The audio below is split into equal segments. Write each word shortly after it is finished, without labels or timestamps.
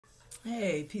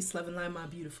Hey, peace, love, and light, my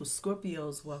beautiful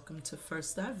Scorpios. Welcome to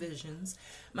First Eye Visions.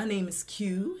 My name is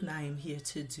Q, and I am here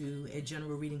to do a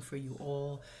general reading for you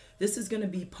all. This is going to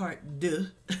be part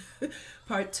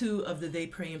two of the They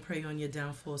Pray and Pray on Your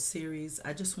Downfall series.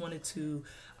 I just wanted to,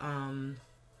 I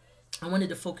wanted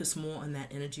to focus more on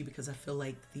that energy because I feel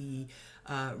like the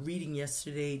reading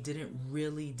yesterday didn't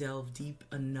really delve deep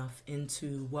enough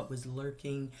into what was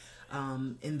lurking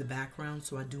in the background.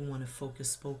 So I do want to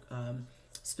focus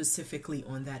specifically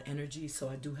on that energy. So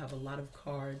I do have a lot of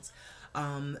cards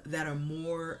that are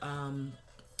more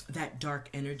that dark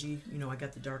energy. You know, I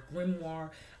got the dark grimoire.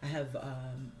 I have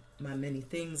my many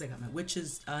things. I got my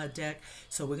witches deck.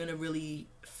 So we're gonna really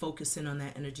focus in on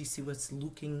that energy, see what's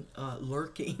lurking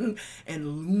and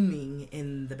looming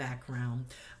in the background.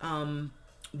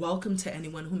 Welcome to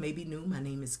anyone who may be new. My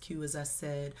name is Q, as I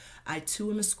said. I too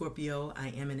am a Scorpio. I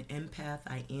am an empath.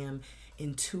 I am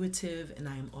intuitive, and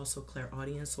I am also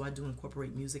clairaudient. So I do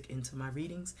incorporate music into my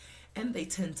readings, and they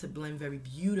tend to blend very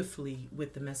beautifully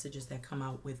with the messages that come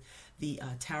out with the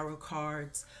tarot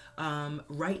cards.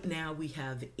 Right now we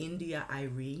have India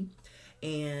EyE,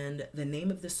 and the name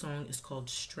of the song is called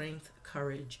Strength,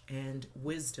 Courage, and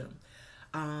Wisdom.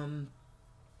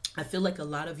 I feel like a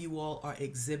lot of you all are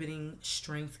exhibiting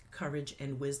strength, courage,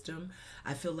 and wisdom.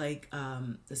 I feel like,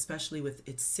 especially with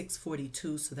it's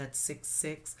 6:42, so that's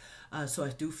 6/6. So I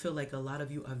do feel like a lot of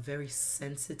you are very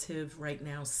sensitive right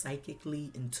now,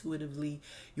 psychically, intuitively.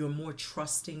 You're more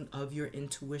trusting of your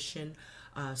intuition.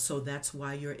 So that's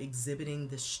why you're exhibiting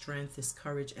this strength, this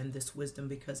courage, and this wisdom,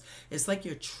 because it's like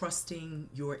you're trusting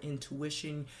your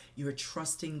intuition. You're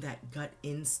trusting that gut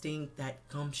instinct, that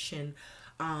gumption.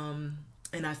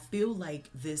 And I feel like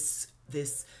this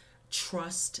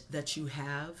trust that you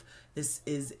have, this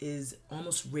is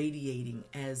almost radiating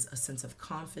as a sense of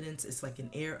confidence. It's like an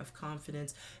air of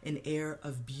confidence, an air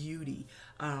of beauty.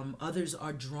 Others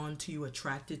are drawn to you,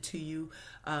 attracted to you.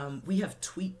 We have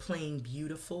tweet playing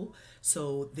beautiful.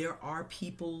 So there are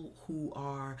people who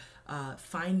are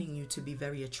finding you to be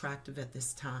very attractive at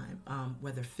this time,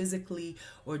 whether physically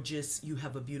or just you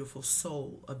have a beautiful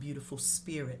soul, a beautiful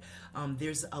spirit.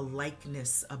 There's a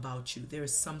likeness about you. There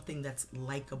is something that's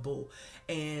likable.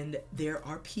 And there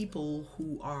are people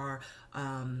who are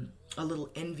a little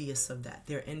envious of that.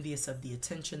 They're envious of the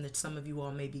attention that some of you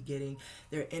all may be getting.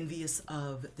 They're envious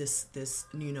of this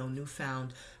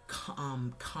newfound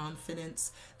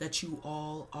confidence that you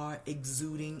all are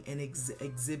exuding and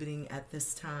exhibiting at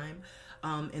this time.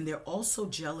 And they're also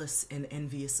jealous and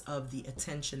envious of the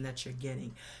attention that you're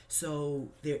getting.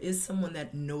 So there is someone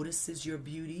that notices your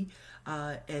beauty,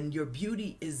 and your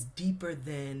beauty is deeper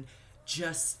than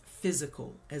just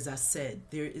physical. As I said,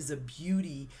 there is a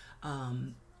beauty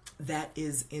that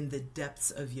is in the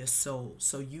depths of your soul.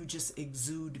 So you just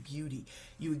exude beauty.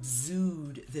 You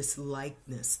exude this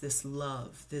likeness, this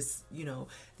love, this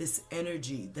this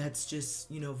energy that's just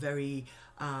very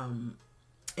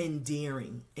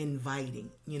endearing, inviting,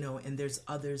 and there's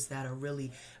others that are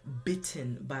really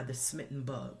bitten by the smitten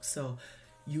bug. So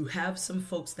you have some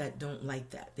folks that don't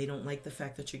like that. They don't like the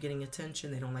fact that you're getting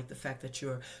attention. They don't like the fact that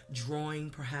you're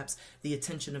drawing perhaps the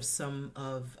attention of some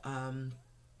of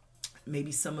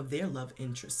maybe some of their love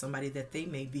interests, somebody that they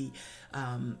may be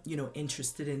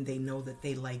interested in. They know that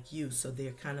they like you, so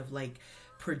they're kind of like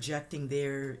projecting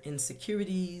their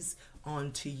insecurities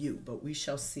onto you. But we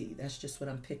shall see. That's just what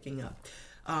I'm picking up.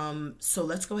 So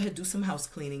let's go ahead and do some house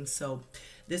cleaning. So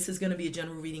this is going to be a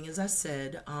general reading. As I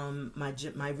said,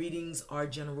 my readings are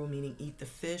general, meaning eat the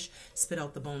fish, spit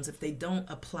out the bones. If they don't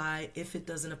apply, if it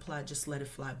doesn't apply, just let it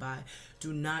fly by.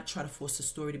 Do not try to force a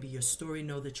story to be your story.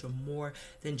 Know that you're more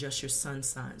than just your sun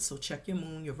sign. So check your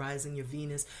moon, your rising, your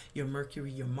Venus, your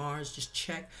Mercury, your Mars. Just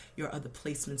check your other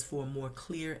placements for a more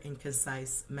clear and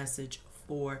concise message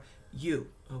for you.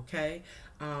 Okay.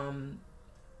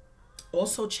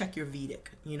 Also check your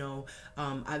Vedic.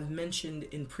 I've mentioned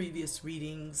in previous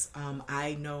readings,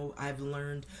 I know I've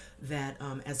learned that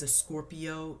as a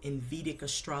Scorpio in Vedic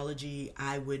astrology,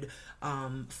 I would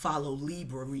follow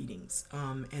Libra readings.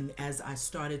 And as I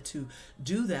started to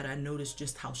do that, I noticed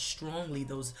just how strongly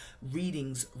those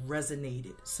readings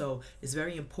resonated. So it's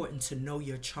very important to know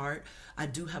your chart. I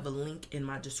do have a link in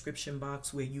my description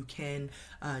box where you can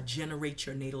generate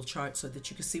your natal chart so that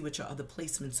you can see what your other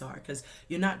placements are, because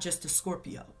you're not just a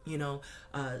Scorpio,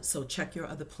 so check your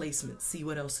other placements, see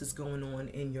what else is going on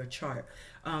in your chart.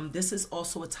 This is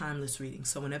also a timeless reading,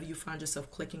 so whenever you find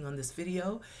yourself clicking on this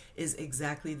video is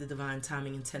exactly the divine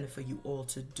timing intended for you all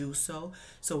to do so.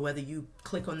 So whether you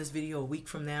click on this video a week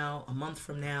from now, a month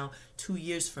from now, 2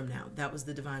 years from now, that was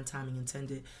the divine timing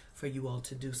intended for you all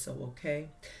to do so. Okay,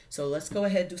 so let's go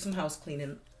ahead, do some house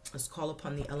cleaning. Let's call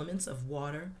upon the elements of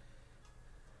water,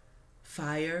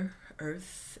 fire,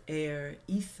 earth, air,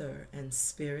 ether, and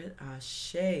spirit.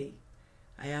 Ashe.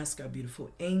 I ask our beautiful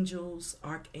angels,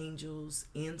 archangels,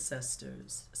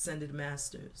 ancestors, ascended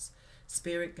masters,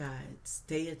 spirit guides,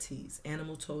 deities,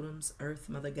 animal totems, earth,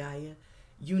 Mother Gaia,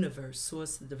 universe,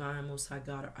 source, the divine, most high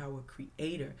God, our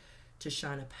creator, to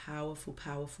shine a powerful,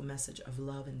 powerful message of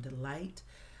love and delight.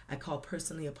 I call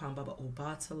personally upon Baba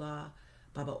Obatala,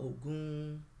 Baba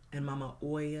Ogun, and Mama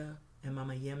Oya, and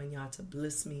Mama Yemenya to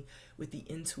bliss me with the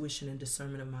intuition and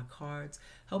discernment of my cards.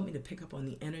 Help me to pick up on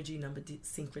the energy, number,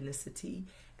 synchronicity,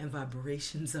 and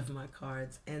vibrations of my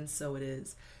cards. And so it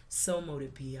is. So mote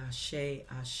it be. Ashe,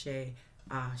 ashe,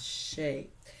 ashe.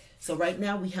 So right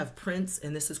now we have Prince,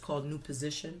 and this is called New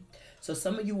Position. So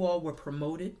some of you all were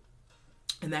promoted.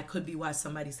 And that could be why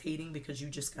somebody's hating, because you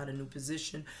just got a new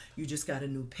position, you just got a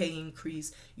new pay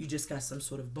increase, you just got some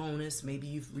sort of bonus, maybe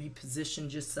you've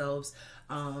repositioned yourselves,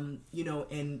 you know,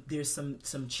 and there's some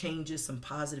changes, some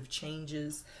positive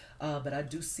changes. But I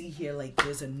do see here, like,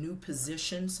 there's a new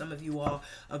position. Some of you all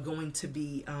are going to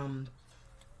be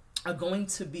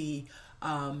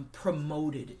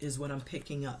promoted, is what I'm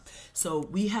picking up. So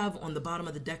we have on the bottom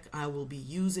of the deck I will be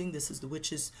using, this is the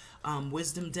Witch's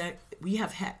Wisdom deck, we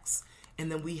have Hex. And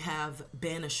then we have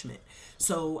banishment.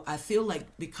 So I feel like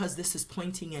because this is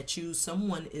pointing at you,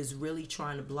 someone is really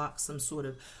trying to block some sort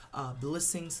of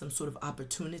blessing, some sort of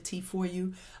opportunity for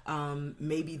you.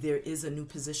 Maybe there is a new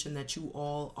position that you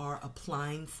all are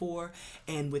applying for.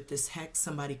 And with this hex,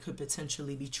 somebody could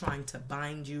potentially be trying to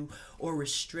bind you or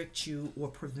restrict you or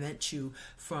prevent you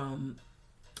from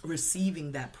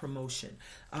receiving that promotion.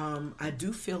 I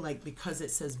do feel like because it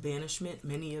says banishment,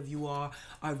 many of you are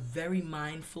very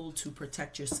mindful to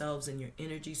protect yourselves and your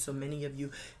energy. So many of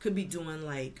you could be doing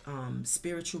like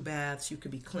spiritual baths. You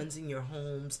could be cleansing your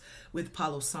homes with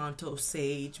Palo Santo,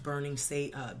 sage, burning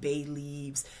bay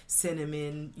leaves,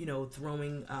 cinnamon, you know,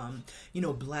 throwing you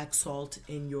know, black salt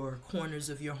in your corners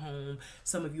of your home.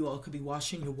 Some of you all could be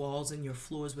washing your walls and your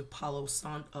floors with Palo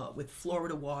Santo, with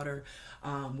Florida water,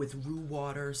 with rue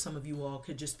water. Some of you all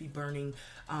could just be burning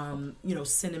you know,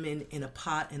 cinnamon in a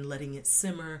pot and letting it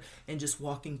simmer and just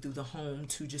walking through the home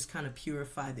to just kind of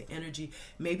purify the energy.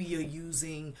 Maybe you're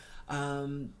using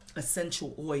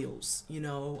essential oils, you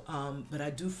know, but I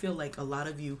do feel like a lot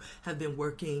of you have been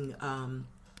working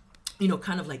you know,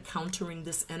 kind of like countering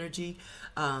this energy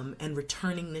and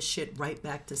returning this shit right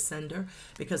back to sender,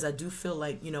 because I do feel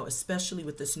like, you know, especially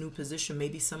with this new position,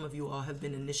 maybe some of you all have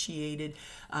been initiated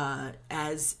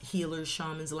as healers,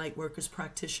 shamans, light workers,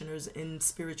 practitioners in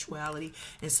spirituality,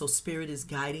 and so spirit is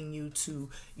guiding you to,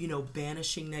 you know,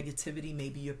 banishing negativity.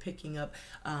 Maybe you're picking up,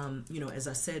 you know, as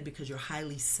I said, because you're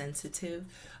highly sensitive,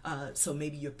 so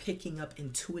maybe you're picking up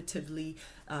intuitively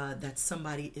that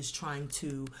somebody is trying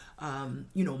to,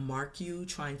 you know, mark you,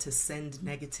 trying to send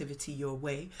negativity your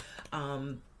way.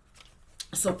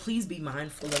 So please be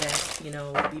mindful of that, you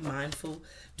know, be mindful.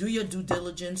 Do your due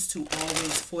diligence to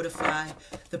always fortify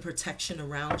the protection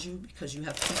around you, because you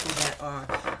have people that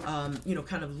are, you know,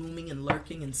 kind of looming and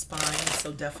lurking and spying.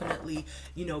 So definitely,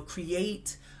 you know,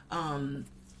 create,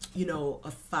 you know,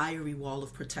 a fiery wall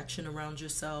of protection around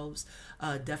yourselves.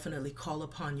 Definitely call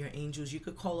upon your angels. You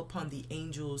could call upon the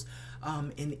angels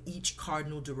in each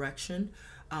cardinal direction.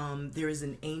 There is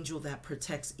an angel that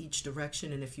protects each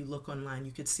direction, and if you look online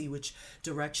you could see which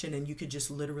direction, and you could just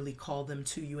literally call them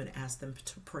to you and ask them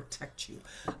to protect you,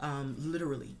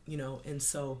 literally, you know. And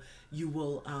so you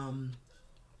will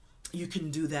you can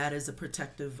do that as a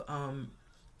protective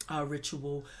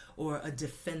ritual, or a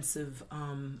defensive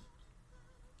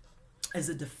as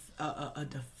a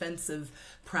defensive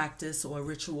practice or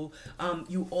ritual.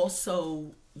 You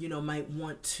also, you know, might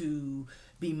want to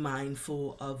be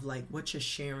mindful of like what you're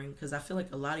sharing, because I feel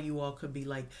like a lot of you all could be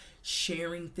like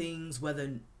sharing things,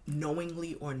 whether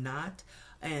knowingly or not,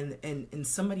 and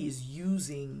somebody is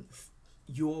using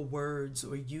your words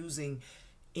or using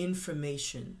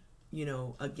information, you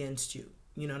know, against you.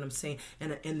 You know what I'm saying?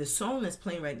 And the song that's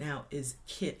playing right now is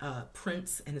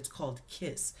Prince, and it's called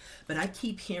Kiss. But I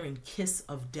keep hearing Kiss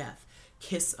of Death.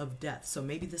 Kiss of death. So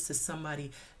maybe this is somebody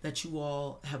that you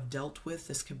all have dealt with.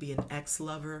 This could be an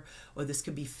ex-lover, or this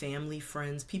could be family,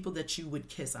 friends, people that you would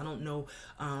kiss. I don't know,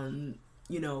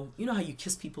 you know how you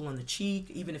kiss people on the cheek,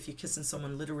 even if you're kissing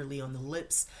someone literally on the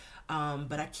lips.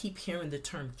 But I keep hearing the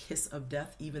term kiss of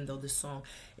death, even though this song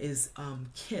is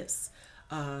Kiss.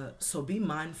 So be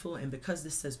mindful. And because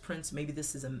this says Prince, maybe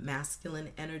this is a masculine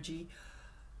energy.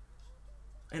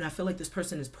 And I feel like this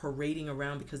person is parading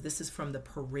around, because this is from the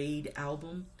Parade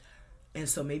album. And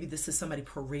so maybe this is somebody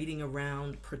parading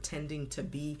around, pretending to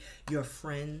be your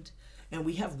friend. And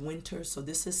we have winter. So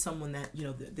this is someone that, you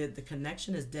know, the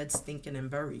connection is dead, stinking, and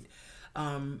buried.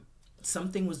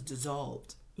 Something was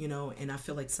dissolved, you know, and I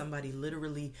feel like somebody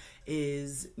literally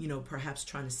is, you know, perhaps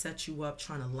trying to set you up,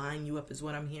 trying to line you up is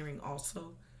what I'm hearing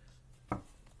also.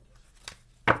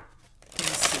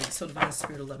 Let's see. So Divine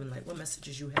Spirit of Love and Light, what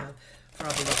messages you have for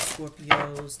our beloved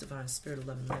Scorpios? Divine Spirit of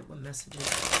Love and Light, what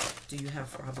messages do you have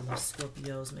for our beloved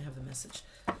Scorpios? May I have a message?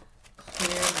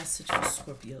 Clear message for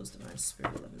Scorpios, Divine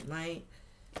Spirit of Love and Light.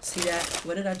 See that?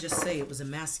 What did I just say? It was a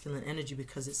masculine energy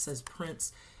because it says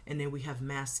Prince, and then we have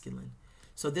masculine.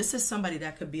 So this is somebody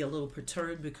that could be a little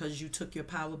perturbed because you took your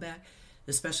power back,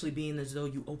 especially being as though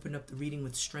you opened up the reading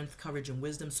with strength, courage, and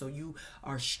wisdom. So you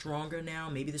are stronger now.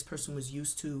 Maybe this person was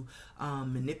used to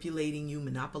manipulating you,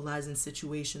 monopolizing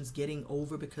situations, getting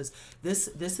over, because this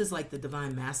is like the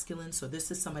divine masculine. So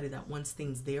this is somebody that wants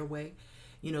things their way.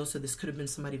 You know, so this could have been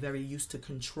somebody very used to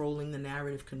controlling the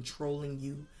narrative, controlling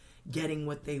you, getting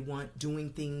what they want,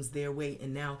 doing things their way.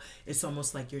 And now it's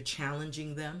almost like you're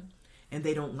challenging them and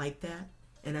they don't like that.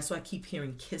 And that's why I keep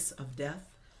hearing kiss of death,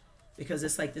 because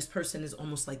it's like this person is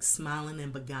almost like smiling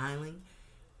and beguiling.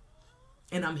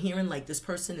 And I'm hearing like this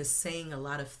person is saying a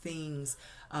lot of things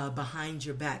behind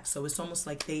your back. So it's almost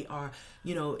like they are,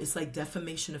 you know, it's like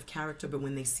defamation of character, but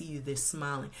when they see you, they're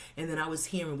smiling. And then I was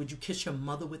hearing, would you kiss your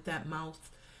mother with that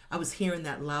mouth? I was hearing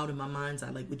that loud in my mind's eye,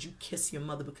 like, would you kiss your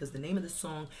mother? Because the name of the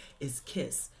song is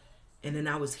Kiss. And then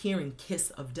I was hearing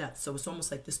kiss of death. So it's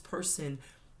almost like this person,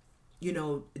 you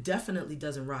know, definitely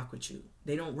doesn't rock with you.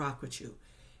 They don't rock with you.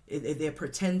 They're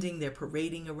pretending, they're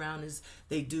parading around as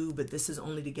they do, but this is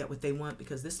only to get what they want,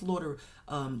 because this Lord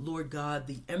God,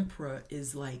 the Emperor,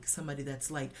 is like somebody that's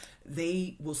like,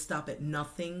 they will stop at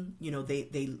nothing. You know,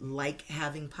 they like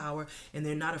having power, and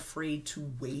they're not afraid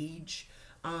to wage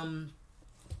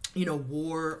you know,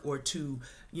 war, or to,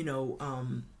 you know,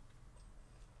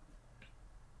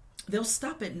 they'll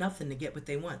stop at nothing to get what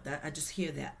they want. That I just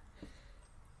hear that.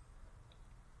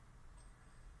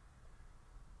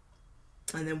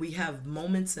 And then we have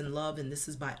Moments in Love, and this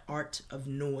is by Art of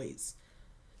Noise.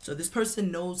 So this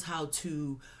person knows how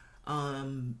to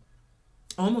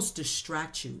almost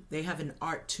distract you. They have an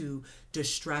art to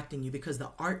distracting you, because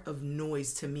the art of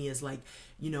noise to me is like,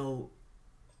 you know,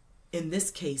 in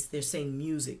this case, they're saying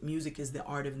music. Music is the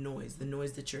art of noise. The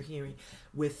noise that you're hearing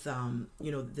with,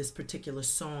 you know, this particular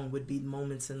song would be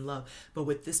Moments in Love. But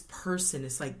with this person,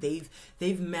 it's like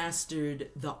they've mastered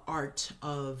the art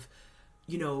of,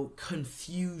 you know,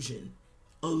 confusion,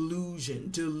 illusion,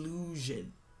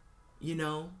 delusion, you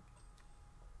know.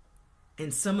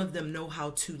 And some of them know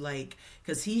how to, like,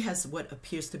 because he has what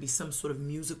appears to be some sort of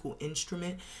musical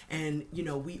instrument. And, you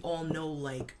know, we all know,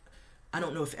 like, I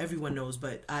don't know if everyone knows,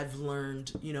 but I've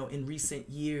learned, you know, in recent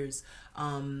years,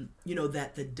 you know,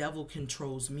 that the devil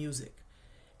controls music.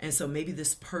 And so maybe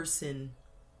this person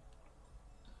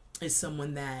is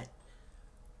someone that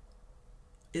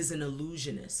is an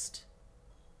illusionist,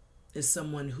 is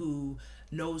someone who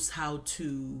knows how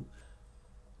to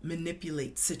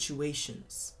manipulate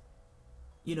situations.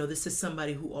 You know, this is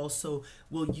somebody who also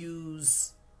will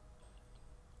use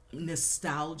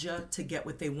nostalgia to get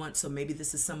what they want. So maybe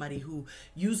this is somebody who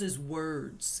uses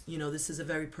words. You know, this is a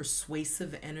very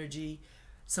persuasive energy,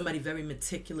 somebody very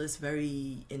meticulous,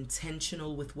 very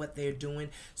intentional with what they're doing.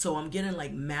 So I'm getting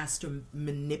like master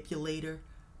manipulator,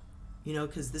 you know,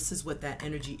 because this is what that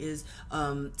energy is.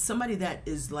 Somebody that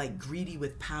is like greedy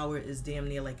with power is damn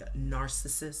near like a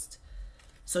narcissist.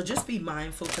 So just be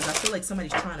mindful, because I feel like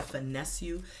somebody's trying to finesse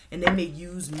you, and they may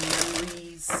use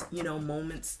memories, you know,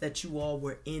 moments that you all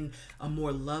were in a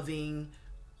more loving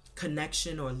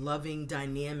connection or loving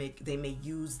dynamic. They may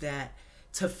use that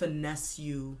to finesse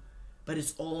you, but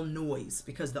it's all noise,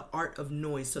 because the art of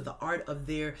noise. So the art of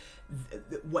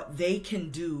what they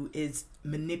can do is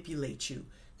manipulate you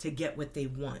to get what they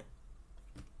want.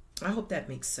 I hope that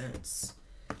makes sense.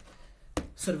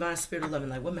 So Divine Spirit of Love and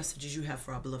Light, what messages you have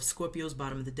for our beloved Scorpios?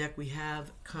 Bottom of the deck we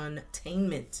have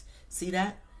containment. See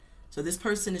that? So this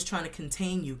person is trying to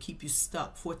contain you, keep you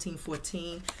stuck.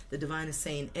 1414, the Divine is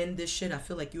saying, end this shit. I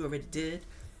feel like you already did.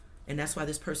 And that's why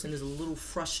this person is a little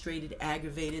frustrated,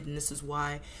 aggravated. And this is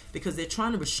why, because they're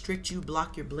trying to restrict you,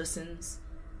 block your blessings.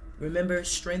 Remember,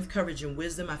 strength, courage, and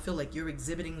wisdom. I feel like you're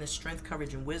exhibiting this strength,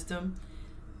 courage, and wisdom.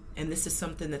 And this is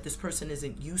something that this person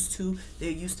isn't used to. They're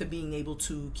used to being able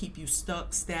to keep you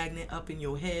stuck, stagnant, up in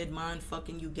your head, mind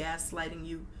fucking you, gaslighting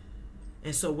you.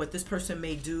 And so what this person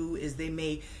may do is they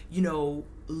may, you know,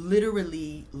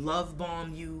 literally love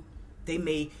bomb you. They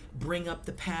may bring up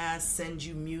the past, send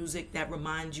you music that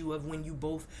reminds you of when you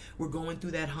both were going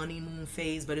through that honeymoon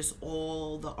phase. But it's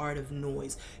all the art of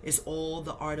noise. It's all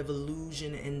the art of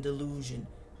illusion and delusion.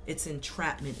 it's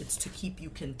entrapment. It's to keep you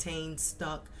contained,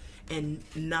 stuck, and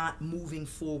not moving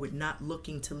forward, not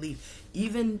looking to leave.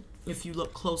 Even if you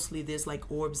look closely, there's like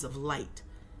orbs of light.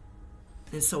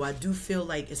 And so I do feel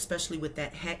like, especially with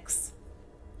that hex,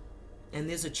 and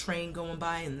there's a train going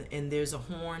by, and there's a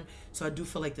horn. So I do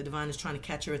feel like the divine is trying to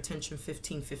catch your attention.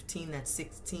 1515, that's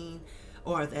 16.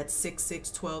 Or that's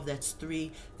 6612, that's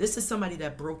 3. This is somebody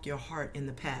that broke your heart in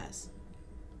the past.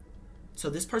 So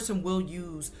this person will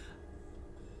use,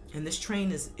 and this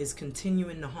train is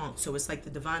continuing to honk. So it's like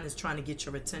the divine is trying to get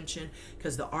your attention,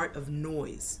 because the art of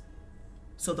noise.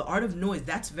 So the art of noise,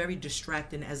 that's very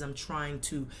distracting as I'm trying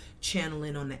to channel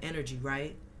in on the energy,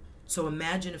 right? So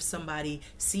imagine if somebody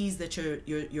sees that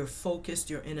you're focused,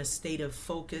 you're in a state of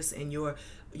focus, and you're,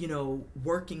 you know,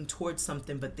 working towards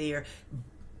something, but they're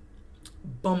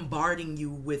bombarding you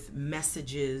with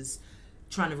messages,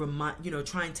 trying to remind, you know,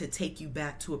 trying to take you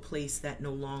back to a place that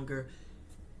no longer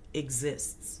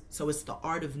exists. So it's the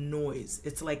art of noise.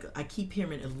 It's like I keep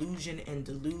hearing illusion and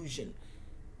delusion.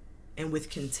 And with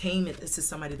containment, this is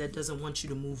somebody that doesn't want you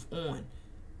to move on.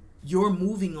 You're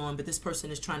moving on, but this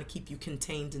person is trying to keep you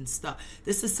contained and stuck.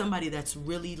 This is somebody that's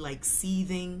really like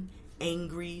seething,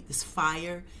 angry. This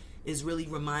fire is really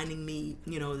reminding me,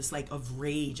 you know, it's like of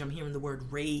rage. I'm hearing the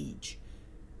word rage.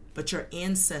 But your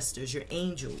ancestors, your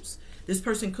angels, this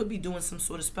person could be doing some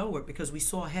sort of spell work, because we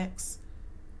saw hex.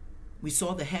 We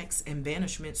saw the hex and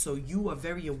banishment. So you are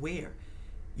very aware.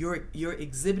 You're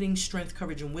exhibiting strength,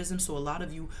 courage, and wisdom. So a lot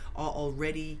of you are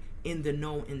already in the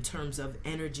know in terms of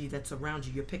energy that's around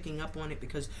you. You're picking up on it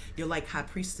because you're like high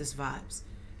priestess vibes.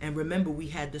 And remember, we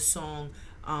had the song,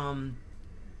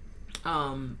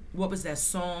 what was that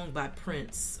song by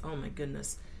Prince? Oh my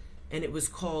goodness. And it was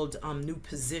called New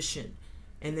Position.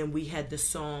 And then we had the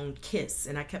song Kiss,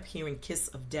 and I kept hearing Kiss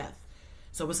of Death.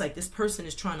 So it's like this person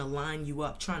is trying to line you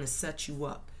up, trying to set you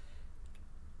up.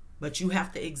 But you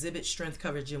have to exhibit strength,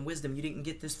 courage, and wisdom. You didn't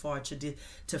get this far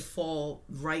to fall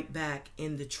right back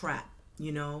in the trap,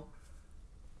 you know.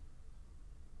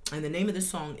 And the name of the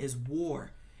song is War.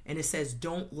 And it says,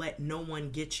 don't let no one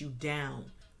get you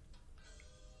down.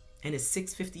 And it's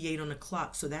 6:58 on the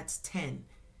clock, so that's 10.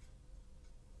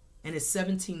 And it's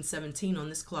 17:17 on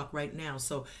this clock right now.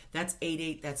 So that's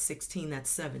 8:8, that's 16, that's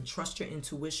 7. Trust your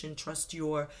intuition, trust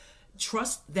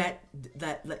that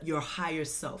your higher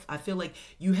self. I feel like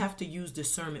you have to use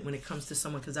discernment when it comes to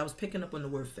someone, because I was picking up on the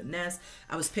word finesse.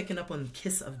 I was picking up on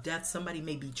kiss of death. Somebody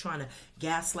may be trying to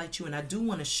gaslight you. And I do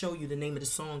want to show you the name of the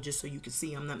song just so you can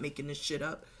see I'm not making this shit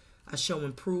up. I show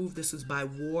and prove. This is by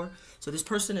War. So this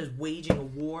person is waging a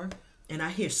war, and I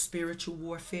hear spiritual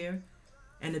warfare.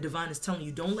 And the divine is telling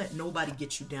you, don't let nobody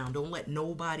get you down. Don't let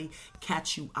nobody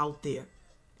catch you out there.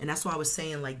 And that's why I was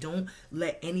saying, like, don't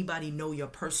let anybody know your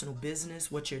personal business,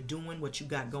 what you're doing, what you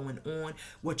got going on,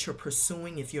 what you're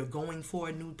pursuing. If you're going for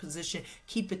a new position,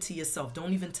 keep it to yourself.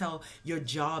 Don't even tell your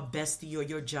job bestie or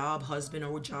your job husband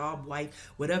or job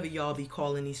wife, whatever y'all be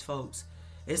calling these folks.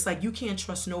 It's like you can't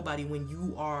trust nobody when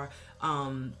you are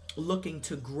looking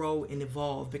to grow and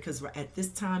evolve, because at this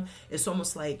time, it's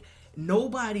almost like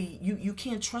nobody, you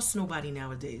can't trust nobody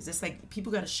nowadays. It's like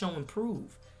people got to show and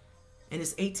prove. And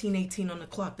it's 18:18 on the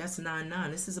clock. That's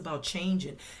 9:9. This is about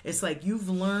changing. It's like you've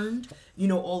learned, you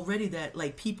know, already that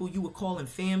like people you were calling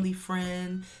family,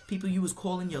 friend, people you was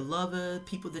calling your lover,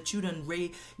 people that you done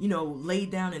laid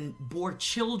down and bore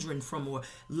children from, or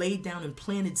laid down and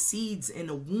planted seeds in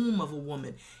the womb of a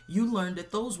woman. You learned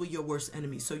that those were your worst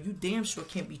enemies. So you damn sure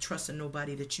can't be trusting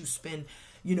nobody that you spend,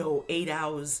 8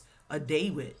 hours a day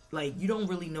with. Like, you don't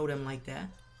really know them like that.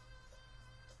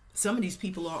 Some of these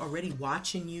people are already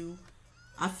watching you.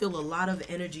 I feel a lot of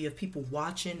energy of people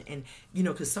watching, and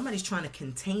because somebody's trying to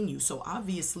contain you. So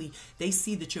obviously they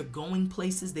see that you're going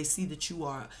places. They see that you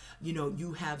are,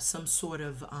 you have some sort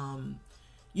of,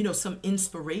 some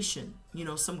inspiration,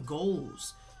 some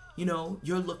goals.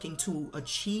 You're looking to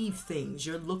achieve things.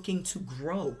 You're looking to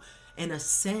grow and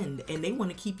ascend, and they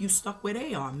want to keep you stuck where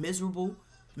they are, miserable.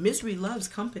 Misery loves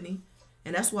company.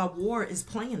 And that's why war is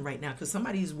playing right now, because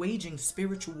somebody is waging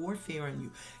spiritual warfare on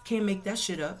you. Can't make that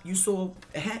shit up. You saw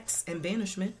hex and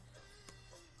banishment.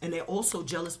 And they're also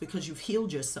jealous because you've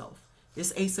healed yourself.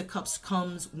 This Ace of Cups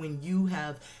comes when you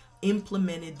have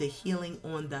implemented the healing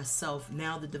on thyself.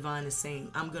 Now the divine is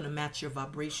saying, I'm going to match your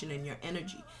vibration and your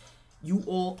energy. You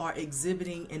all are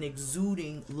exhibiting and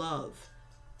exuding love,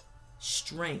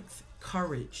 strength,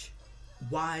 courage,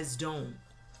 wise dome.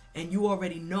 And you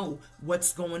already know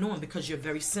what's going on because you're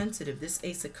very sensitive. This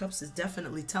Ace of Cups is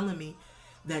definitely telling me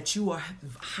that you are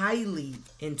highly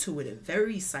intuitive,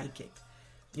 very psychic.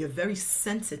 You're very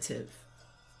sensitive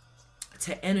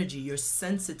to energy. You're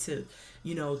sensitive.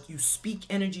 You know, you speak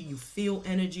energy, you feel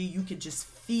energy. You could just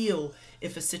feel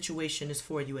if a situation is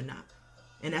for you or not.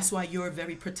 And that's why you're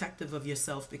very protective of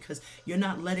yourself, because you're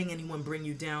not letting anyone bring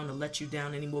you down or let you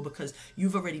down anymore, because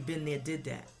you've already been there, did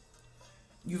that.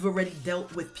 You've already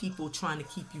dealt with people trying to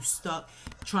keep you stuck,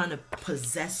 trying to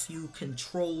possess you,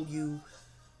 control you.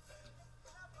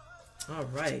 All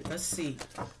right, let's see.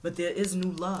 But there is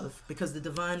new love, because the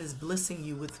divine is blessing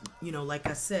you with, you know, like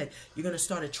I said, you're going to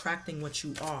start attracting what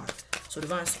you are. So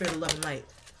divine spirit of love and light.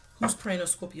 Who's praying on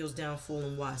Scorpio's downfall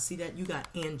and why? See that? You got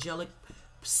angelic,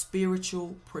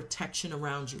 spiritual protection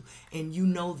around you. And you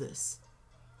know this.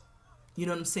 You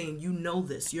know what I'm saying? You know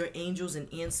this. Your angels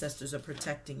and ancestors are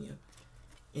protecting you.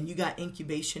 And you got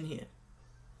incubation here.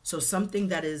 So something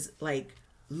that is like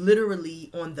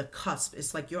literally on the cusp.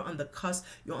 It's like you're on the cusp.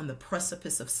 You're on the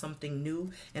precipice of something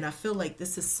new. And I feel like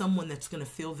this is someone that's going to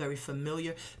feel very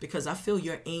familiar, because I feel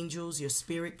your angels, your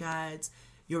spirit guides,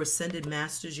 your ascended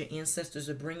masters, your ancestors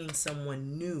are bringing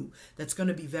someone new that's going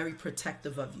to be very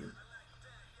protective of you.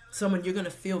 Someone you're going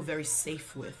to feel very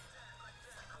safe with.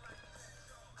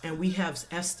 And we have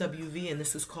SWV, and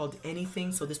this is called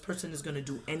anything. So this person is going to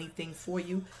do anything for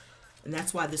you. And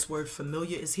that's why this word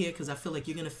familiar is here, because I feel like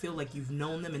you're going to feel like you've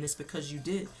known them, and it's because you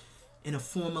did in a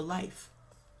former life.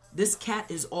 This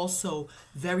cat is also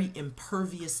very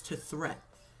impervious to threat.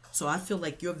 So I feel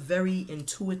like you're very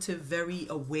intuitive, very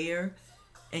aware,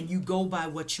 and you go by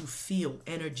what you feel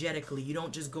energetically. You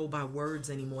don't just go by words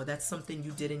anymore. That's something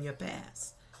you did in your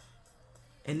past.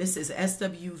 And this is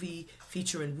SWV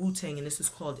featuring Wu-Tang, and this is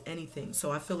called anything.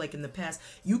 So I feel like in the past,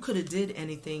 you could have did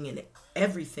anything and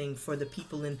everything for the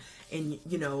people in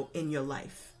you know, in your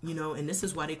life, you know, and this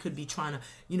is why they could be trying to,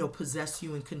 you know, possess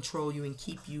you and control you and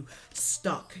keep you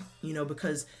stuck, you know,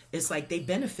 because it's like they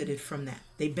benefited from that.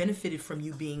 They benefited from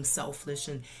you being selfish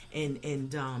and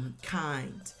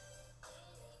kind.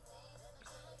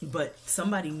 But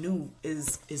somebody new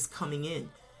is coming in.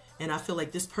 And I feel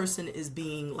like this person is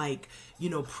being like, you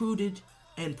know, prudent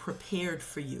and prepared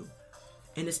for you.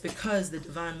 And it's because the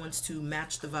divine wants to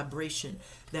match the vibration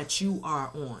that you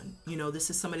are on. You know, this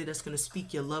is somebody that's going to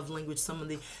speak your love language,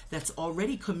 somebody that's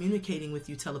already communicating with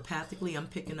you telepathically. I'm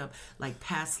picking up like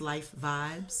past life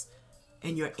vibes.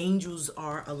 And your angels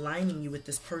are aligning you with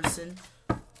this person.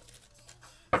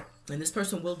 And this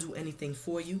person will do anything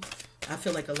for you. I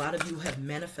feel like a lot of you have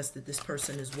manifested this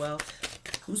person as well.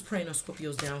 Who's praying on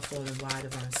Scorpio's downfall and why,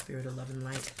 divine spirit of love and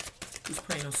light? Who's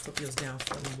praying on Scorpio's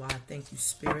downfall and why? Thank you,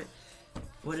 spirit.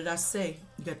 What did I say?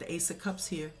 You got the Ace of Cups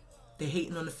here. They're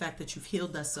hating on the fact that you've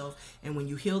healed that self. And when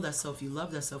you heal that self, you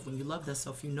love that self. When you love that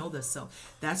self, you know that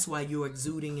self. That's why you're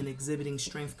exuding and exhibiting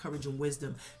strength, courage, and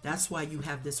wisdom. That's why you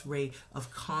have this ray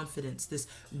of confidence, this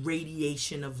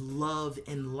radiation of love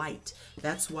and light.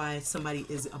 That's why somebody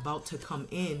is about to come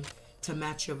in to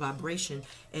match your vibration.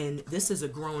 And this is a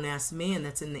grown-ass man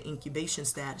that's in the incubation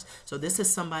status. So this is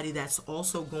somebody that's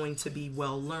also going to be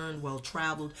well-learned,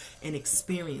 well-traveled, and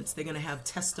experienced. They're going to have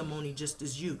testimony just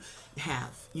as you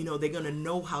have. You know, they're going to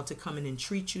know how to come in and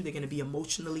treat you. They're going to be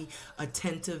emotionally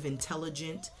attentive,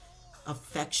 intelligent,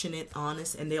 affectionate,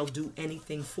 honest, and they'll do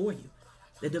anything for you.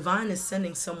 The divine is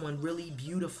sending someone really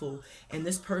beautiful, and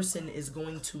this person is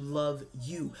going to love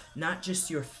you. Not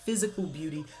just your physical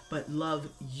beauty, but love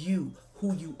you,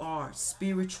 who you are,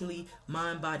 spiritually,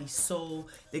 mind, body, soul.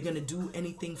 They're going to do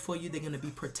anything for you. They're going to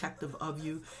be protective of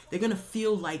you. They're going to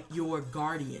feel like your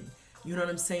guardian. You know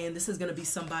what I'm saying? This is going to be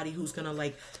somebody who's going to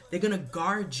like, they're going to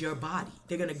guard your body.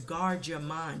 They're going to guard your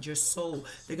mind, your soul.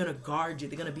 They're going to guard you.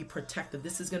 They're going to be protective.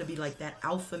 This is going to be like that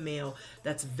alpha male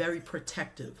that's very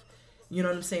protective. You know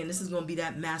what I'm saying? This is going to be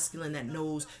that masculine that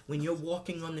knows when you're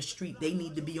walking on the street, they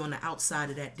need to be on the outside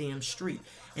of that damn street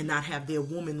and not have their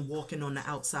woman walking on the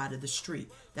outside of the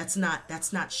street. That's not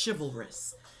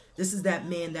chivalrous. This is that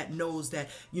man that knows that,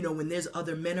 you know, when there's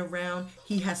other men around,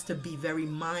 he has to be very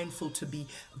mindful to be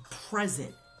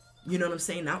present. You know what I'm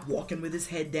saying? Not walking with his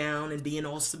head down and being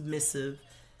all submissive.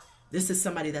 This is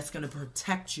somebody that's going to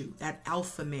protect you, that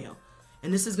alpha male.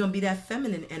 And this is going to be that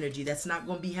feminine energy that's not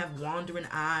going to have wandering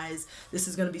eyes. This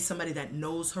is going to be somebody that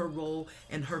knows her role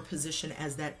and her position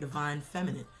as that divine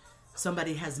feminine.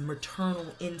 Somebody has maternal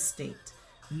instinct,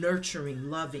 nurturing,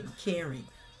 loving, caring.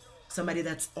 Somebody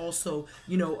that's also,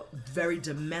 you know, very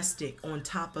domestic on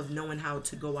top of knowing how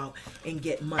to go out and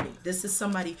get money. This is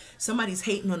somebody's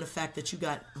hating on the fact that you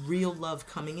got real love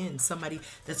coming in. Somebody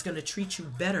that's going to treat you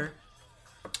better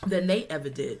than they ever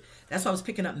did. That's why I was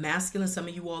picking up masculine. Some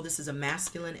of you all, this is a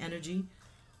masculine energy.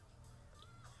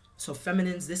 So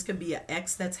feminines, this could be an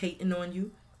ex that's hating on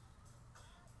you.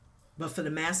 But for the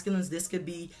masculines, this could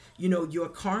be, you know, your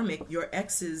karmic, your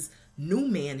ex's new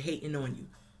man hating on you.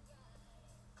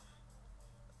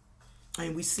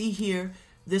 And we see here,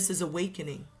 this is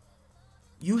awakening.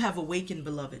 You have awakened,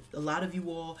 beloved. A lot of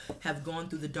you all have gone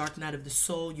through the dark night of the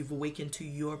soul. You've awakened to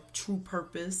your true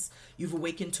purpose. You've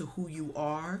awakened to who you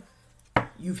are.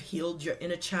 You've healed your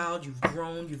inner child. You've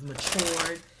grown. You've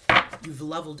matured. You've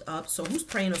leveled up. So who's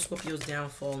praying on Scorpio's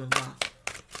downfall and why?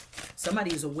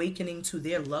 Somebody is awakening to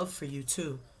their love for you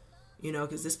too. You know,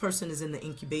 because this person is in the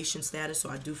incubation status.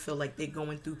 So I do feel like they're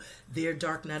going through their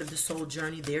dark night of the soul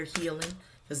journey. They're healing.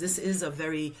 Because this is a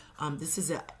very,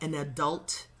 an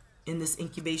adult in this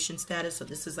incubation status. So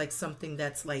this is like something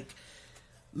that's like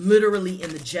literally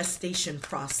in the gestation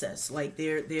process. Like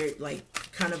they're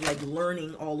like kind of like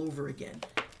learning all over again.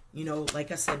 You know,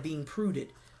 like I said, being prudent.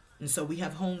 And so we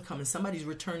have homecoming. Somebody's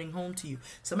returning home to you.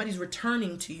 Somebody's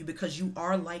returning to you because you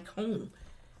are like home.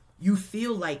 You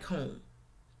feel like home.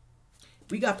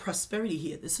 We got prosperity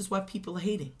here. This is why people are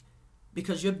hating.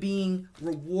 Because you're being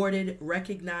rewarded,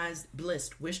 recognized,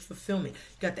 blessed, wished fulfillment.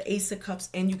 You got the Ace of Cups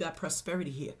and you got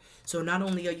prosperity here. So not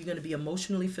only are you going to be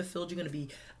emotionally fulfilled, you're going to be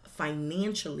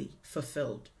financially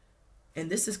fulfilled. And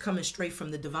this is coming straight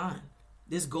from the divine.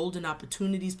 There's golden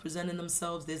opportunities presenting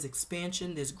themselves. There's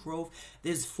expansion. There's growth.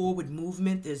 There's forward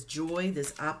movement. There's joy.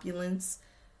 There's opulence.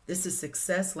 This is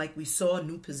success. Like we saw, a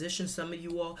new position. Some of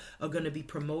you all are going to be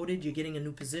promoted. You're getting a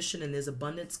new position and there's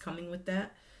abundance coming with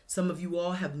that. Some of you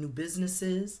all have new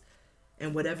businesses,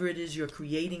 and whatever it is you're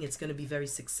creating, it's going to be very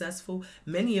successful.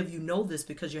 Many of you know this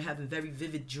because you're having very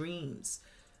vivid dreams.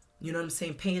 You know what I'm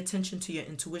saying? Pay attention to your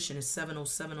intuition. It's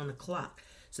 7:07 on the clock.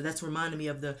 So that's reminding me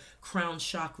of the crown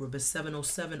chakra, but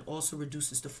 7:07 also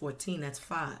reduces to 14. That's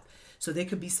 5. So there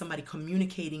could be somebody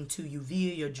communicating to you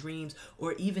via your dreams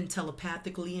or even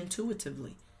telepathically,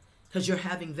 intuitively, because you're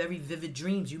having very vivid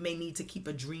dreams. You may need to keep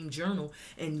a dream journal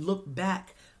and look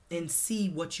back and see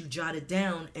what you jotted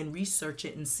down and research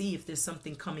it and see if there's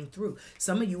something coming through.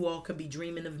 Some of you all could be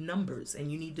dreaming of numbers and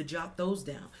you need to jot those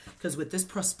down. Because with this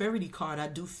prosperity card, I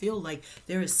do feel like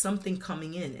there is something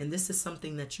coming in. And this is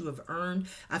something that you have earned.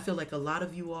 I feel like a lot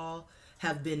of you all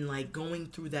have been like going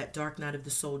through that dark night of the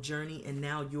soul journey. And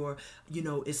now you're, you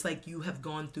know, it's like you have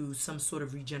gone through some sort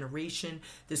of regeneration,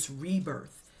 this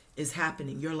rebirth is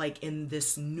happening. You're like in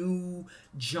this new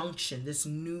junction, this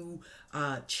new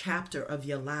chapter of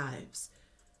your lives.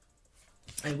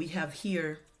 And we have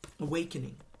here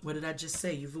awakening. What did I just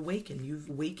say? You've awakened. You've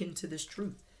awakened to this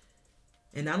truth.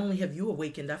 And not only have you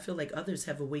awakened, I feel like others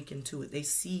have awakened to it. They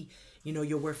see, you know,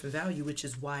 your worth and value, which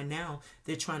is why now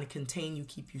they're trying to contain you,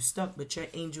 keep you stuck. But your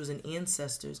angels and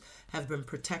ancestors have been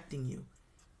protecting you.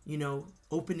 You know,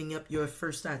 opening up your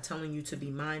first eye, telling you to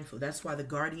be mindful. That's why the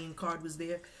Guardian card was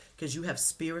there, because you have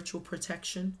spiritual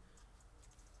protection.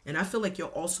 And I feel like you're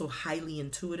also highly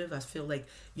intuitive. I feel like,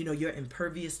 you know, you're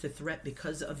impervious to threat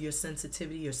because of your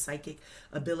sensitivity, your psychic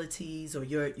abilities, or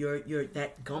your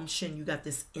that gumption. You got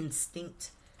this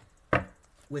instinct.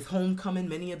 With homecoming,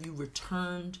 many of you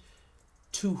returned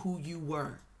to who you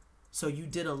were. So you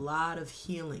did a lot of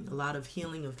healing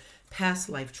of past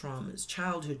life traumas,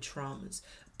 childhood traumas,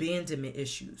 abandonment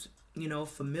issues, you know,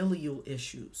 familial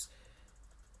issues.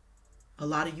 A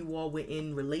lot of you all were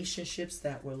in relationships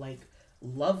that were like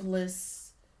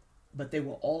loveless, but they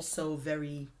were also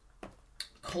very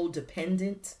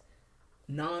codependent,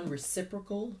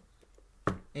 non-reciprocal,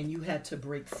 and you had to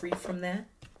break free from that.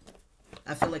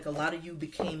 I feel like a lot of you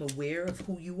became aware of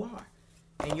who you are,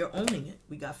 and you're owning it.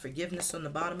 We got forgiveness on the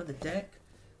bottom of the deck.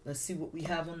 Let's see what we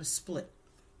have on the split.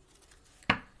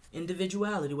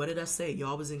 Individuality. What did I say?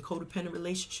 Y'all was in codependent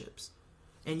relationships.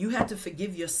 And you had to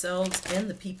forgive yourselves and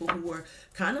the people who were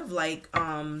kind of like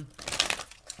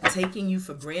taking you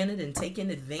for granted and taking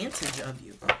advantage of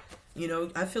you. You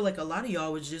know, I feel like a lot of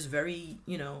y'all was just very,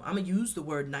 you know, I'm going to use the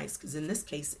word nice because in this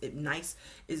case, nice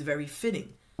is very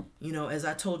fitting. You know, as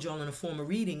I told y'all in a former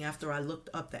reading, after I looked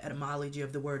up the etymology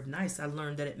of the word nice, I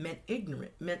learned that it meant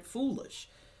ignorant, meant foolish.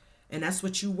 And that's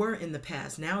what you were in the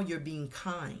past. Now you're being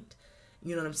kind.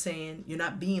 You know what I'm saying? You're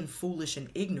not being foolish and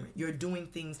ignorant. You're doing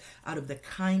things out of the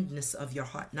kindness of your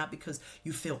heart, not because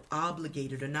you feel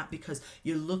obligated or not because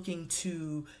you're looking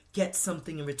to get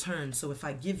something in return. So if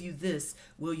I give you this,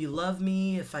 will you love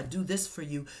me? If I do this for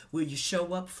you, will you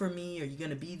show up for me? Are you going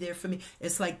to be there for me?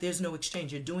 It's like there's no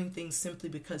exchange. You're doing things simply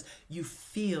because you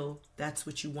feel that's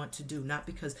what you want to do, not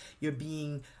because you're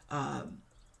being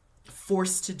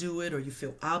forced to do it or you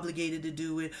feel obligated to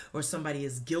do it or somebody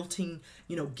is guilt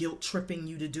tripping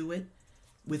you to do it.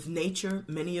 With nature,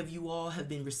 many of you all have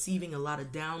been receiving a lot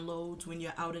of downloads when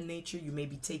you're out in nature. You may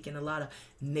be taking a lot of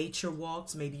nature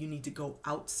walks. Maybe you need to go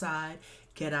outside,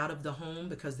 get out of the home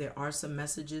because there are some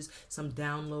messages, some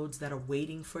downloads that are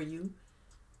waiting for you.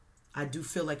 I do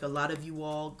feel like a lot of you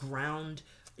all ground,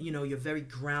 you know, you're very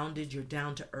grounded, you're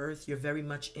down to earth, you're very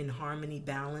much in harmony,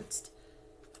 balanced.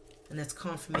 And that's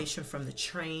confirmation from the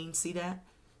train. See that?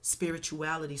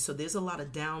 Spirituality. So there's a lot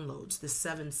of downloads. The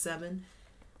 7-7.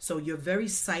 So you're very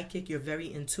psychic, you're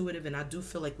very intuitive, and I do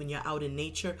feel like when you're out in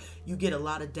nature, you get a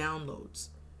lot of downloads.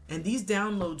 And these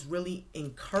downloads really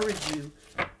encourage you,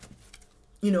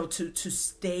 you know, to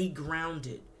stay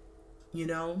grounded, you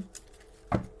know,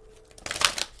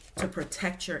 to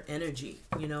protect your energy,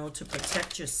 you know, to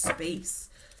protect your space.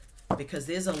 Because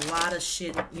there's a lot of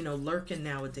shit, you know, lurking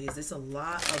nowadays. There's a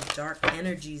lot of dark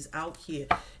energies out here,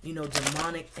 you know,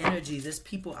 demonic energy. There's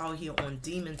people out here on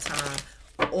demon time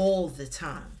all the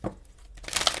time.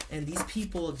 And these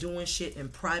people are doing shit in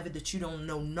private that you don't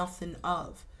know nothing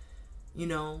of. You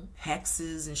know,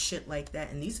 hexes and shit like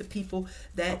that. And these are people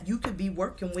that you could be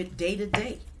working with day to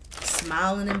day.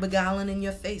 Smiling and beguiling in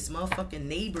your face. Motherfucking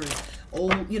neighbors.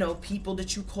 Old, you know, people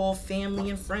that you call family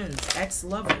and friends.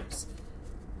 Ex-lovers.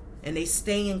 And they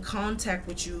stay in contact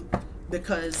with you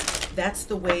because that's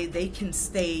the way they can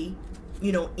stay,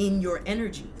 you know, in your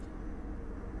energy.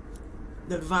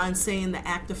 The divine saying the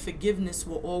act of forgiveness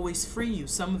will always free you.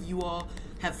 Some of you all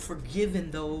have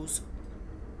forgiven those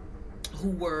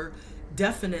who were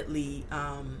definitely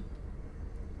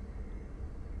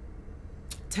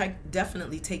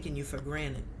definitely taking you for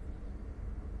granted.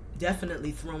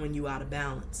 Definitely throwing you out of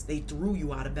balance. They threw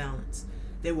you out of balance.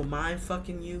 They were mind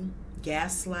fucking you.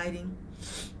 Gaslighting.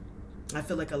 I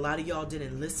feel like a lot of y'all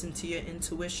didn't listen to your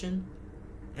intuition,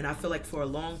 and I feel like for a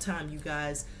long time you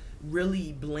guys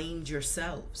really blamed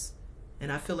yourselves,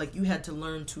 and I feel like you had to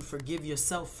learn to forgive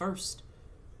yourself first,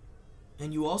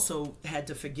 and you also had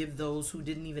to forgive those who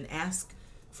didn't even ask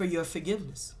for your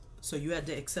forgiveness. So you had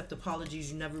to accept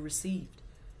apologies you never received.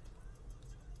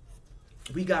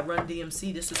 We got Run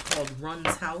DMC. This is called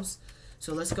Run's House.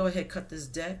 So let's go ahead, cut this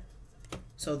deck.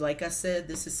 So like I said,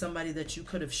 this is somebody that you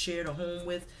could have shared a home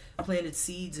with, planted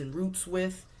seeds and roots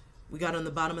with. We got on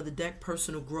the bottom of the deck,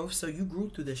 personal growth. So you grew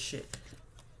through this shit.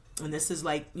 And this is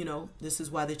like, you know, this is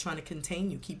why they're trying to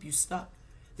contain you, keep you stuck.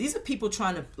 These are people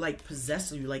trying to like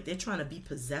possess you. Like they're trying to be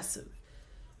possessive.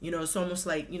 You know, it's almost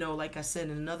like, you know, like I said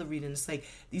in another reading, it's like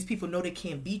these people know they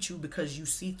can't beat you because you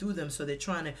see through them. So they're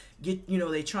trying to get, you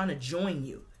know, they're trying to join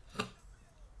you.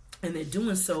 And they're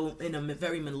doing so in a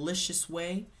very malicious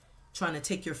way. Trying to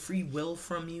take your free will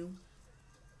from you,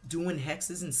 doing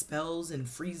hexes and spells and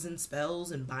freezing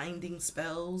spells and binding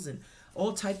spells and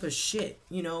all type of shit,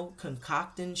 you know,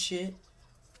 concocting shit.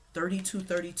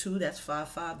 3232, that's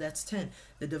 55, that's 10.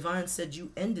 The divine said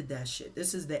you ended that shit.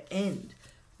 This is the end.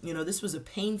 You know, this was a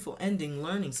painful ending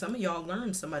learning. Some of y'all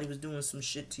learned somebody was doing some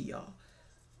shit to y'all,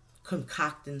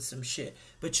 concocting some shit,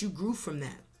 but you grew from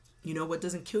that. You know, what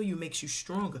doesn't kill you makes you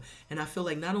stronger. And I feel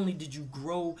like not only did you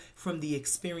grow from the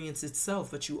experience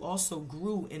itself, but you also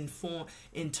grew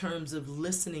in terms of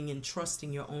listening and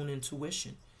trusting your own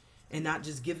intuition and not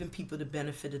just giving people the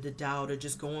benefit of the doubt or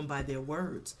just going by their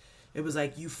words. It was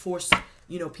like you forced,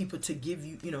 you know, people to give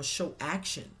you, you know, show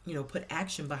action, you know, put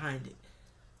action behind it.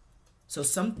 So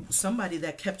somebody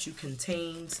that kept you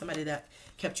contained, somebody that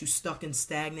kept you stuck and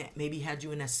stagnant, maybe had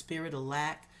you in that spirit of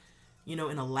lack. You know,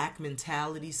 in a lack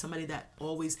mentality, somebody that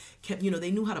always kept, you know, they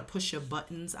knew how to push your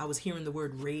buttons. I was hearing the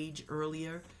word rage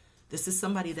earlier. This is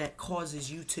somebody that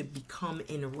causes you to become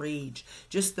enraged.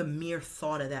 Just the mere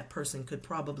thought of that person could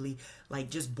probably like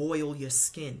just boil your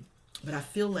skin. But I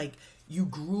feel like you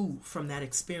grew from that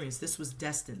experience. This was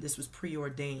destined. This was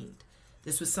preordained.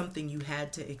 This was something you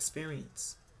had to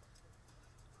experience.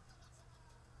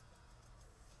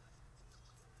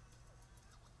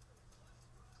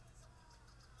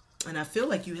 And I feel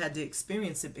like you had to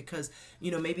experience it because, you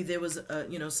know, maybe there was,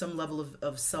 you know, some level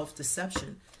of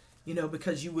self-deception, you know,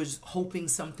 because you was hoping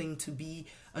something to be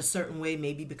a certain way.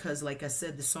 Maybe because, like I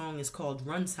said, the song is called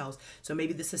Run's House. So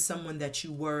maybe this is someone that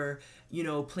you were, you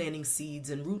know, planting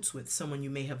seeds and roots with, someone you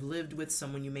may have lived with,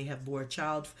 someone you may have bore a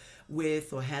child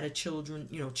with or had a children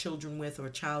with or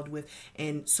a child with.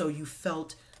 And so you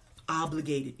felt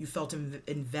obligated. You felt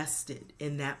invested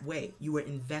in that way. You were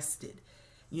invested,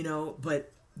 you know,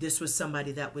 but this was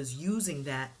somebody that was using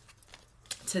that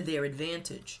to their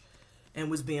advantage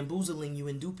and was bamboozling you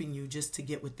and duping you just to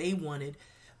get what they wanted.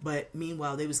 But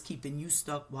meanwhile, they was keeping you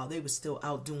stuck while they was still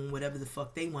out doing whatever the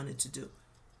fuck they wanted to do.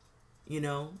 You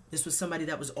know, this was somebody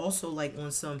that was also like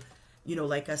on some, you know,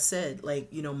 like I said, like,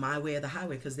 you know, my way or the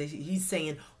highway, because he's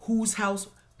saying whose house?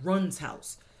 Run's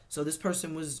house. So this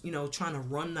person was, you know, trying to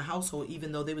run the household,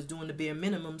 even though they was doing the bare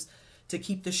minimums to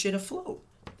keep the shit afloat.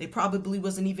 They probably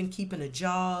wasn't even keeping a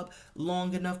job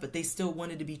long enough, but they still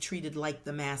wanted to be treated like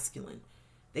the masculine.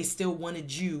 They still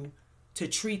wanted you to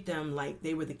treat them like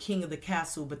they were the king of the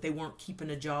castle, but they weren't keeping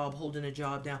a job, holding a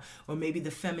job down. Or maybe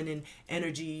the feminine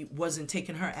energy wasn't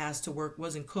taking her ass to work,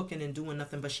 wasn't cooking and doing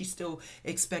nothing, but she still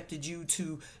expected you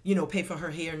to, you know, pay for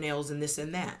her hair, nails, and this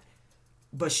and that.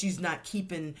 But she's not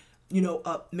keeping, you know,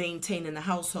 up, maintaining the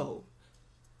household.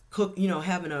 Cook, you know,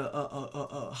 having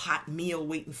a hot meal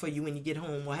waiting for you when you get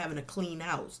home, or having a clean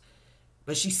house.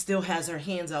 But she still has her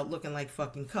hands out looking like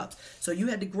fucking cups. So you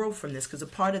had to grow from this, because a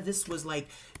part of this was like,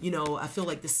 you know, I feel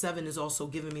like the 7 is also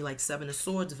giving me like 7 of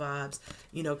Swords vibes,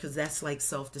 you know, because that's like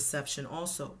self-deception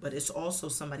also. But it's also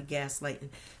somebody gaslighting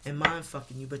and mind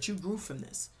fucking you. But you grew from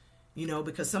this, you know,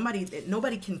 because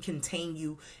nobody can contain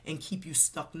you and keep you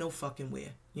stuck no fucking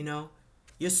where, you know.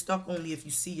 You're stuck only if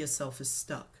you see yourself as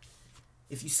stuck.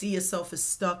 If you see yourself as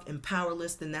stuck and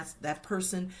powerless, then that's that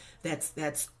person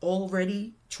that's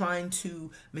already trying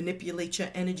to manipulate your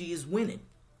energy is winning.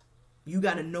 You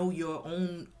got to know your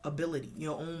own ability,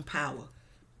 your own power.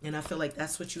 And I feel like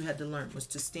that's what you had to learn, was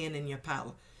to stand in your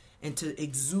power and to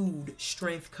exude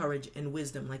strength, courage, and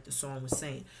wisdom, like the song was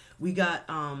saying. We got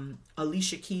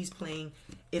Alicia Keys playing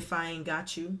If I Ain't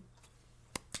Got You.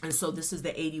 And so this is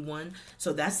the 81.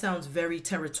 So that sounds very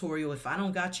territorial. If I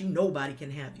don't got you, nobody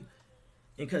can have you.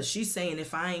 Because she's saying,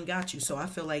 if I ain't got you. So I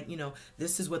feel like, you know,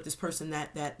 this is what this person,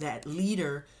 that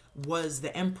leader was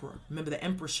the emperor. Remember, the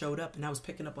emperor showed up, and I was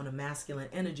picking up on a masculine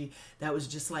energy that was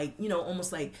just like, you know,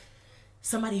 almost like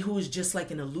somebody who is just like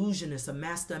an illusionist, a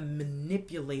master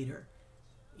manipulator,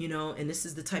 you know. And this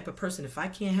is the type of person, if I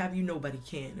can't have you, nobody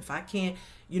can. If I can't,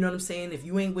 you know what I'm saying? If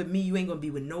you ain't with me, you ain't gonna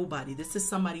be with nobody. This is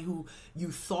somebody who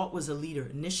you thought was a leader.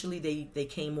 Initially, they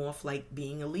came off like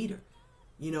being a leader.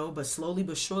 You know, but slowly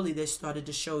but surely they started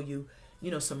to show you, you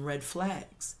know, some red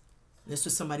flags. This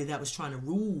was somebody that was trying to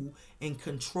rule and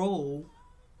control,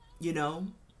 you know,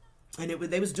 and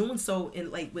they was doing so in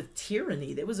like with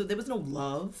tyranny. There was no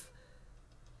love,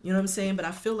 you know what I'm saying? But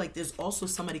I feel like there's also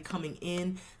somebody coming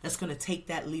in that's going to take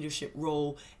that leadership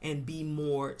role and be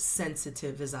more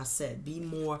sensitive, as I said, be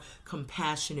more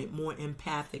compassionate, more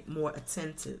empathic, more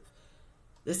attentive.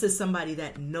 This is somebody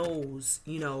that knows,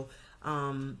 you know,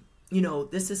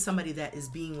 this is somebody that is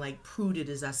being like pruded,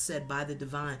 as I said, by the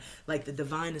divine. Like the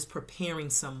divine is preparing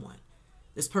someone.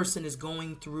 This person is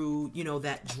going through, you know,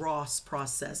 that dross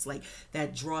process, like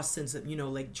that dross sense of, you know,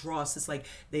 like dross. It's like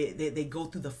they go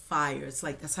through the fire. It's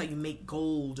like that's how you make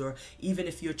gold. Or even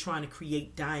if you're trying to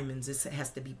create diamonds, it has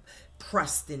to be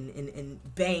pressed and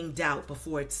banged out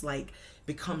before it's like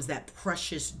becomes that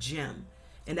precious gem.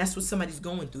 And that's what somebody's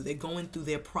going through. They're going through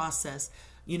their process,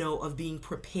 you know, of being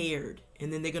prepared.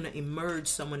 And then they're going to emerge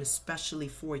someone especially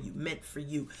for you, meant for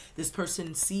you. This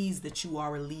person sees that you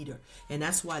are a leader. And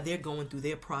that's why they're going through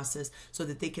their process, so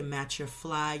that they can match your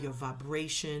fly, your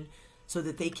vibration, so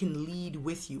that they can lead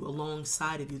with you,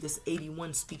 alongside of you. This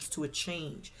 81 speaks to a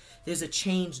change. There's a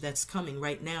change that's coming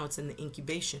right now. It's in the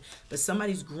incubation. But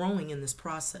somebody's growing in this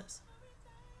process.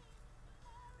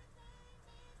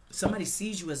 Somebody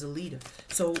sees you as a leader.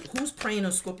 So who's praying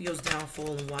on Scorpio's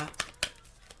downfall and why?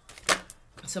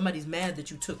 Somebody's mad that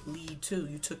you took lead too.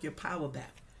 You took your power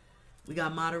back. We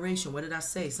got moderation. What did I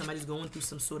say? Somebody's going through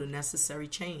some sort of necessary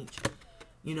change.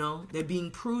 You know, they're being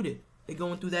prudent. They're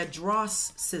going through that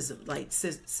dross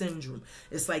syndrome.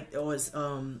 It's like, or it's,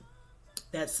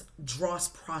 that's dross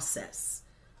process.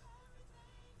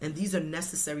 And these are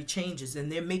necessary changes.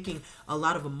 And they're making a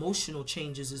lot of emotional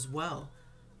changes as well.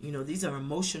 You know, these are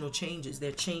emotional changes.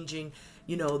 They're changing,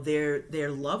 you know, their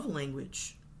love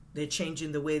language. They're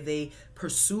changing the way they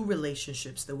pursue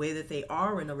relationships, the way that they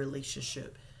are in a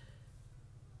relationship.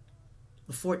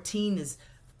 The 14 is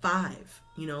 5,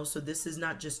 you know, so this is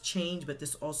not just change, but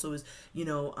this also is, you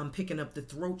know, I'm picking up the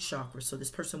throat chakra. So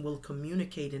this person will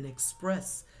communicate and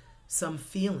express some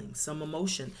feeling, some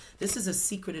emotion. This is a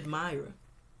secret admirer.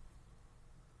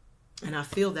 And I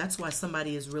feel that's why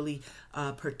somebody is really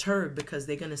perturbed, because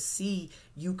they're going to see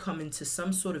you come into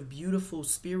some sort of beautiful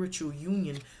spiritual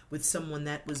union with someone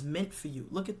that was meant for you.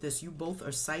 Look at this. You both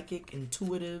are psychic,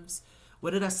 intuitives.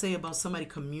 What did I say about somebody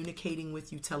communicating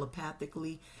with you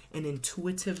telepathically and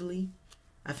intuitively?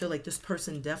 I feel like this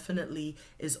person definitely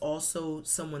is also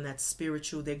someone that's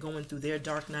spiritual. They're going through their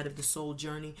dark night of the soul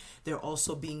journey. They're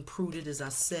also being prudent, as I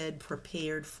said,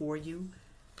 prepared for you.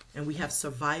 And we have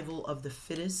survival of the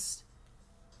fittest.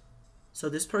 So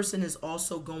this person is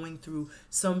also going through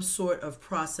some sort of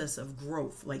process of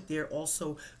growth. Like they're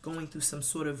also going through some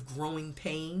sort of growing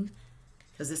pain,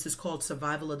 because this is called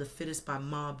Survival of the Fittest by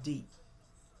Mobb Deep.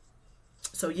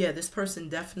 So yeah, this person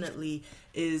definitely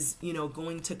is, you know,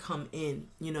 going to come in.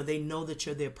 You know, they know that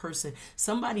you're their person.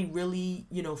 Somebody really,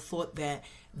 you know, thought that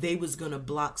they was going to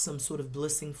block some sort of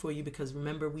blessing for you, because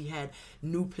remember, we had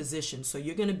new position. So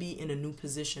you're going to be in a new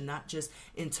position, not just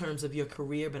in terms of your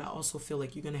career, but I also feel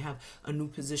like you're going to have a new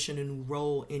position, a new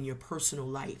role in your personal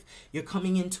life. You're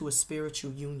coming into a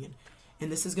spiritual union.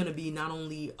 And this is going to be not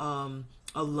only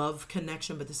a love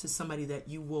connection, but this is somebody that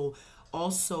you will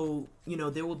also, you know,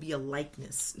 there will be a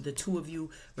likeness. The two of you,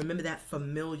 remember that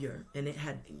familiar, and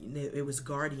it was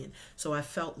guardian. So I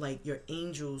felt like your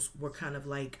angels were kind of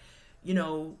like, you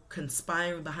know,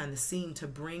 conspiring behind the scene to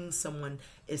bring someone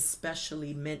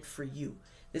especially meant for you.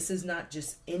 This is not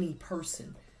just any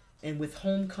person. And with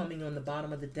homecoming on the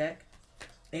bottom of the deck,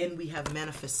 and we have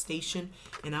manifestation,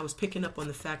 and I was picking up on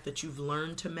the fact that you've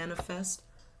learned to manifest.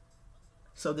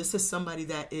 So this is somebody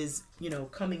that is, you know,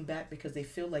 coming back because they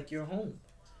feel like you're home.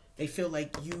 They feel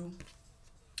like you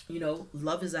know,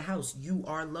 love is a house. You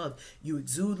are love. You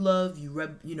exude love.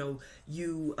 You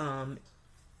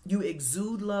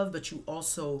exude love, but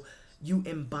you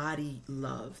embody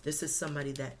love. This is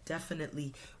somebody that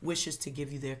definitely wishes to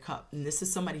give you their cup. And this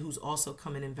is somebody who's also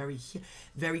coming in very,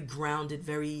 very grounded,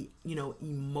 very, you know,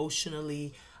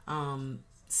 emotionally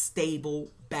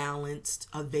stable, balanced,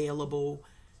 available.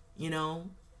 You know,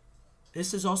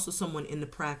 this is also someone in the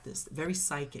practice, very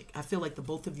psychic. I feel like the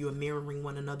both of you are mirroring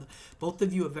one another. Both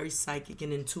of you are very psychic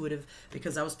and intuitive,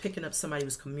 because I was picking up somebody who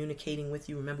was communicating with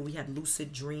you. Remember, we had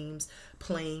lucid dreams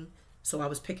playing. So I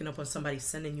was picking up on somebody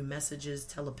sending you messages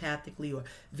telepathically or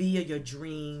via your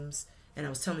dreams. And I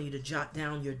was telling you to jot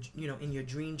down your, you know, in your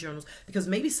dream journals, because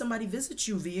maybe somebody visits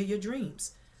you via your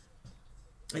dreams.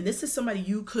 And this is somebody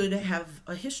you could have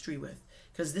a history with,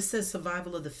 because this says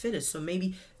survival of the fittest. So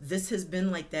maybe this has been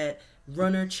like that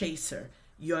runner chaser.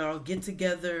 Y'all get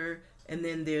together and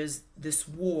then there's this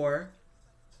war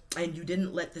and you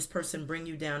didn't let this person bring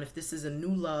you down. If this is a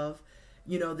new love,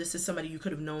 you know, this is somebody you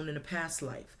could have known in a past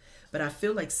life. But I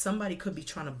feel like somebody could be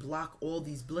trying to block all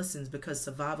these blessings because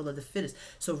survival of the fittest.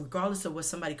 So regardless of what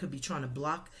somebody could be trying to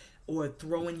block or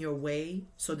throw in your way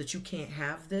so that you can't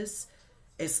have this,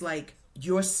 it's like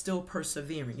you're still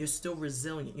persevering. You're still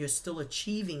resilient. You're still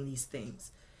achieving these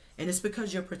things. And it's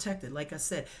because you're protected. Like I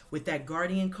said, with that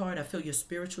guardian card, I feel you're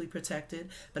spiritually protected,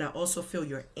 but I also feel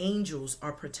your angels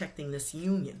are protecting this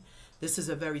union. This is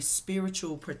a very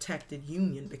spiritual protected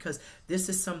union, because this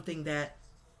is something that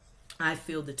I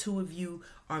feel the two of you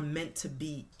are meant to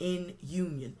be in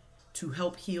union to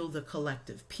help heal the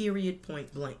collective. Period,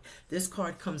 point blank. This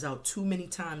card comes out too many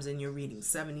times in your reading,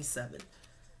 77.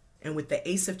 And with the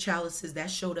Ace of Chalices,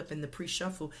 that showed up in the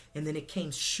pre-shuffle, and then it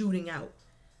came shooting out.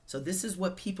 So this is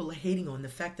what people are hating on, the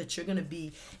fact that you're going to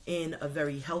be in a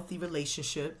very healthy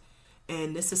relationship,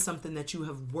 and this is something that you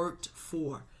have worked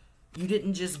for. You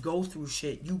didn't just go through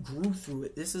shit. You grew through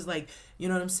it. This is like, you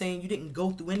know what I'm saying? You didn't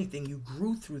go through anything. You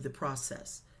grew through the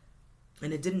process.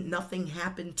 And nothing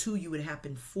happened to you. It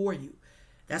happened for you.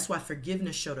 That's why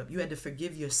forgiveness showed up. You had to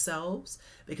forgive yourselves,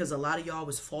 because a lot of y'all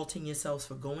was faulting yourselves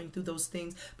for going through those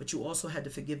things. But you also had to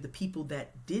forgive the people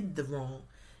that did the wrong,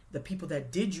 the people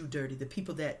that did you dirty, the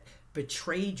people that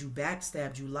betrayed you,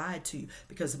 backstabbed you, lied to you.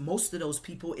 Because most of those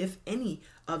people, if any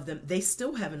of them, they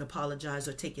still haven't apologized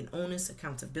or taken onus,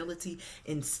 accountability.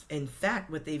 In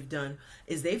fact, what they've done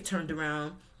is they've turned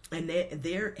around and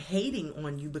they're hating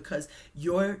on you because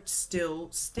you're still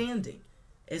standing.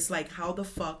 It's like, how the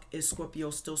fuck is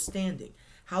Scorpio still standing?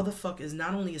 How the fuck is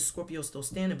not only is Scorpio still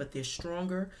standing, but they're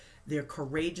stronger, they're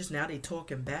courageous. Now they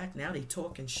talking back. Now they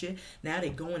talking shit. Now they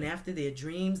going after their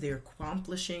dreams. They're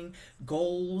accomplishing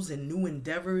goals and new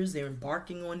endeavors. They're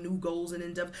embarking on new goals and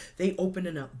endeavors. They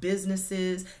opening up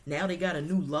businesses. Now they got a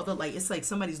new lover. Like, it's like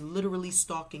somebody's literally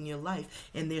stalking your life,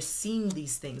 and they're seeing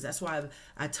these things. That's why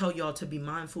I tell y'all to be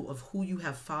mindful of who you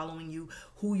have following you,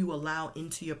 who you allow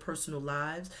into your personal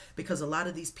lives, because a lot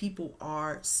of these people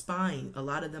are spying. A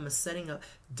lot of them are setting up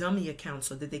dummy accounts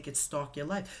so that they could stalk your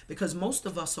life, because most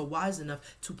of us are wise enough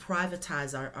to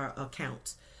privatize our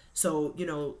accounts. So, you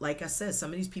know, like I said,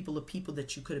 some of these people are people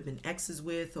that you could have been exes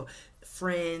with, or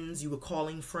friends, you were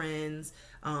calling friends.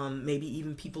 Maybe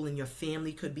even people in your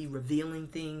family could be revealing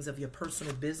things of your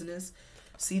personal business.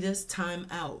 See this? Time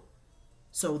out.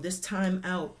 So this time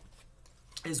out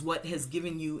is what has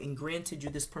given you and granted you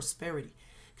this prosperity,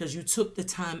 because you took the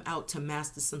time out to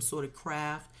master some sort of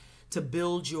craft, to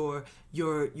build your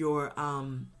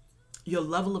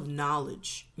level of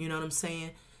knowledge. You know what I'm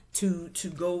saying? To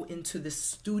go into this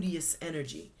studious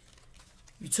energy.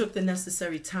 You took the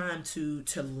necessary time to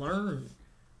learn.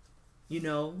 you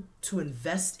know, to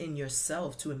invest in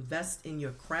yourself, to invest in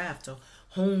your craft, to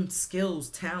hone skills,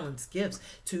 talents, gifts,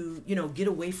 to, you know, get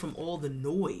away from all the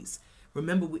noise.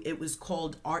 Remember, it was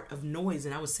called Art of Noise,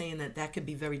 and I was saying that that could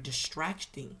be very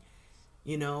distracting,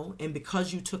 you know, and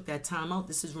because you took that time out,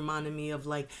 this is reminding me of,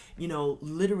 like, you know,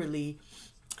 literally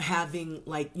having,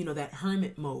 like, you know, that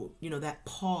hermit mode, you know, that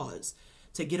pause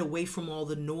to get away from all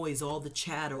the noise, all the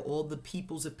chatter, all the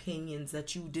people's opinions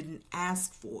that you didn't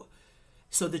ask for,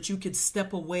 so that you could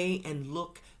step away and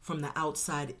look from the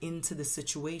outside into the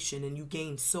situation. And you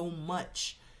gain so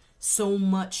much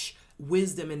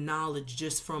wisdom and knowledge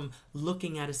just from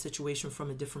looking at a situation from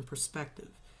a different perspective.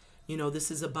 You know, this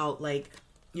is about, like,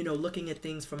 you know, looking at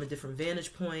things from a different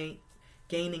vantage point,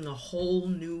 gaining a whole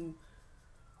new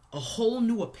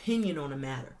opinion on a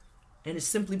matter. And it's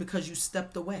simply because you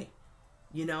stepped away,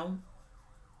 you know.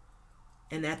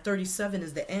 And that 37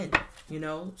 is the end, you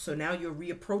know. So now you're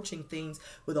reapproaching things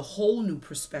with a whole new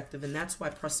perspective. And that's why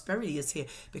prosperity is here.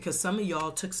 Because some of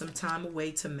y'all took some time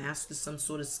away to master some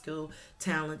sort of skill,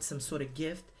 talent, some sort of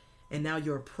gift. And now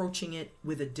you're approaching it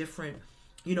with a different,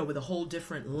 you know, with a whole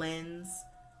different lens.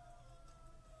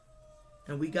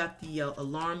 And we got the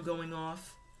alarm going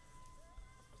off.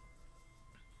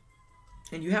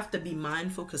 And you have to be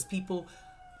mindful, because people,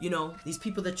 you know, these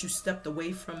people that you stepped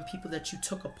away from, people that you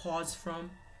took a pause from,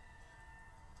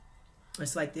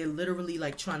 it's like they're literally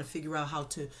like trying to figure out how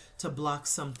to block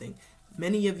something.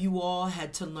 Many of you all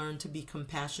had to learn to be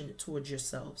compassionate towards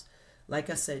yourselves. Like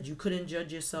I said, you couldn't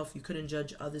judge yourself. You couldn't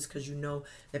judge others, because you know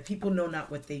that people know not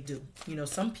what they do. You know,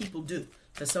 some people do,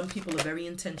 because some people are very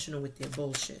intentional with their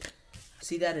bullshit.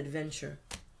 See that adventure?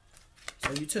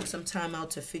 So you took some time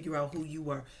out to figure out who you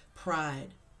were.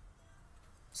 Pride.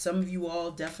 Some of you all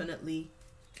definitely,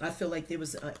 I feel like there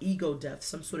was an ego death,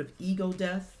 some sort of ego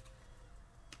death.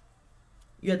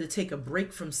 You had to take a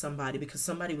break from somebody because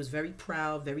somebody was very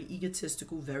proud, very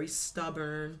egotistical, very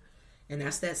stubborn. And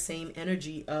that's that same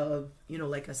energy of, you know,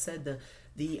 like I said,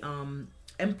 the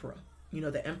emperor. You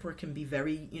know, the emperor can be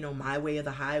very, you know, my way or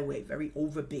the highway, very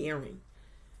overbearing.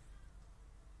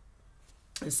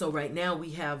 And so right now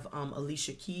we have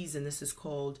Alicia Keys, and this is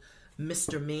called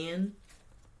Mr. Man.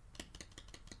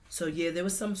 So yeah, there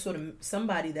was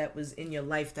somebody that was in your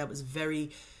life that was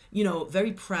very, you know,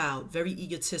 very proud, very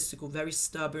egotistical, very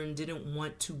stubborn, didn't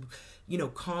want to, you know,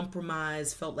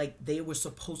 compromise, felt like they were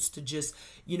supposed to just,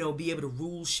 you know, be able to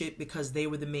rule shit because they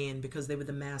were the man, because they were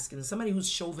the masculine. Somebody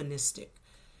who's chauvinistic,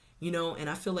 you know. And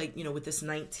I feel like, you know, with this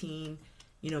 19,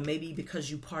 you know, maybe because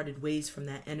you parted ways from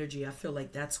that energy, I feel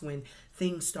like that's when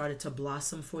things started to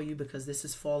blossom for you, because this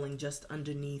is falling just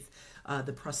underneath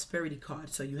the prosperity card.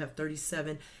 So you have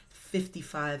 37,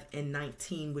 55, and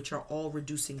 19, which are all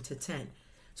reducing to 10.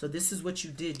 So this is what you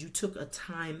did. You took a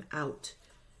time out,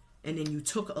 and then you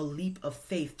took a leap of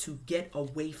faith to get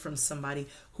away from somebody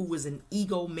who was an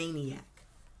egomaniac.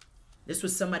 This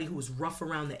was somebody who was rough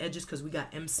around the edges, because we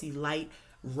got MC Light,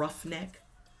 roughneck.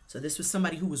 So this was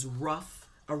somebody who was rough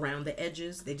around the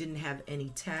edges. They didn't have any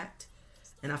tact.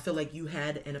 And I feel like you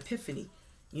had an epiphany.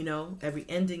 You know, every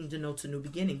ending denotes a new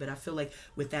beginning. But I feel like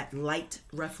with that light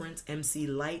reference, MC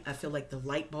Light, I feel like the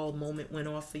light bulb moment went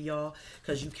off for y'all,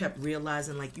 because you kept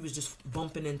realizing like you was just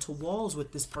bumping into walls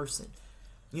with this person.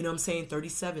 You know what I'm saying?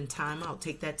 37, time out.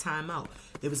 Take that time out.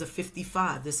 There was a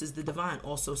 55. This is the divine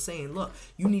also saying, look,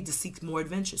 you need to seek more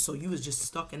adventure. So you was just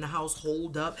stuck in the house,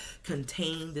 holed up,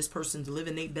 contained. This person's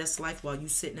living their best life while you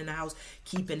sitting in the house,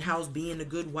 keeping house, being a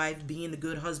good wife, being a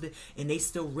good husband, and they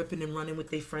still ripping and running with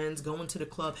their friends, going to the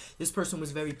club. This person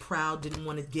was very proud, didn't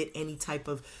want to get any type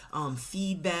of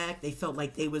feedback. They felt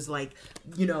like they was like,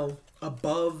 you know,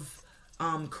 above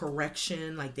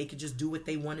correction, like they could just do what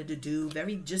they wanted to do.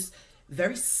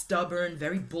 Very stubborn,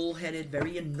 very bullheaded,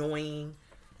 very annoying.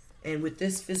 And with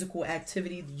this physical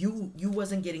activity, you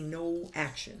wasn't getting no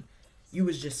action. You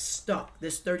was just stuck.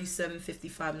 This 37,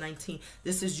 55, 19,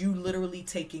 this is you literally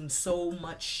taking so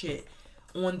much shit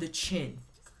on the chin.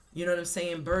 You know what I'm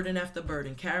saying? Burden after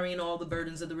burden, carrying all the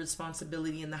burdens of the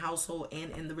responsibility in the household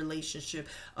and in the relationship,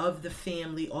 of the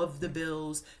family, of the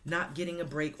bills, not getting a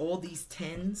break, all these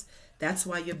tens. That's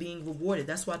why you're being rewarded.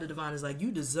 That's why the divine is like, you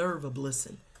deserve a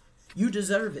blessing. You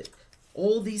deserve it.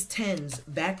 All these tens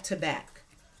back to back.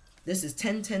 This is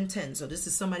 10, 10, 10. So this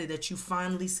is somebody that you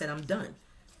finally said, I'm done.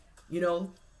 You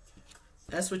know,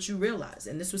 that's what you realize.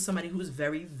 And this was somebody who was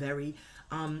very, very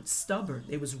stubborn.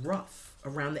 It was rough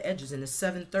around the edges. And it's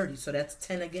 7:30. So that's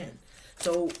 10 again.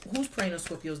 So who's praying on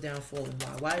Scorpio's downfall and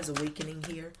why? Why is awakening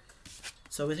here?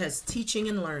 So it has teaching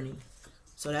and learning.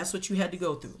 So that's what you had to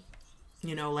go through.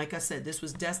 You know, like I said, this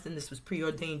was destined. This was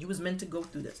preordained. You was meant to go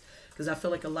through this. Because I feel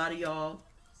like a lot of y'all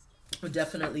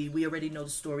definitely, we already know the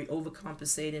story,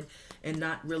 overcompensating and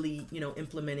not really,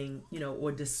 implementing,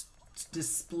 or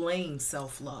displaying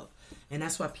self-love. And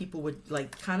that's why people would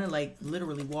like kind of like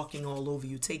literally walking all over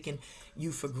you, taking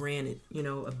you for granted,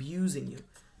 abusing you.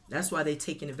 That's why they're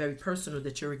taking it very personal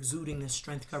that you're exuding this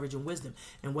strength, courage, and wisdom.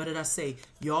 And what did I say?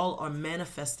 Y'all are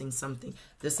manifesting something.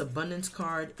 This abundance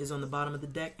card is on the bottom of the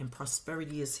deck, and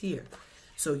prosperity is here.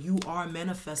 So you are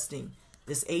manifesting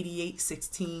this 88,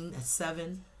 16, at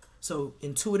 7. So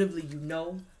intuitively,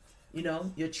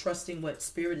 you're trusting what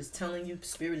Spirit is telling you.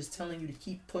 Spirit is telling you to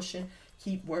keep pushing,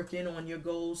 keep working on your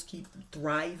goals, keep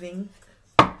thriving,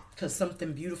 because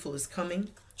something beautiful is coming.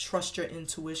 Trust your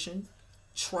intuition.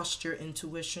 Trust your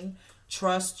intuition.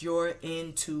 Trust your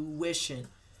intuition.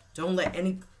 Don't let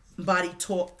anybody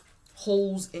talk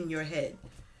holes in your head.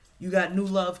 You got new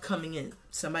love coming in.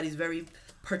 Somebody's very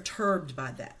perturbed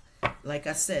by that. Like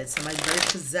I said, somebody's very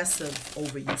possessive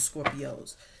over you,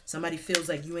 Scorpios. Somebody feels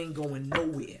like you ain't going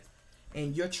nowhere.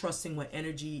 And you're trusting what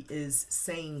energy is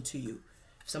saying to you.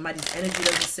 If somebody's energy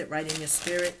doesn't sit right in your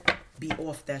spirit, be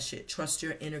off that shit. Trust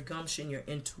your inner gumption, your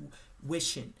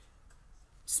intuition.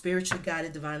 Spiritually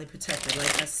guided, divinely protected.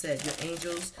 Like I said, your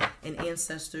angels and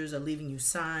ancestors are leaving you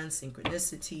signs,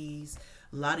 synchronicities.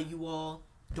 A lot of you all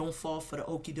don't fall for the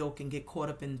okie doke and get caught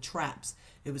up in traps.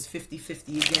 It was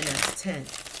 50-50 again, that's 10.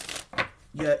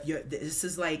 This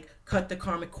is like cut the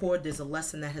karmic cord. There's a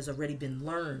lesson that has already been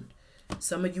learned.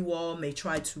 Some of you all may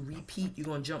try to repeat. You're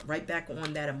going to jump right back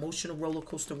on that emotional roller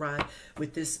coaster ride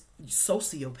with this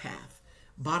sociopath.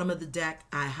 Bottom of the deck,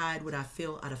 I hide what I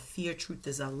feel out of fear. Truth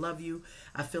is I love you.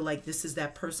 I feel like this is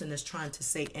that person that's trying to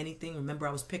say anything. Remember,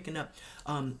 I was picking up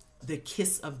the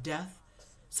kiss of death.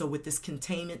 So with this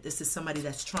containment, this is somebody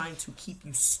that's trying to keep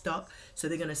you stuck. So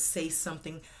they're going to say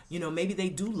something. Maybe they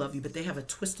do love you, but they have a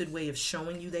twisted way of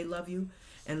showing you they love you.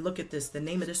 And look at this. The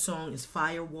name of this song is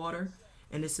Fire Water.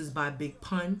 And this is by Big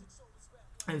Pun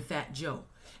and Fat Joe.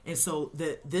 And so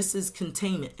this is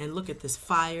containment. And look at this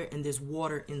fire and there's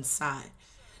water inside.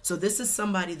 So this is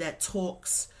somebody that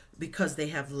talks because they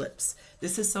have lips.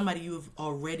 This is somebody you've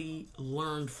already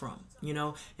learned from,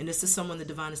 and this is someone the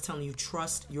divine is telling you,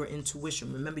 trust your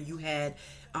intuition. Remember, you had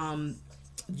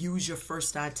use your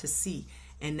first eye to see,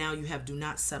 and now you have do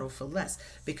not settle for less,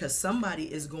 because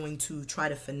somebody is going to try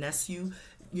to finesse you,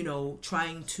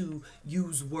 trying to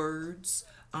use words.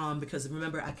 Because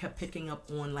remember, I kept picking up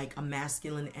on like a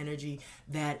masculine energy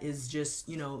that is just,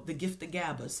 the gift of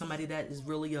gabba. Somebody that is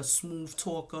really a smooth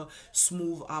talker,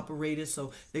 smooth operator.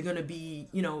 So they're going to be,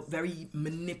 very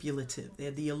manipulative.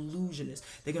 They're the illusionist.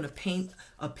 They're going to paint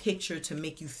a picture to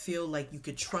make you feel like you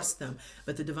could trust them.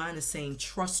 But the divine is saying,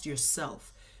 trust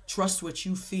yourself. Trust what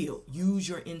you feel. Use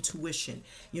your intuition.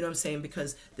 You know what I'm saying?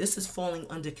 Because this is falling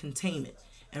under containment.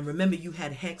 And remember, you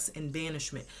had hex and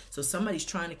banishment. So somebody's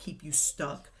trying to keep you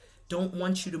stuck, don't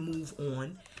want you to move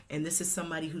on. And this is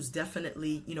somebody who's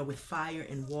definitely, with fire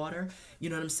and water. You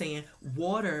know what I'm saying?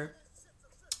 Water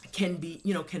can be,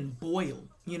 can boil,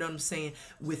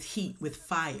 with heat, with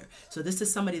fire. So this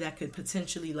is somebody that could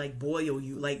potentially like boil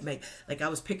you, like I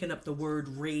was picking up the word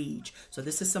rage. So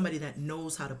this is somebody that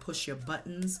knows how to push your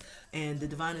buttons, and the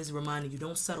divine is reminding you,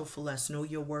 don't settle for less. Know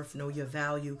your worth, know your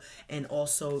value, and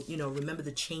also, remember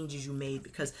the changes you made,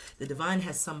 because the divine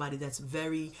has somebody that's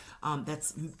very,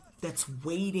 that's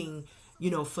waiting,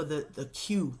 for the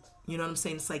cue. You know what I'm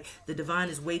saying? It's like the divine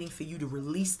is waiting for you to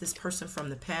release this person from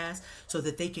the past so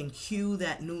that they can cue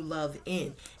that new love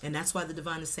in. And that's why the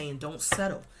divine is saying, don't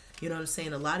settle. You know what I'm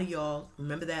saying? A lot of y'all,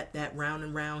 remember that round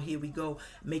and round, here we go,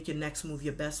 make your next move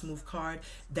your best move card.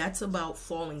 That's about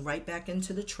falling right back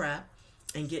into the trap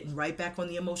and getting right back on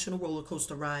the emotional roller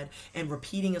coaster ride and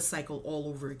repeating a cycle all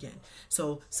over again.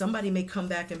 So somebody may come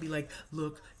back and be like,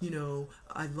 look,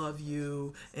 I love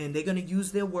you. And they're going to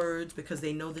use their words because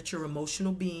they know that you're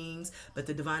emotional beings. But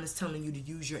the divine is telling you to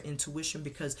use your intuition,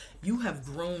 because you have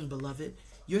grown, beloved.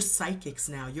 You're psychics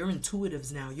now. You're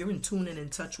intuitives now. You're in tune and in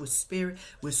touch with spirit,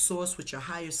 with source, with your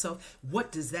higher self.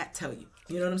 What does that tell you?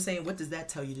 You know what I'm saying? What does that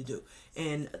tell you to do?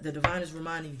 And the divine is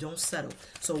reminding you, don't settle.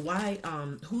 So why,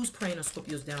 who's praying on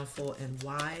Scorpio's downfall, and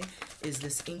why is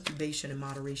this incubation and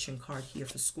moderation card here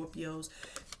for Scorpios?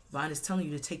 Divine is telling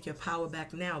you to take your power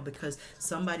back now, because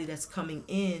somebody that's coming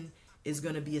in is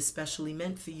going to be especially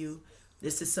meant for you.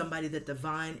 This is somebody that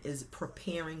divine is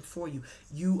preparing for you.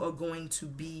 You are going to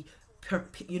be,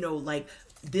 like,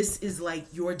 this is like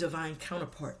your divine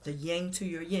counterpart, the yang to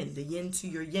your yin, the yin to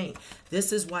your yang.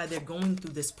 This is why they're going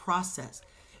through this process,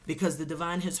 because the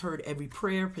divine has heard every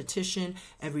prayer, petition,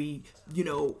 every,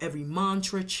 every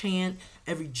mantra, chant,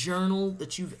 every journal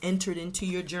that you've entered into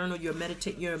your journal, your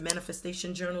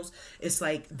manifestation journals. It's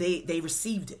like they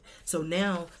received it. So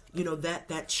now,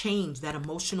 that change, that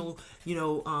emotional,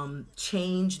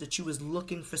 change that you was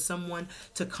looking for someone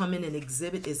to come in and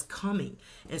exhibit is coming.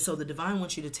 And so the divine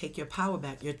wants you to take your power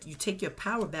back. You take your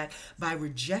power back by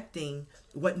rejecting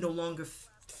what no longer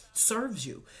serves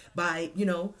you, by,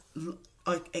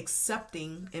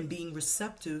 accepting and being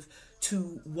receptive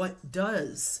to what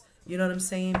does. You know what I'm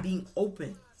saying? Being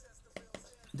open.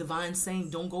 Divine saying,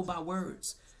 don't go by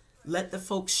words. Let the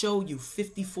folks show you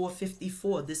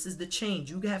 54-54. This is the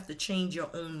change. You have to change your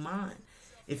own mind.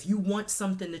 If you want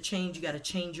something to change, you got to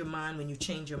change your mind. When you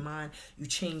change your mind, you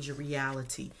change your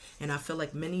reality. And I feel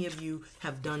like many of you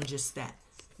have done just that.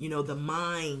 The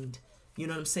mind, you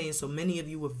know what I'm saying? So many of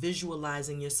you were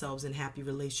visualizing yourselves in happy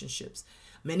relationships.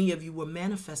 Many of you were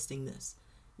manifesting this.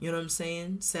 You know what I'm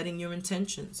saying? Setting your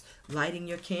intentions, lighting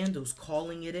your candles,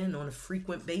 calling it in on a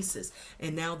frequent basis.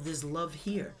 And now there's love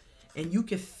here. And you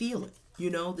can feel it.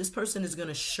 This person is going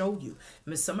to show you. I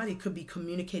mean, somebody could be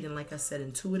communicating, like I said,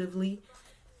 intuitively.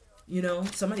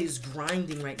 Somebody is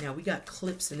grinding right now. We got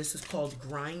clips, and this is called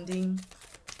grinding.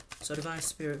 So divine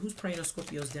spirit, who's praying on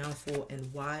Scorpio's downfall,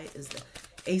 and why is the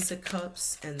Ace of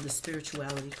Cups and the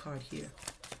spirituality card here?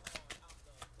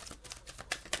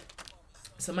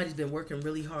 Somebody's been working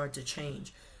really hard to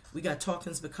change. We got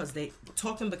talking because they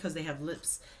have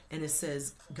lips, and it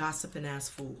says gossip and ass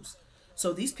fools.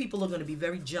 So these people are going to be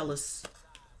very jealous.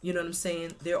 You know what I'm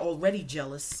saying? They're already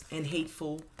jealous and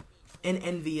hateful and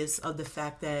envious of the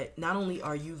fact that not only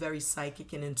are you very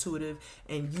psychic and intuitive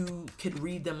and you could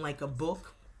read them like a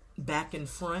book back and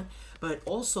front, but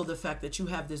also the fact that you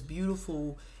have this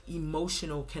beautiful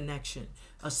emotional connection,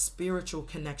 a spiritual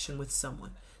connection with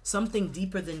someone. Something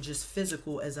deeper than just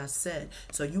physical, as I said.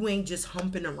 So you ain't just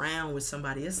humping around with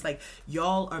somebody. It's like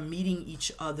y'all are meeting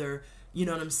each other, you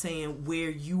know what I'm saying, where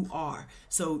you are.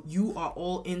 So you are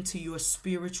all into your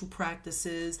spiritual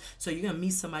practices. So you're going to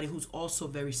meet somebody who's also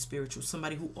very spiritual,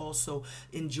 somebody who also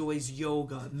enjoys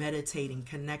yoga, meditating,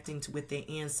 connecting with their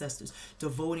ancestors,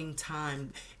 devoting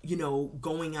time,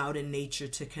 going out in nature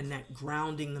to connect,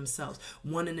 grounding themselves,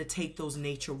 wanting to take those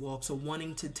nature walks or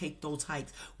wanting to take those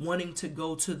hikes, wanting to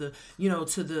go to the,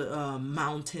 to the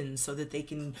mountains so that they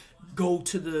can go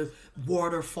to the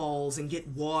waterfalls and get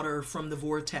water from the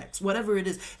vortex. Whatever it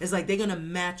is, it's like they're going to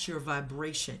match your vibration.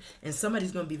 And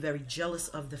somebody's going to be very jealous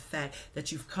of the fact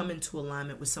that you've come into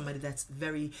alignment with somebody that's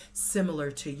very similar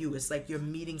to you. It's like you're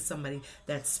meeting somebody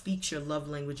that speaks your love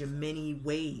language in many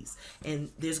ways.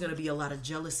 And there's going to be a lot of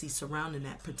jealousy surrounding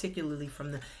that, particularly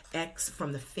from the ex,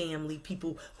 from the family,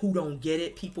 people who don't get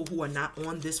it, people who are not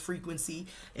on this frequency,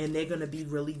 and they're going to be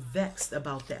really vexed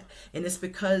about that. And it's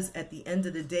because at the end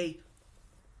of the day,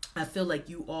 I feel like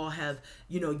you all have,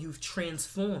 you've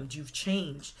transformed, you've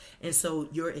changed. And so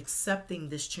you're accepting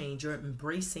this change, you're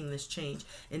embracing this change.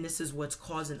 And this is what's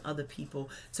causing other people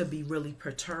to be really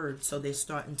perturbed. So they're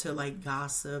starting to like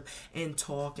gossip and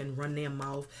talk and run their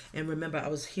mouth. And remember, I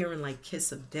was hearing like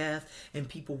kiss of death and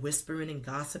people whispering and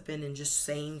gossiping and just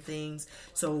saying things.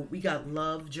 So we got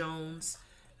Love Jones,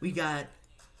 we got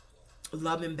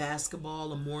Love and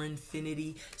Basketball, Amore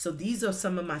Infinity. So these are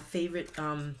some of my favorite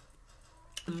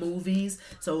movies.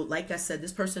 So like I said,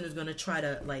 this person is going to try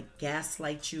to like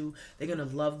gaslight you. They're going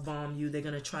to love bomb you. They're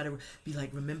going to try to be like,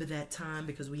 remember that time,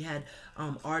 because we had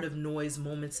Art of Noise,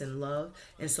 Moments in Love.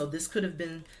 And so this could have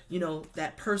been,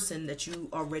 that person that you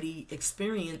already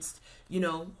experienced,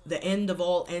 the end of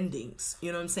all endings,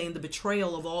 you know what I'm saying? The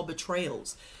betrayal of all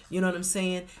betrayals, you know what I'm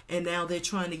saying? And now they're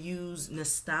trying to use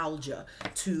nostalgia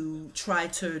to try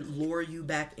to lure you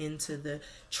back into the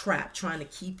trap, trying to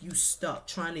keep you stuck,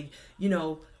 trying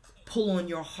to, pull on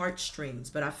your heartstrings.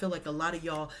 But I feel like a lot of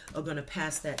y'all are going to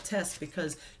pass that test,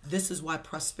 because this is why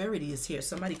prosperity is here.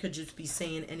 Somebody could just be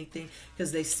saying anything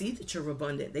because they see that you're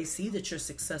abundant. They see that you're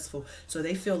successful. So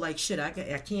they feel like, shit, I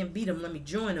can't beat them. Let me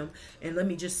join them and let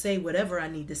me just say whatever I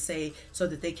need to say so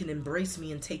that they can embrace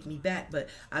me and take me back. But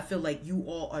I feel like you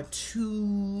all are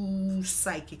too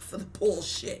psychic for the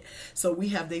bullshit. So we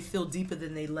have, they feel deeper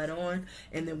than they let on.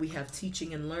 And then we have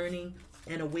teaching and learning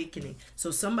and awakening.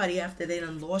 So somebody, after they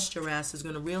done lost your ass, is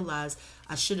going to realize,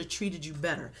 I should have treated you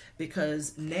better,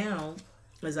 because now,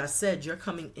 as I said, you're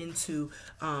coming into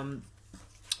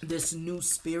this new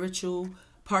spiritual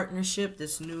partnership,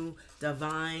 this new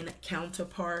divine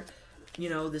counterpart,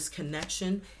 this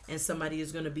connection, and somebody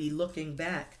is going to be looking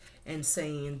back and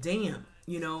saying, damn,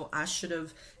 I should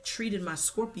have treated my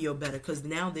Scorpio better, because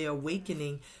now they're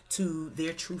awakening to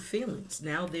their true feelings.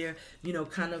 Now they're,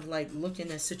 kind of like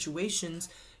looking at situations,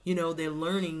 You know, they're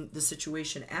learning the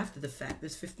situation after the fact.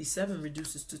 This 57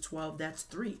 reduces to 12, that's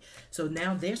 3. So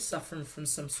now they're suffering from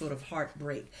some sort of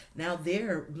heartbreak. Now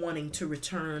they're wanting to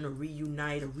return or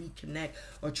reunite or reconnect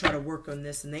or try to work on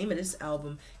this. The name of this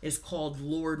album is called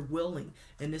Lord Willing,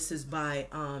 and this is by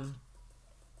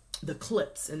the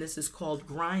Clips, and this is called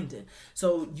Grinding.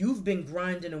 So you've been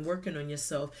grinding and working on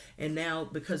yourself, and now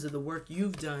because of the work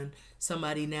you've done,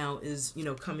 somebody now is, you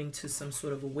know, coming to some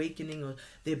sort of awakening, or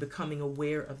they're becoming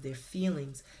aware of their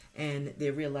feelings, and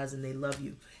they're realizing they love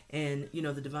you. And, you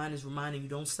know, the divine is reminding you,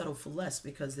 don't settle for less,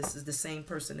 because this is the same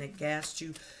person that gassed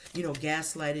you, you know,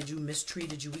 gaslighted you,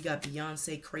 mistreated you. We got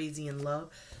Beyonce crazy in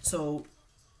love. So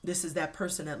this is that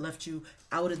person that left you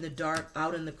out in the dark,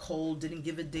 out in the cold, didn't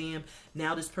give a damn.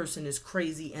 Now this person is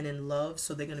crazy and in love,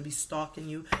 so they're going to be stalking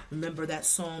you. Remember that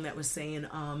song that was saying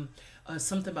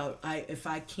something about If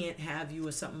I Can't Have You,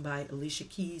 or something by Alicia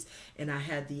Keys, and I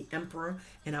had the Emperor,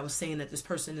 and I was saying that this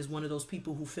person is one of those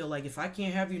people who feel like, if I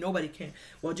can't have you, nobody can.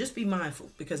 Well, just be mindful,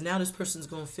 because now this person's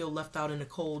going to feel left out in the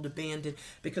cold, abandoned,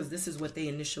 because this is what they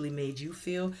initially made you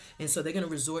feel. And so they're going to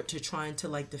resort to trying to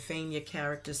like defame your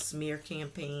character, smear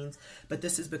campaigns, but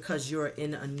this is because you're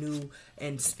in a new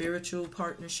and spiritual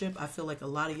partnership. I feel like a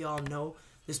lot of y'all know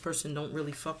this person don't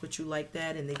really fuck with you like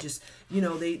that, and they just, you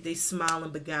know, they smile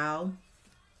and beguile.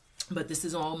 But this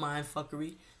is all mind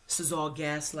fuckery. This is all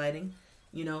gaslighting.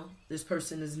 You know, this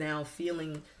person is now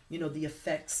feeling, you know, the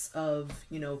effects of,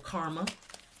 you know, karma.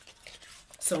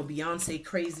 So Beyonce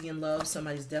crazy in love.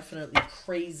 Somebody's definitely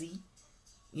crazy.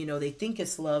 You know, they think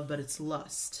it's love, but it's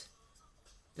lust.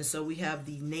 And so we have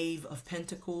the Knave of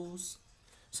Pentacles.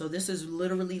 So this is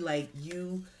literally like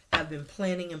you have been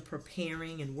planning and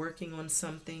preparing and working on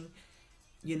something,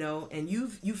 you know, and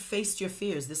you've faced your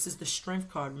fears. This is the Strength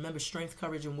card. Remember, strength,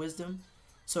 courage, and wisdom.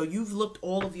 So you've looked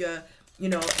all of your, you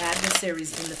know,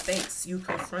 adversaries in the face. You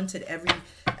confronted every,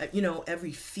 you know,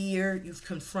 every fear. You've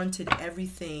confronted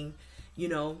everything, you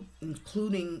know,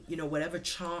 including, you know, whatever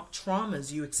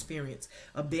traumas you experience,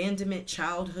 abandonment,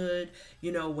 childhood,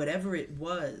 you know, whatever it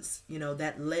was, you know,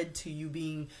 that led to you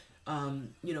being,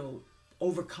 you know,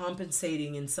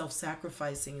 overcompensating and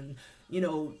self-sacrificing and, you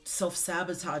know,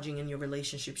 self-sabotaging in your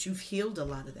relationships. You've healed a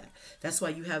lot of that. That's why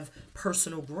you have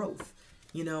personal growth,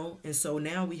 you know. And so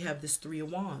now we have this 3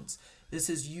 of Wands. This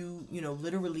is you, you know,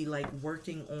 literally like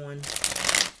working on,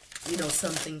 you know,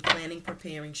 something, planning,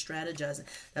 preparing, strategizing.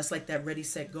 That's like that ready,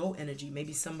 set, go energy.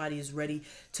 Maybe somebody is ready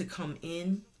to come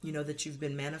in, you know, that you've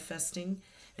been manifesting.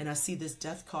 And I see this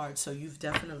Death card, so you've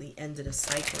definitely ended a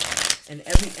cycle. And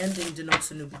every ending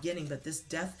denotes a new beginning, but this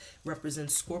Death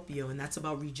represents Scorpio, and that's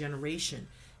about regeneration.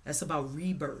 That's about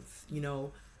rebirth, you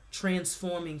know,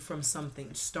 transforming from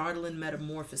something, startling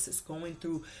metamorphosis, going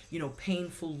through, you know,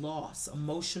 painful loss,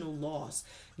 emotional loss,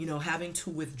 you know, having to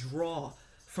withdraw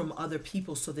from other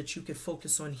people so that you could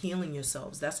focus on healing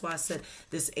yourselves. That's why I said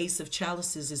this Ace of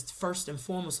Chalices is first and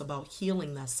foremost about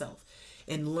healing thyself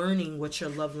and learning what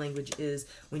your love language is.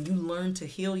 When you learn to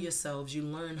heal yourselves, you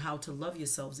learn how to love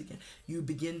yourselves again. You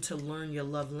begin to learn your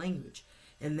love language.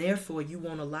 And therefore, you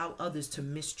won't allow others to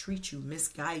mistreat you,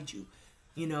 misguide you,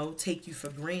 you know, take you for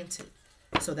granted.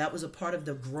 So that was a part of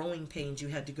the growing pains you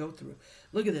had to go through.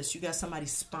 Look at this. You got somebody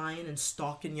spying and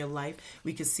stalking your life.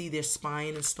 We could see they're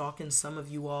spying and stalking. Some of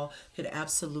you all could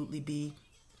absolutely be,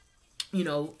 you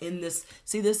know, in this.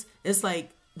 See this? It's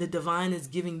like the divine is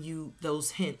giving you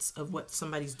those hints of what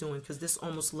somebody's doing, because this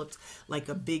almost looks like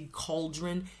a big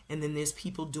cauldron, and then there's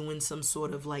people doing some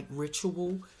sort of like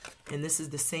ritual, and this is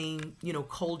the same, you know,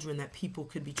 cauldron that people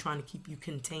could be trying to keep you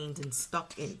contained and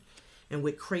stuck in. And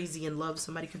with crazy in love,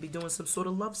 somebody could be doing some sort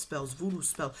of love spells, voodoo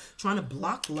spell, trying to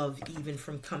block love even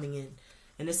from coming in.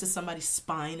 And this is somebody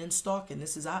spying and stalking.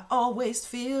 This is, I always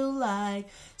feel like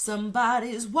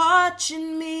somebody's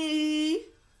watching me.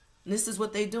 And this is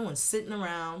what they're doing, sitting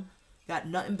around, got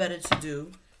nothing better to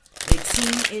do. They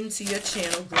tune into your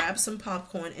channel, grab some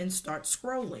popcorn, and start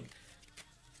scrolling.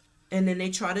 And then they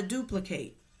try to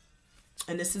duplicate.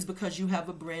 And this is because you have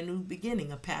a brand new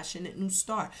beginning, a passionate new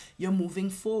start. You're moving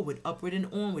forward, upward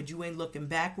and onward. You ain't looking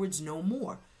backwards no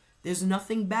more. There's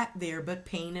nothing back there but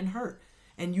pain and hurt.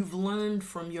 And you've learned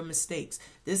from your mistakes.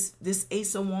 This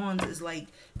Ace of Wands is like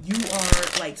you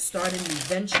are like starting new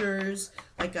ventures.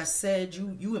 Like I said,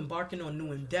 you embarking on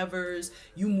new endeavors.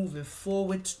 You moving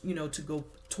forward, you know, to go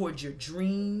towards your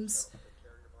dreams.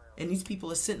 And these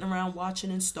people are sitting around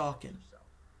watching and stalking.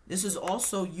 This is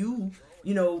also you,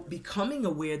 you know, becoming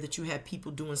aware that you have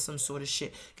people doing some sort of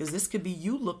shit. Because this could be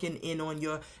you looking in on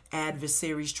your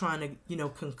adversaries trying to, you know,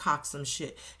 concoct some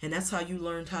shit. And that's how you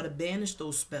learned how to banish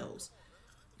those spells.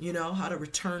 You know, how to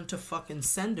return to fucking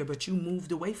sender, but you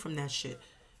moved away from that shit.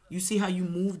 You see how you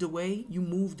moved away? You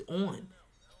moved on.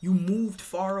 You moved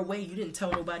far away. You didn't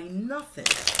tell nobody nothing.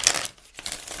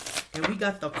 And we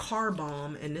got the car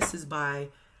bomb, and this is by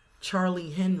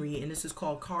Charlie Henry, and this is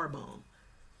called Car Bomb.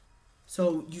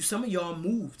 So some of y'all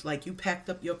moved, like you packed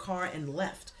up your car and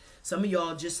left. Some of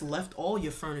y'all just left all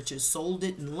your furniture, sold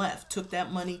it and left, took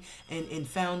that money and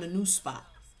found a new spot.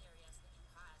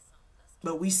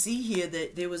 But we see here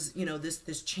that there was, you know,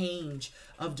 this change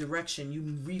of direction.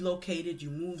 You relocated,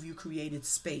 you moved, you created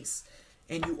space.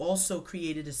 And you also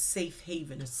created a safe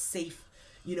haven, a safe,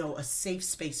 you know, a safe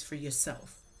space for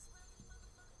yourself.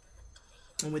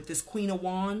 And with this Queen of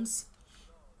Wands,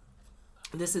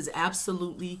 this is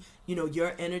absolutely, you know,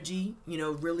 your energy, you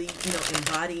know, really, you know,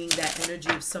 embodying that energy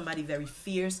of somebody very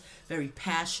fierce, very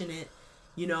passionate,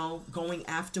 you know, going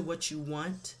after what you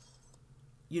want,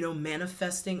 you know,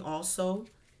 manifesting also,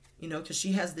 you know, because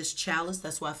she has this chalice.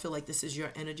 That's why I feel like this is your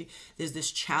energy. There's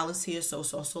this chalice here. So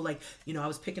it's also like, you know, I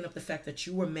was picking up the fact that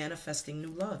you were manifesting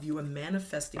new love. You were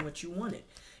manifesting what you wanted.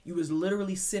 You was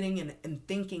literally sitting and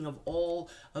thinking of all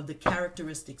of the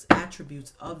characteristics,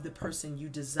 attributes of the person you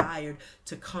desired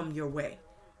to come your way.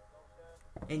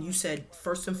 And you said,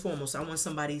 first and foremost, I want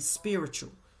somebody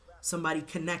spiritual, somebody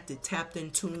connected, tapped in,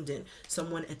 tuned in,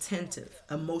 someone attentive,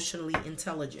 emotionally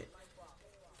intelligent.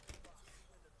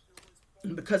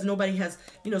 And because nobody has,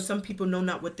 you know, some people know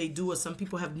not what they do, or some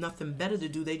people have nothing better to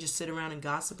do. They just sit around and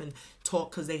gossip and talk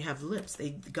because they have lips.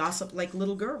 They gossip like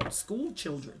little girls, school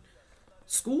children,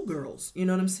 schoolgirls. You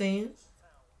know what I'm saying?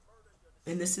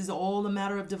 And this is all a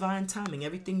matter of divine timing.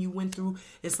 Everything you went through,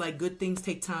 it's like good things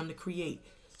take time to create.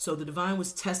 So the divine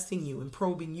was testing you and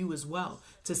probing you as well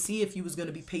to see if you was going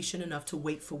to be patient enough to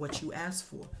wait for what you asked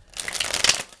for.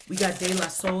 We got De La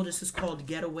Soul. This is called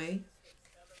Getaway.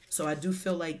 So I do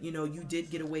feel like, you know, you did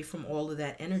get away from all of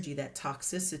that energy, that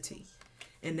toxicity.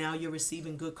 And now you're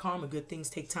receiving good karma. Good things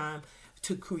take time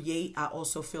to create. I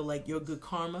also feel like your good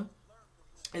karma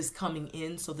is coming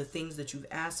in. So the things that you've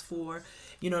asked for,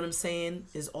 you know what I'm saying,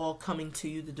 is all coming to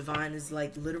you. The divine is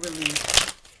like literally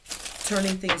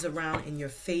turning things around in your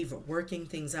favor, working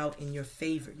things out in your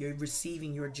favor. You're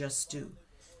receiving your just due.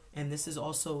 And this is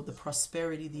also the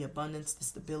prosperity, the abundance, the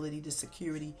stability, the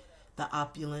security, the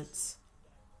opulence.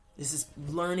 This is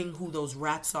learning who those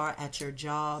rats are at your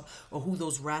job, or who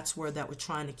those rats were that were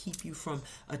trying to keep you from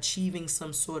achieving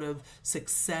some sort of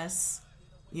success,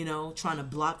 you know, trying to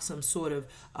block some sort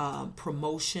of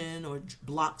promotion or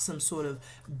block some sort of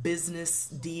business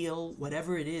deal,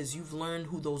 whatever it is. You've learned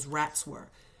who those rats were.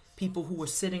 People who were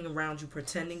sitting around you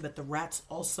pretending, but the rats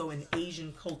also in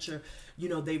Asian culture, you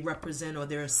know, they represent, or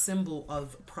they're a symbol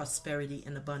of prosperity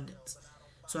and abundance.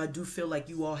 So I do feel like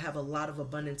you all have a lot of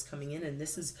abundance coming in, and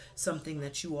this is something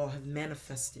that you all have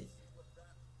manifested.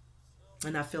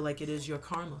 And I feel like it is your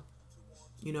karma.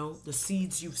 You know, the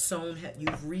seeds you've sown,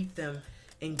 you've reaped them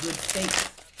in good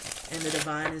faith. And the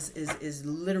divine is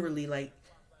literally like,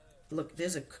 look,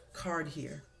 there's a card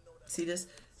here. See this?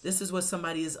 This is what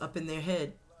somebody is up in their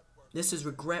head. This is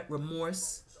regret,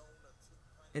 remorse.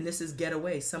 And this is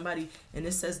getaway. Somebody, and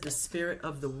this says the spirit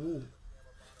of the woo.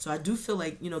 So I do feel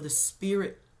like, you know, the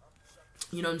spirit,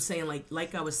 you know what I'm saying?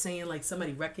 Like I was saying, like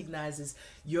somebody recognizes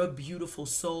your beautiful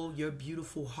soul, your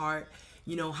beautiful heart,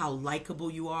 you know, how likable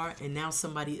you are. And now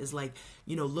somebody is like,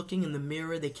 you know, looking in the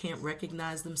mirror. They can't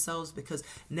recognize themselves because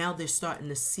now they're starting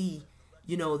to see,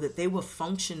 you know, that they were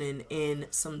functioning in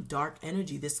some dark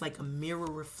energy. This like a mirror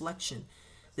reflection.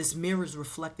 This mirror is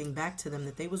reflecting back to them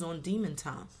that they was on demon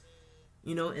time,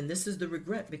 you know, and this is the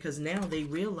regret because now they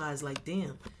realize like,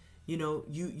 damn, you know,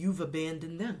 you've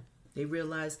abandoned them. They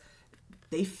realize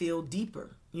they feel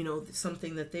deeper, you know,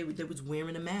 something that they was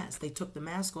wearing a mask. They took the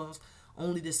mask off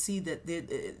only to see that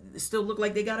they still look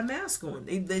like they got a mask on.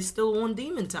 They still on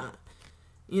demon time.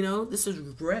 You know, this is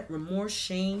regret, remorse,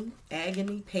 shame,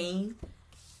 agony, pain.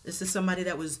 This is somebody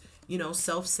that was, you know,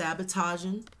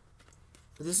 self-sabotaging.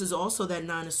 This is also that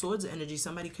Nine of Swords energy.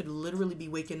 Somebody could literally be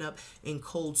waking up in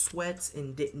cold sweats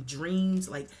and dreams,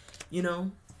 like, you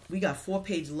know. We got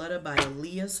 4-page letter by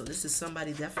Aaliyah. So this is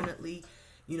somebody definitely,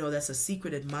 you know, that's a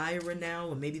secret admirer now.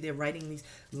 Or maybe they're writing these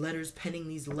letters, penning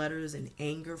these letters in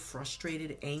anger,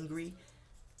 frustrated, angry.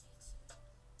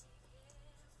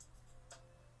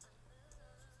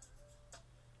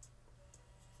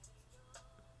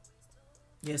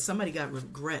 Yeah, somebody got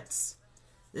regrets.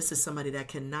 This is somebody that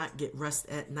cannot get rest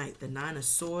at night. The Nine of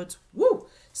Swords, woo,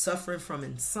 suffering from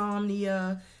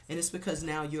insomnia, and it's because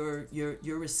now you're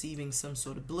receiving some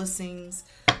sort of blessings.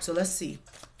 So let's see,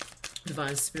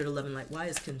 Divine Spirit 11 Light. Why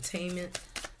is containment?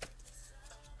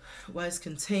 Why is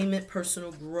containment,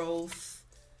 personal growth,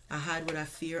 I hide what I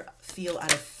feel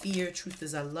out of fear. Truth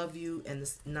is I love you. And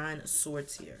this 9 of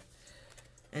Swords here.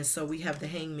 And so we have the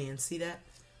Hangman. See that?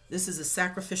 This is a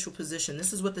sacrificial position.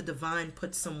 This is what the divine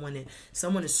puts someone in.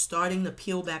 Someone is starting to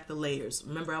peel back the layers.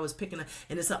 Remember, I was picking up,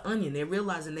 and it's an onion. They're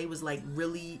realizing they was like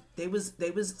really, they was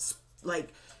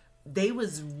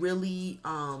really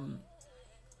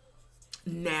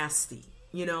nasty,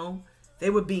 you know? They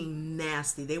were being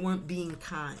nasty. They weren't being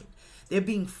kind. They're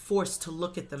being forced to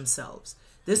look at themselves.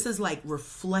 This is like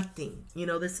reflecting, you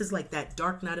know? This is like that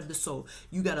dark night of the soul.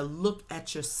 You got to look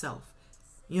at yourself.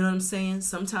 You know what I'm saying?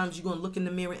 Sometimes you're going to look in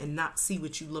the mirror and not see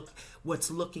what's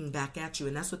looking back at you.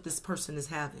 And that's what this person is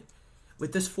having.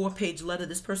 With this 4-page letter,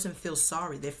 this person feels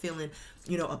sorry. They're feeling,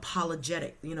 you know,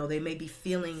 apologetic. You know, they may be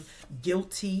feeling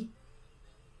guilty.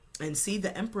 And see,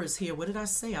 the Emperor's here. What did I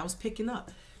say? I was picking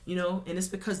up, you know, and it's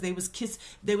because they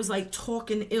was like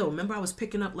talking ill. Remember, I was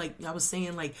picking up, like, I was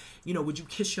saying, like, you know, would you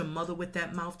kiss your mother with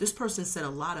that mouth? This person said a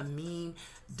lot of mean,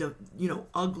 you know,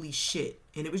 ugly shit.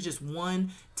 And it was just 1,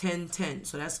 10, 10.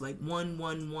 So that's like 1,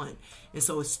 1, 1. And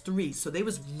so it's 3. So they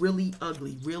was really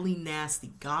ugly, really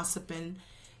nasty, gossiping.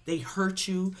 They hurt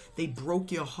you. They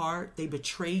broke your heart. They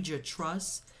betrayed your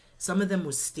trust. Some of them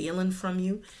was stealing from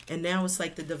you. And now it's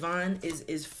like the divine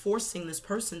is forcing this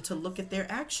person to look at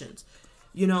their actions.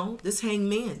 You know, this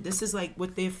Hangman, this is like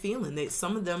what they're feeling.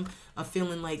 Some of them are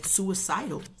feeling like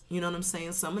suicidal. You know what I'm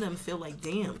saying? Some of them feel like,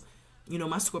 damn, you know,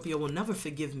 my Scorpio will never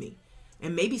forgive me.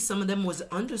 And maybe some of them was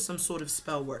under some sort of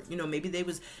spell work. You know, maybe they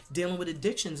was dealing with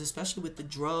addictions, especially with the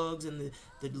drugs and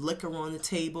the liquor on the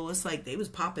table. It's like they was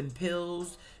popping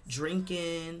pills,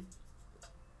 drinking.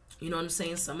 You know what I'm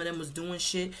saying? Some of them was doing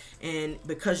shit. And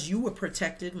because you were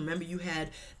protected, remember you had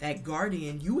that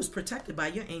guardian, you was protected by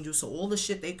your angel. So all the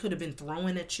shit they could have been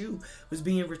throwing at you was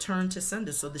being returned to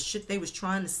sender. So the shit they was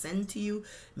trying to send to you,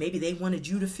 maybe they wanted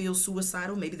you to feel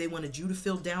suicidal. Maybe they wanted you to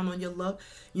feel down on your luck.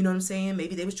 You know what I'm saying?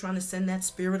 Maybe they was trying to send that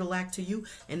spirit alack to you.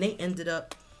 And they ended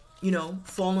up, you know,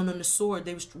 falling on the sword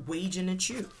they was waging at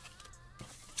you.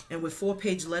 And with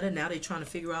 4-page letter, now they trying to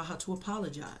figure out how to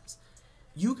apologize.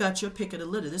 You got your pick of the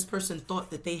litter. This person thought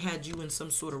that they had you in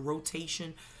some sort of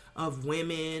rotation of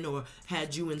women, or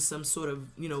had you in some sort of,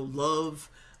 you know, love,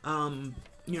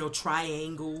 you know,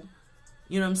 triangle.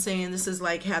 You know what I'm saying? This is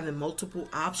like having multiple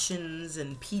options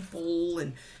and people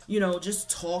and, you know, just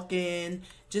talking,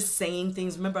 just saying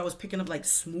things. Remember, I was picking up like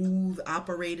smooth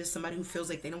operators, somebody who feels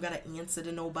like they don't got to answer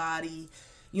to nobody.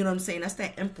 You know what I'm saying? That's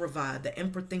that Emperor vibe. The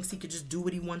Emperor thinks he could just do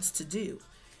what he wants to do.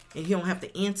 And he don't have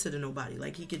to answer to nobody.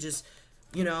 Like he could just,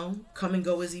 you know, come and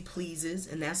go as he pleases.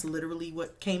 And that's literally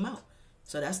what came out.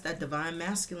 So that's that divine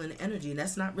masculine energy. And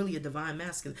that's not really a divine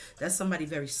masculine. That's somebody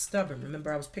very stubborn.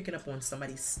 Remember, I was picking up on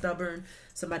somebody stubborn.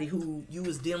 Somebody who you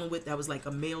was dealing with that was like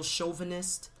a male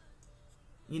chauvinist.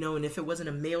 You know, and if it wasn't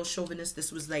a male chauvinist,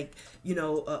 this was like, you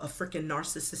know, a freaking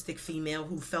narcissistic female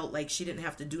who felt like she didn't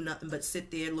have to do nothing but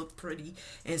sit there, look pretty,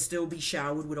 and still be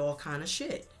showered with all kind of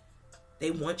shit.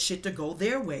 They want shit to go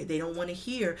their way. They don't want to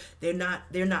hear. They're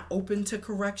not open to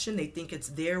correction. They think it's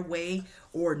their way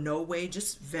or no way.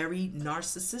 Just very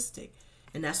narcissistic.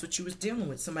 And that's what you was dealing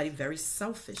with. Somebody very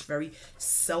selfish, very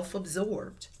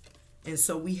self-absorbed. And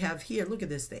so we have here, look at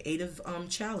this, the 8 of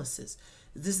chalices.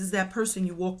 This is that person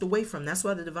you walked away from. That's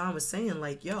why the divine was saying,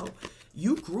 like, yo,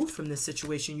 you grew from this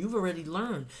situation. You've already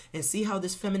learned. And see how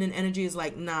this feminine energy is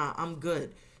like, nah, I'm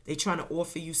good. They're trying to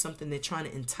offer you something. They're trying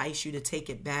to entice you to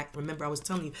take it back. Remember, I was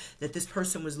telling you that this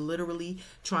person was literally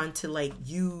trying to like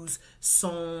use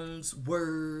songs,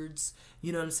 words,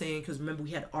 you know what I'm saying? Because remember,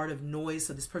 we had art of noise.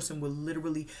 So this person will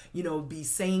literally, you know, be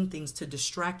saying things to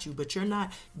distract you, but you're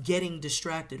not getting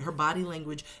distracted. Her body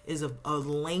language is a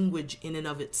language in and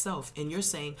of itself. And you're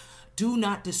saying, do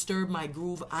not disturb my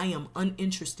groove. I am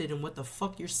uninterested in what the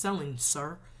fuck you're selling,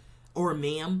 sir. Or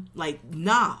ma'am, like,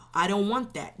 nah, I don't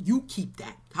want that. You keep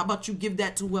that. How about you give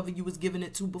that to whoever you was giving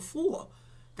it to before?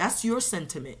 That's your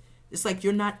sentiment. It's like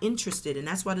you're not interested. And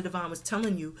that's why the divine was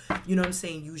telling you, you know what I'm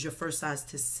saying, use your first eyes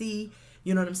to see,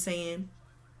 you know what I'm saying,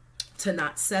 to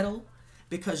not settle,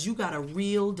 because you got a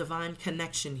real divine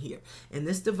connection here. And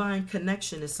this divine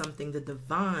connection is something the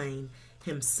divine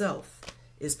himself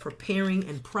is preparing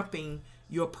and prepping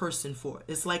your person for.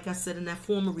 It's like I said in that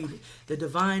former reading, the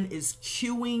divine is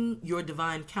cueing your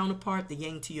divine counterpart, the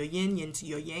yang to your yin, yin to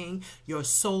your yang, your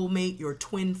soulmate, your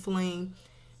twin flame,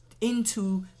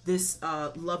 into this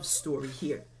love story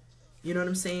here. You know what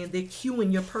I'm saying? They're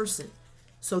cueing your person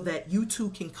so that you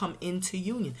two can come into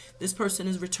union. This person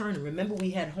is returning. Remember,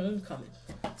 we had homecoming.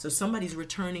 So somebody's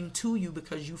returning to you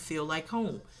because you feel like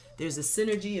home. There's a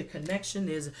synergy, a connection,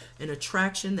 there's an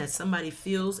attraction that somebody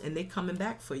feels, and they're coming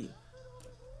back for you.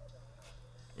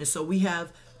 And so we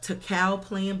have Takao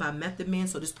playing by Method Man.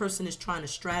 So this person is trying to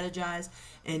strategize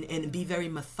and be very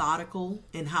methodical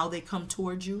in how they come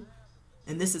towards you.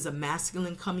 And this is a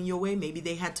masculine coming your way. Maybe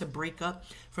they had to break up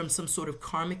from some sort of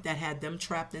karmic that had them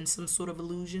trapped in some sort of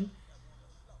illusion,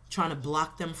 trying to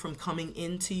block them from coming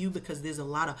into you, because there's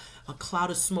a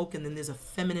cloud of smoke, and then there's a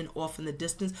feminine off in the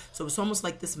distance. So it's almost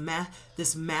like this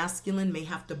masculine may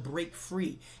have to break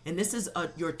free. And this is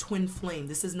your twin flame.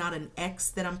 This is not an ex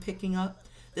that I'm picking up.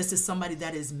 This is somebody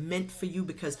that is meant for you,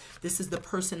 because this is the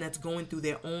person that's going through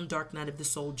their own dark night of the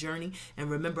soul journey. And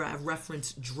remember, I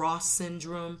referenced Dross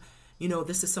syndrome. You know,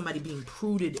 this is somebody being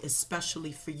pruded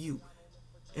especially for you.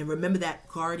 And remember that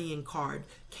guardian card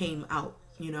came out,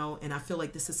 you know, and I feel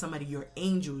like this is somebody, your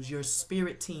angels, your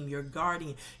spirit team, your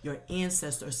guardian, your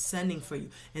ancestors sending for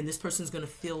you. And this person is going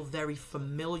to feel very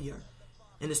familiar.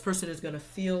 And this person is going to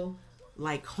feel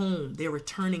like home. They're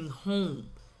returning home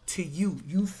to you.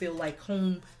 You feel like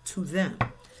home to them.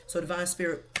 So divine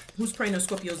spirit, who's praying on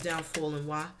Scorpio's downfall and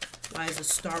why? Why is a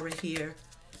star right here?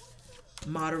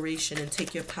 Moderation and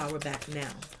take your power back now.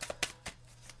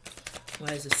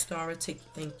 Why is a star?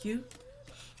 Thank you.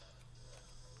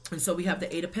 And so we have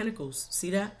the Eight of Pentacles.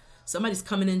 See that? Somebody's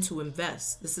coming in to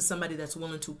invest. This is somebody that's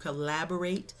willing to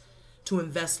collaborate, to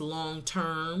invest long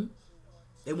term.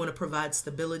 They want to provide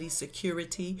stability,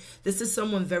 security. This is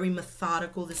someone very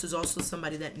methodical. This is also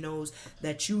somebody that knows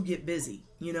that you get busy,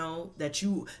 you know, that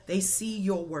they see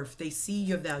your worth. They see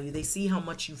your value. They see how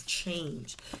much you've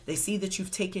changed. They see that you've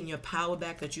taken your power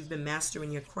back, that you've been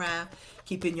mastering your craft,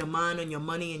 keeping your mind on your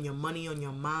money and your money on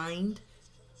your mind.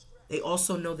 They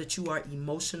also know that you are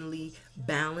emotionally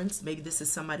balanced. Maybe this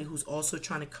is somebody who's also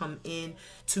trying to come in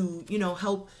to, you know,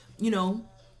 help, you know,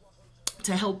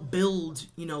 to help build,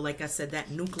 you know, like I said, that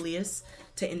nucleus,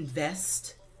 to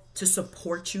invest, to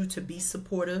support you, to be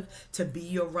supportive, to be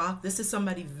your rock. This is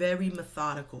somebody very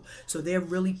methodical. So they're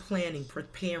really planning,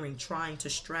 preparing, trying to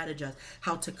strategize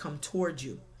how to come towards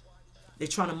you. They're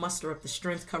trying to muster up the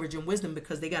strength, courage, and wisdom,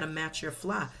 because they got to match your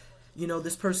fly. You know,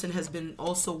 this person has been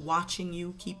also watching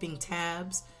you, keeping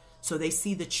tabs. So they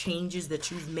see the changes that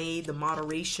you've made, the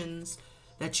moderations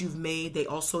that you've made. They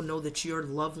also know that your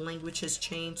love language has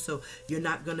changed. So you're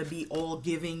not going to be all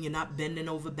giving. You're not bending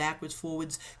over backwards,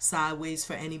 forwards, sideways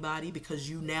for anybody, because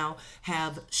you now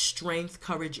have strength,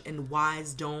 courage, and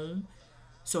wise dome.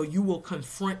 So you will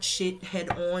confront shit head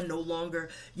on, no longer,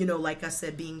 you know, like I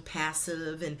said, being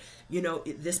passive. And, you know,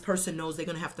 this person knows they're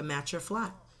going to have to match your fly.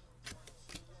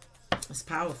 It's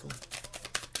powerful.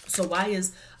 So why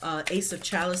is Ace of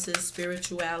Chalices,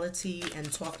 spirituality,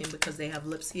 and talking? Because they have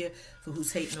lips here for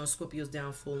who's hating on Scorpio's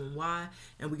downfall and why.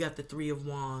 And we got the Three of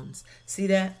Wands. See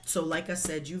that? So like I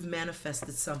said, you've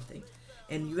manifested something.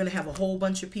 And you're going to have a whole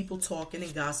bunch of people talking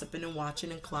and gossiping and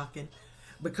watching and clocking,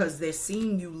 because they're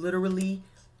seeing you literally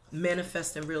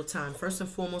manifest in real time. First and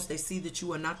foremost, they see that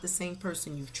you are not the same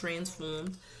person. You've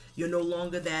transformed. You're no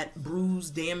longer that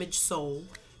bruised, damaged soul.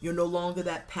 You're no longer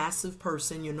that passive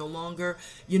person. You're no longer,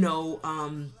 you know,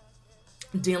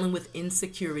 dealing with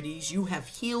insecurities. You have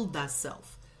healed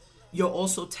thyself. You're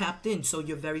also tapped in. So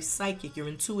you're very psychic. You're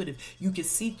intuitive. You can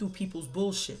see through people's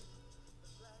bullshit.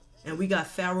 And we got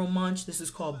Pharaoh Munch. This is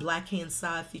called Black Hand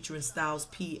Side, featuring Styles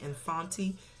P and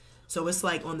Fonte. So it's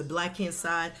like on the black hand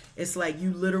side, it's like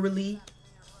you literally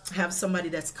have somebody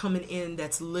that's coming in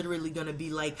that's literally going to be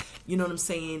like, you know what I'm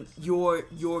saying, your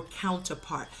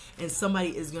counterpart. And somebody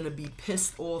is going to be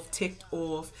pissed off, ticked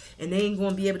off, and they ain't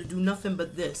going to be able to do nothing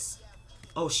but this.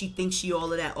 Oh, she thinks she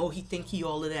all of that. Oh, he think he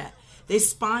all of that. They're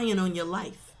spying on your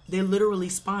life. They're literally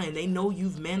spying. They know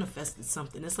you've manifested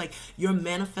something. It's like you're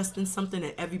manifesting something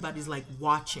and everybody's like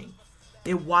watching.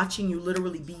 They're watching you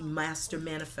literally be master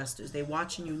manifestors. They're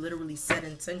watching you literally set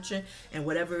intention, and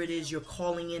whatever it is you're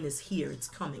calling in is here. It's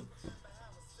coming.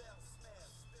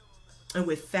 And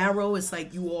with Pharaoh, it's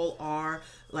like you all are,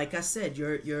 like I said,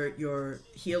 you're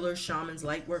healers, shamans,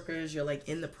 light workers. You're like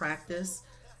in the practice.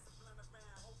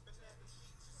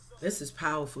 This is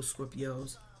powerful,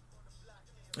 Scorpios.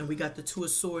 And we got the Two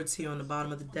of Swords here on the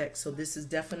bottom of the deck. So this is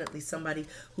definitely somebody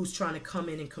who's trying to come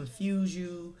in and confuse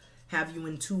you, have you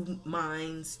in two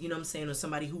minds, you know what I'm saying? Or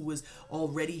somebody who was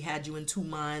already had you in two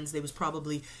minds. They was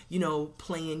probably, you know,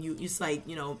 playing you. It's like,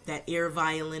 you know, that air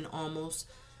violin almost.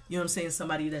 You know what I'm saying?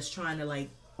 Somebody that's trying to, like,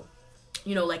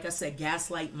 you know, like I said,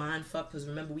 gaslight, mind fuck. Because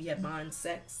remember, we had mind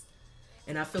sex.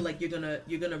 And I feel like you're gonna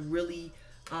really,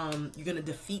 you're gonna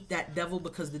defeat that devil,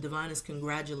 because the divine is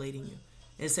congratulating you.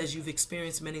 It says you've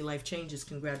experienced many life changes.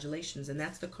 Congratulations. And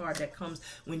that's the card that comes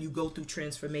when you go through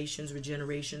transformations,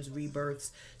 regenerations,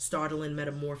 rebirths, startling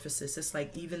metamorphosis. It's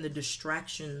like even the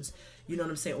distractions, you know what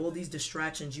I'm saying? All these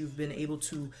distractions, you've been able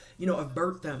to, you know,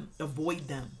 avert them, avoid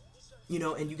them. you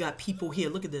know, and you got people here.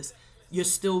 Look at this. You're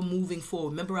still moving forward.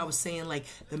 Remember I was saying, like,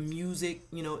 the music,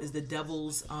 you know, is the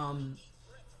devil's,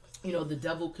 you know, the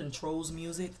devil controls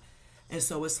music. And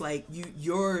so it's like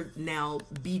you're now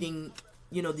beating,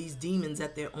 you know, these demons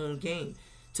at their own game,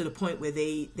 to the point where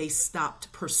they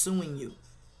stopped pursuing you.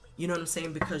 You know what I'm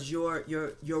saying? Because you're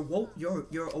woke,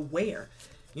 you're aware.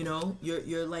 You know,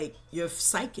 you're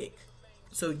psychic.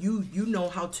 So you know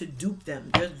how to dupe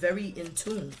them. You're very in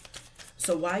tune.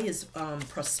 So why is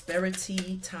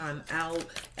prosperity, time out,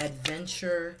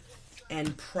 adventure,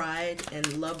 and pride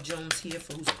and Love Jones here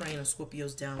for who's praying on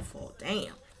Scorpio's downfall?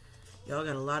 Damn. Y'all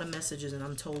got a lot of messages, and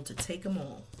I'm told to take them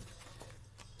all.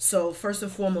 So first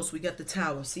and foremost, we got the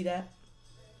Tower. See that?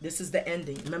 This is the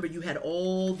ending. Remember, you had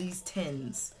all these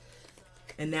 10s,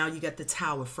 and now you got the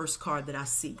Tower, first card that I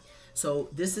see. So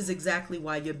this is exactly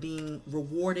why you're being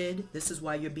rewarded. This is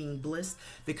why you're being blessed,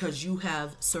 because you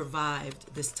have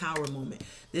survived this Tower moment.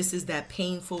 This is that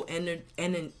painful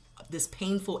this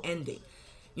painful ending.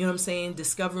 You know what I'm saying?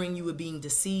 Discovering you were being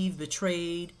deceived,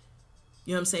 betrayed.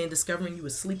 You know what I'm saying? Discovering you were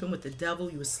sleeping with the devil.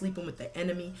 You were sleeping with the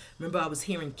enemy. Remember, I was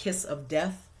hearing kiss of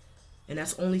death. And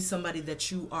that's only somebody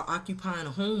that you are occupying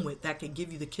a home with that could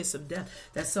give you the kiss of death.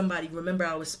 That's somebody, remember,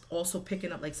 I was also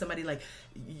picking up like somebody like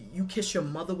you kiss your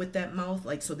mother with that mouth.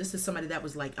 Like, so this is somebody that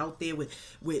was like out there with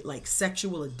like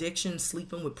sexual addiction,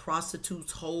 sleeping with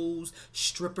prostitutes, hoes,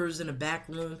 strippers in the back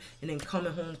room, and then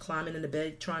coming home, climbing in the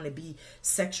bed, trying to be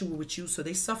sexual with you. So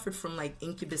they suffered from like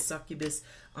incubus, succubus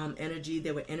energy.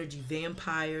 They were energy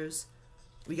vampires.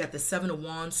 We got the 7 of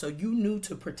Wands. So you knew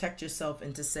to protect yourself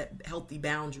and to set healthy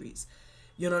boundaries.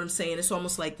 You know what I'm saying? It's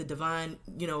almost like the divine,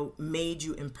 you know, made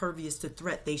you impervious to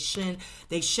threat. They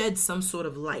shed some sort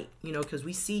of light, you know, because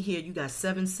we see here you got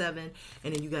 7-7,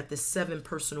 and then you got the 7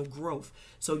 personal growth.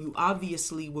 So you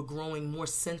obviously were growing more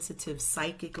sensitive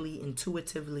psychically,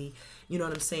 intuitively, you know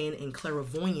what I'm saying, and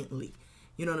clairvoyantly.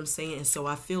 You know what I'm saying? And so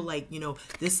I feel like, you know,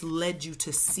 this led you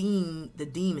to seeing the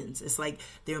demons. It's like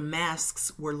their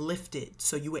masks were lifted,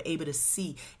 so you were able to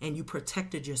see, and you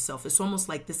protected yourself. It's almost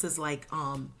like this is like,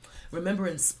 remember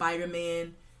in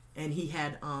Spider-Man, and he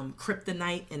had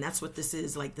kryptonite, and that's what this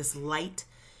is. Like, this light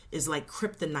is like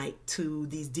kryptonite to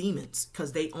these demons,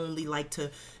 because they only like to,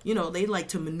 you know, they like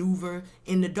to maneuver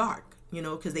in the dark. You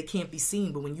know, because they can't be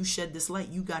seen. But when you shed this light,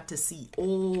 you got to see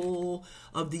all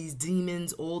of these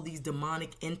demons, all these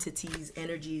demonic entities,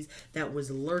 energies that was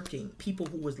lurking. People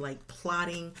who was like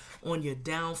plotting on your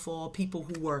downfall. People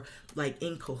who were like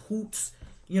in cahoots,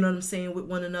 you know what I'm saying, with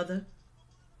one another.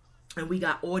 And we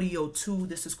got audio too.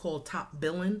 This is called top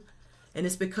billing. And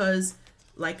it's because,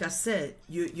 like I said,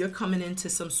 you're coming into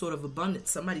some sort of abundance.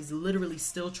 Somebody's literally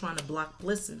still trying to block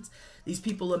blessings. These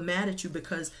people are mad at you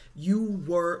because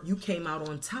you came out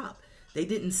on top. They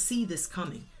didn't see this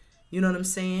coming. You know what I'm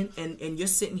saying? And you're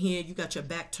sitting here, you got your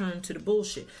back turned to the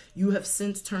bullshit. You have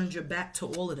since turned your back to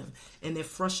all of them. And they're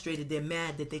frustrated. They're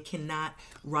mad that they cannot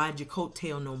ride your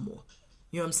coattail no more.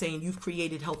 You know what I'm saying? You've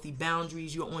created healthy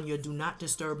boundaries. You're on your do not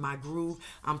disturb my groove.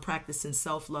 I'm practicing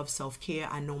self-love, self-care.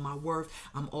 I know my worth.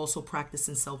 I'm also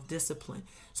practicing self-discipline.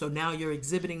 So now you're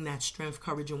exhibiting that strength,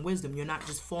 courage, and wisdom. You're not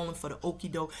just falling for the okie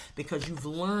doke, because you've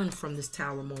learned from this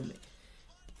Tower moment.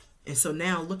 And so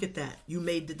now look at that. You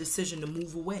made the decision to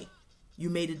move away. You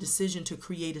made a decision to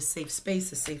create a safe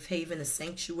space, a safe haven, a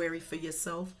sanctuary for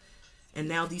yourself. And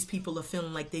now these people are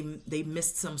feeling like they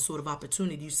missed some sort of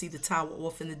opportunity. You see the Tower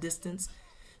off in the distance?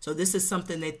 So this is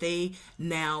something that they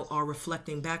now are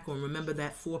reflecting back on. Remember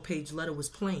that 4-page letter was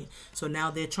playing. So now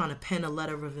they're trying to pen a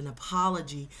letter of an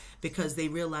apology, because they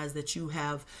realize that you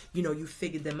have, you know, you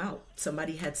figured them out.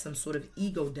 Somebody had some sort of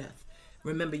ego death.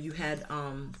 Remember, you had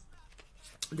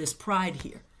this pride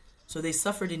here. So they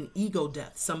suffered an ego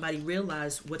death. Somebody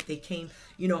realized what they came,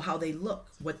 you know, how they look,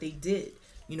 what they did.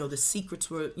 You know, the secrets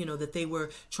were, you know, that they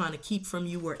were trying to keep from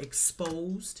you were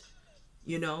exposed,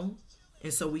 you know.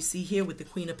 And so we see here with the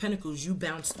Queen of Pentacles, you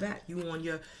bounced back. You on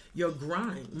your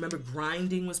grind. Remember,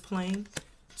 grinding was playing.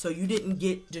 So you didn't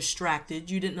get distracted.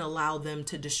 You didn't allow them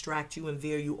to distract you and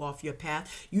veer you off your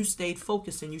path. You stayed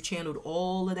focused, and you channeled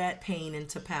all of that pain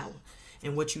into power.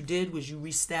 And what you did was you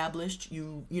reestablished,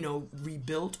 you know,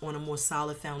 rebuilt on a more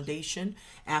solid foundation.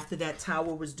 After that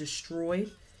tower was destroyed,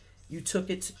 you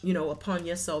took it, you know, upon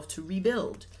yourself to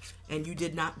rebuild. And you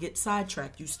did not get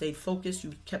sidetracked. You stayed focused.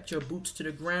 You kept your boots to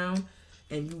the ground.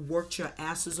 And you worked your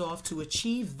asses off to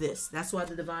achieve this. That's why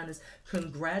the divine is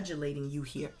congratulating you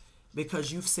here,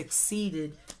 because you've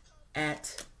succeeded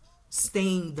at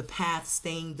staying the path,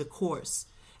 staying the course.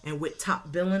 And with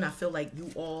top billing, I feel like you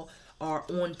all are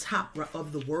on top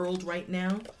of the world right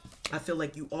now. I feel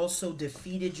like you also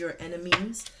defeated your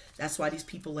enemies. That's why these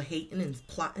people are hating and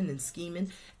plotting and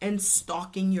scheming and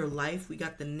stalking your life. We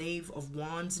got the Knave of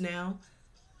Wands now.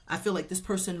 I feel like this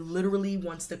person literally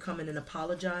wants to come in and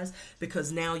apologize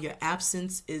because now your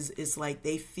absence is like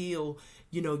they feel,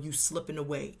 you know, you slipping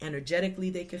away. Energetically,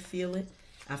 they can feel it.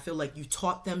 I feel like you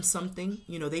taught them something.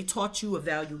 You know, they taught you a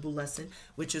valuable lesson,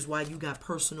 which is why you got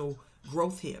personal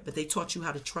growth here. But they taught you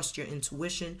how to trust your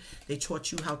intuition. They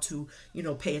taught you how to, you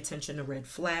know, pay attention to red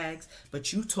flags.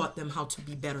 But you taught them how to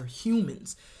be better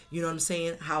humans. You know what I'm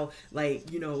saying? How,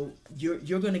 like, you know,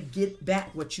 you're going to get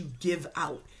back what you give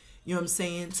out. You know what I'm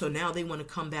saying? So now they want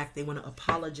to come back. They want to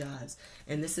apologize.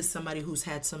 And this is somebody who's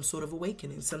had some sort of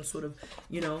awakening, some sort of,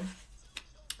 you know,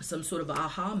 some sort of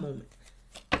aha moment.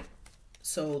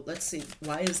 So let's see.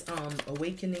 Why is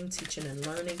awakening, teaching, and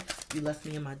learning? You left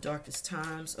me in my darkest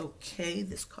times. Okay,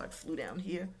 this card flew down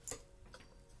here.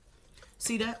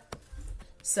 See that?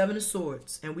 Seven of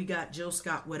Swords. And we got Jill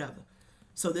Scott, whatever.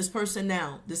 So this person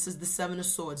now, this is the Seven of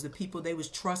Swords. The people they was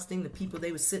trusting, the people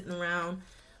they was sitting around,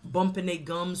 bumping their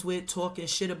gums with, talking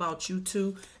shit about you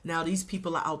too. Now these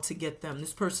people are out to get them.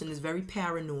 This person is very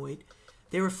paranoid.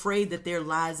 They're afraid that their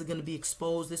lies are going to be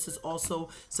exposed. This is also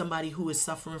somebody who is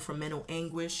suffering from mental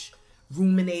anguish,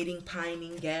 ruminating,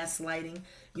 pining, gaslighting.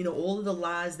 You know, all of the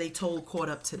lies they told caught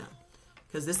up to them.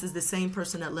 Because this is the same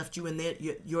person that left you in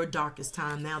your darkest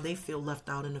time. Now they feel left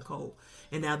out in the cold.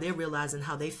 And now they're realizing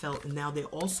how they felt. And now they're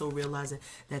also realizing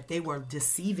that they were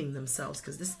deceiving themselves.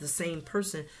 Because this is the same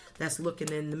person that's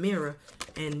looking in the mirror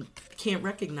and can't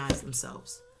recognize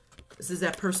themselves. This is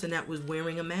that person that was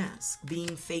wearing a mask,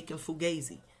 being fake and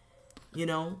fugazi, you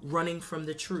know, running from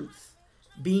the truth,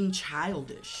 being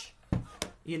childish.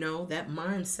 You know, that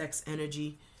mind sex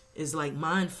energy is like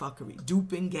mind fuckery,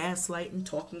 duping, gaslighting,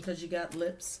 talking because you got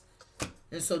lips.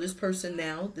 And so this person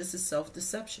now, this is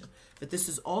self-deception. But this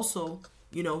is also,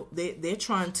 you know, they're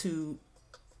trying to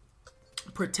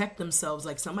protect themselves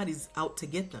like somebody's out to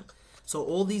get them. So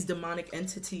all these demonic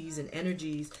entities and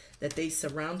energies that they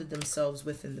surrounded themselves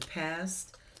with in the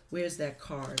past, where's that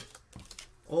card?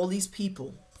 All these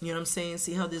people, you know what I'm saying?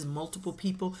 See how there's multiple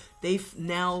people? They've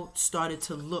now started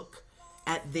to look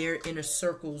at their inner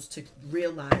circles to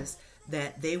realize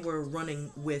that they were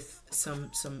running with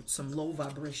some low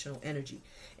vibrational energy.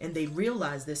 And they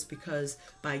realized this because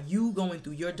by you going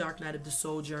through your dark night of the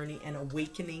soul journey and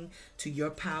awakening to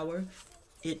your power,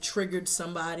 it triggered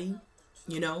somebody.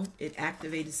 You know, it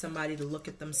activated somebody to look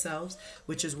at themselves,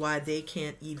 which is why they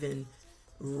can't even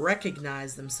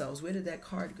recognize themselves. Where did that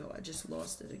card go? I just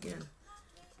lost it again.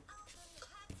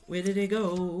 Where did it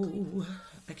go?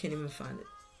 I can't even find it.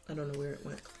 I don't know where it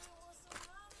went.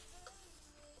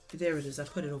 There it is. I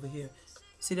put it over here.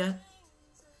 See that?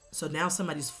 So now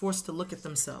somebody's forced to look at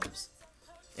themselves.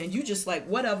 And you just like,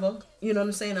 whatever. You know what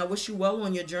I'm saying? I wish you well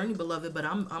on your journey, beloved, but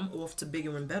I'm off to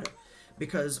bigger and better.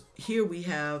 Because here we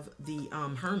have the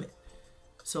Hermit.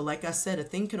 So like I said, a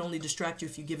thing can only distract you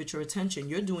if you give it your attention.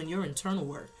 You're doing your internal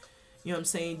work. You know what I'm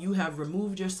saying? You have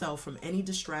removed yourself from any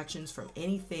distractions, from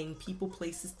anything, people,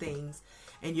 places, things.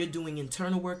 And you're doing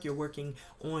internal work. You're working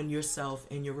on yourself.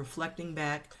 And you're reflecting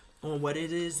back on what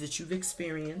it is that you've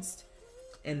experienced.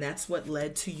 And that's what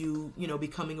led to you, you know,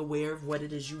 becoming aware of what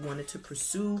it is you wanted to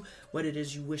pursue. What it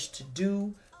is you wish to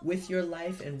do with your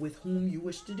life and with whom you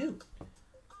wish to do.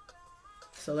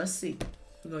 So let's see.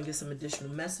 We're going to get some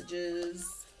additional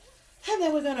messages. And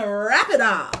then we're going to wrap it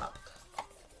up.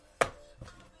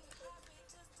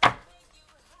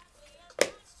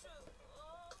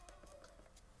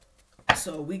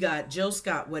 So we got Jill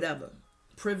Scott, whatever.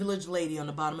 Privileged lady on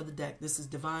the bottom of the deck. This is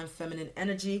divine feminine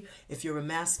energy. If you're a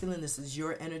masculine, this is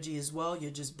your energy as well. You're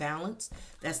just balanced.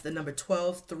 That's the number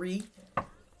 12, 3.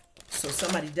 So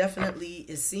somebody definitely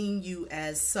is seeing you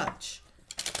as such.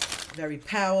 Very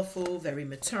powerful, very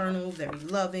maternal, very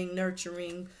loving,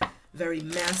 nurturing, very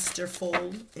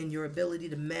masterful in your ability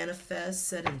to manifest,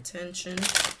 set intention.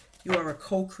 You are a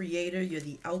co-creator. You're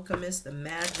the alchemist, the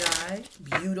magi.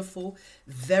 Beautiful,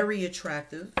 very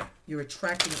attractive. You're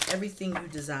attracting everything you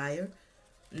desire.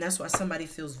 And that's why somebody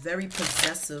feels very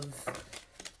possessive,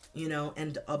 you know,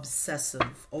 and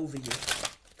obsessive over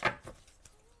you.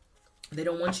 They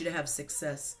don't want you to have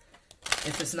success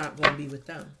if it's not going to be with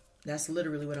them. That's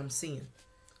literally what I'm seeing.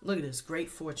 Look at this. Great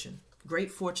fortune.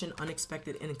 Great fortune,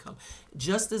 unexpected income.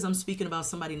 Just as I'm speaking about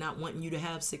somebody not wanting you to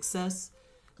have success,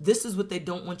 this is what they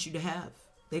don't want you to have.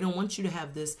 They don't want you to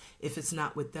have this if it's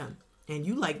not with them. And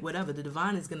you like whatever. The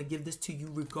divine is going to give this to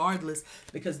you regardless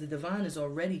because the divine is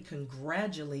already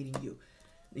congratulating you.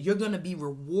 You're going to be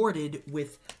rewarded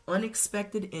with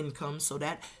unexpected income. So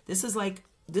that this is like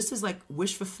This is like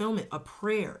wish fulfillment, a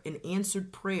prayer, an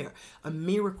answered prayer, a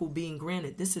miracle being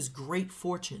granted. This is great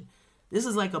fortune. This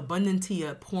is like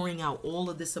abundantia pouring out all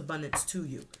of this abundance to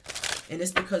you. And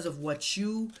it's because of what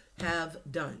you have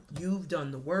done. You've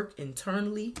done the work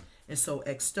internally. And so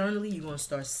externally, you're going to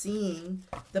start seeing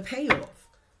the payoff.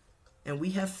 And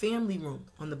we have family room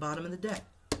on the bottom of the deck.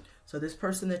 So this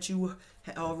person that you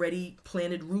already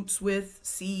planted roots with,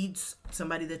 seeds,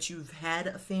 somebody that you've had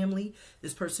a family,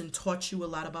 this person taught you a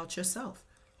lot about yourself.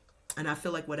 And I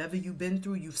feel like whatever you've been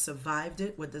through, you've survived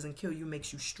it. What doesn't kill you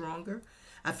makes you stronger.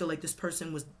 I feel like this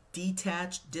person was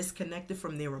detached, disconnected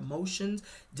from their emotions,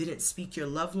 didn't speak your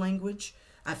love language.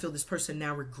 I feel this person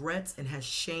now regrets and has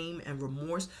shame and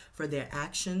remorse for their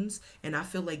actions. And I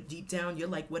feel like deep down, you're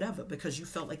like, whatever, because you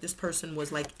felt like this person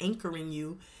was like anchoring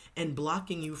you and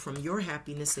blocking you from your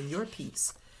happiness and your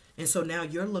peace. And so now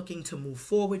you're looking to move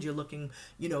forward. You're looking,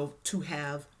 to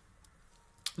have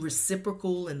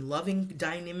reciprocal and loving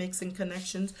dynamics and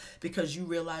connections because you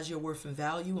realize your worth and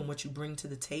value and what you bring to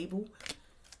the table.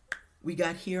 We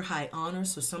got here high honor,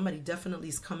 so somebody definitely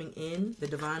is coming in. The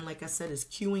divine, like I said, is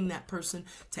cueing that person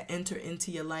to enter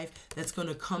into your life. That's going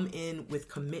to come in with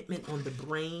commitment on the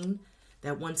brain,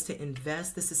 that wants to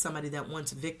invest. This is somebody that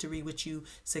wants victory with you,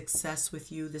 success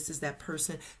with you. This is that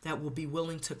person that will be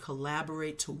willing to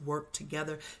collaborate, to work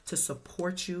together, to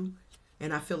support you.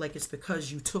 And I feel like it's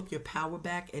because you took your power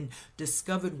back and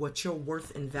discovered what your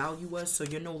worth and value was, so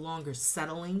you're no longer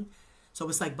settling. So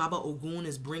it's like Baba Ogun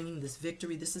is bringing this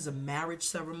victory. This is a marriage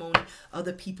ceremony.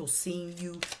 Other people seeing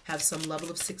you have some level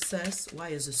of success. Why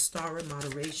is a star in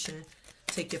moderation?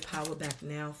 Take your power back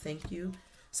now. Thank you.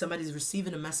 Somebody's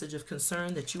receiving a message of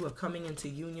concern that you are coming into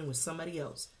union with somebody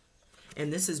else.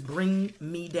 And this is bring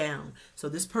me down. So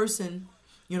this person,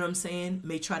 you know what I'm saying,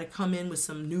 may try to come in with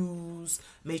some news,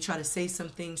 may try to say some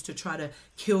things to try to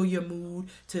kill your mood,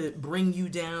 to bring you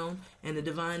down. And the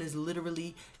divine is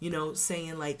literally,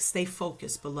 saying like, stay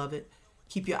focused, beloved.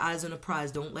 Keep your eyes on the prize.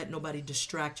 Don't let nobody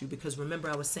distract you. Because remember,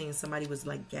 I was saying somebody was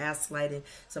like gaslighting.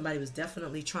 Somebody was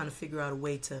definitely trying to figure out a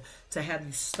way to have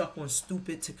you stuck on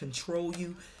stupid, to control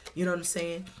you. You know what I'm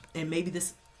saying? And maybe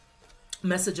this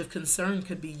message of concern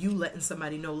could be you letting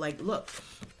somebody know, like, look,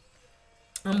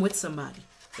 I'm with somebody.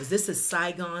 Because this is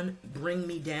Saigon, bring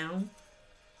me down.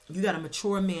 You got a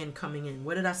mature man coming in.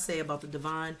 What did I say about the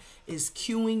divine? Is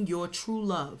cueing your true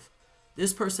love.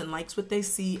 This person likes what they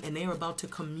see, and they're about to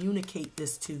communicate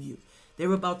this to you.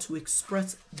 They're about to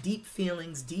express deep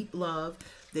feelings, deep love.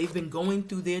 They've been going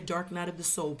through their dark night of the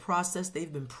soul process.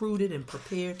 They've been prudent and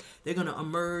prepared. They're going to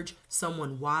emerge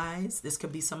someone wise. This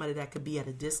could be somebody that could be at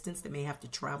a distance. They may have to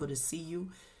travel to see you.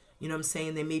 You know what I'm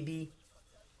saying? They may be,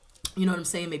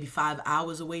 maybe 5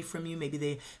 hours away from you. Maybe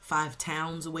they're 5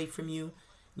 towns away from you.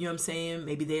 You know what I'm saying?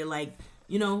 Maybe they're like,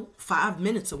 5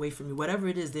 minutes away from you. Whatever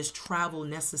it is, there's travel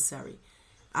necessary.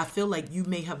 I feel like you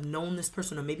may have known this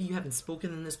person, or maybe you haven't spoken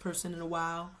to this person in a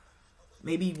while.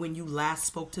 Maybe when you last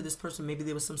spoke to this person, maybe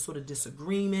there was some sort of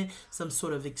disagreement, some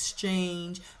sort of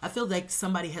exchange. I feel like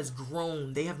somebody has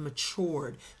grown. They have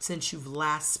matured since you've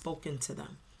last spoken to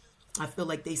them. I feel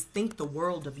like they think the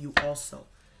world of you also.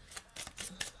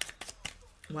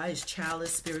 Why is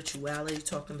chalice, spirituality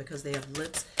talking? Because they have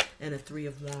lips and a 3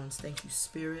 of wands. Thank you,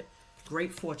 Spirit.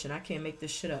 Great fortune. I can't make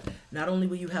this shit up. Not only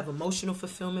will you have emotional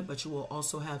fulfillment, but you will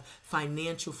also have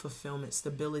financial fulfillment,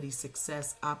 stability,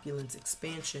 success, opulence,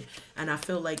 expansion. And I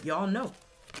feel like y'all know.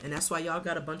 And that's why y'all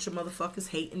got a bunch of motherfuckers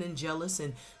hating and jealous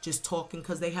and just talking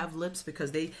because they have lips,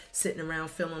 because they sitting around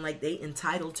feeling like they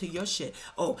entitled to your shit.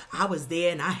 Oh, I was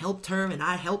there and I helped her and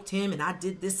I helped him and I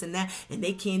did this and that, and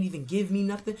they can't even give me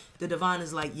nothing. The divine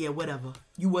is like, yeah, whatever.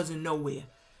 You wasn't nowhere.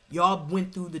 Y'all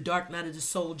went through the dark night of the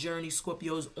soul journey,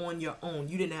 Scorpios, on your own.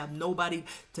 You didn't have nobody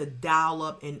to dial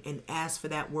up and ask for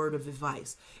that word of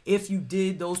advice. If you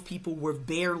did, those people were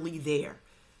barely there.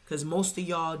 Because most of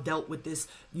y'all dealt with this,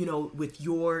 with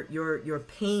your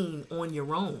pain on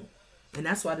your own. And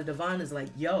that's why the divine is like,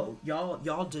 yo,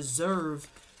 y'all deserve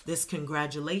this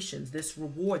congratulations, this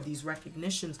reward, these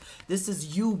recognitions. This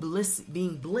is you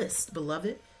being blissed,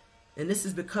 beloved. And this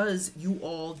is because you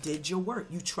all did your work.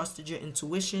 You trusted your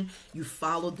intuition. You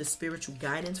followed the spiritual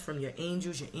guidance from your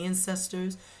angels, your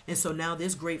ancestors. And so now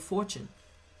there's great fortune.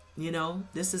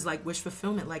 This is like wish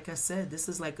fulfillment. Like I said, this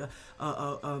is like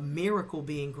a miracle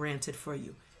being granted for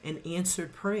you. An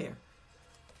answered prayer.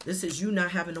 This is you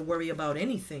not having to worry about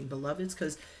anything, beloveds.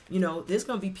 Because, there's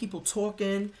going to be people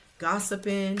talking,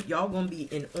 gossiping. Y'all going to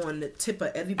be on the tip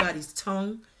of everybody's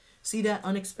tongue. See that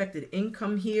unexpected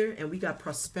income here, and we got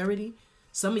prosperity.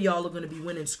 Some of y'all are going to be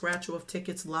winning scratch-off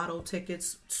tickets, lotto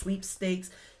tickets,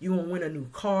 sweepstakes. You're going to win a new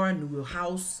car, new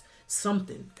house.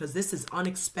 something, because this is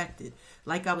unexpected.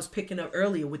 Like I was picking up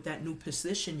earlier with that new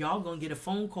position, y'all gonna get a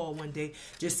phone call one day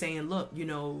just saying, look, you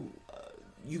know,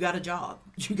 you got a job,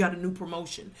 you got a new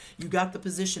promotion, you got the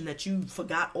position that you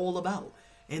forgot all about,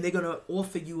 and they're gonna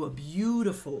offer you a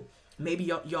beautiful, maybe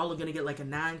y'all are gonna get like a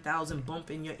 9,000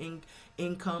 bump in your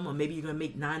income, or maybe you're gonna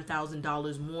make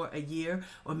 $9,000 more a year,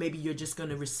 or maybe you're just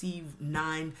gonna receive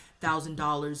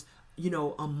 $9,000, you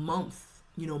know, a month,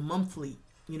 you know, monthly.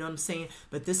 You know what I'm saying?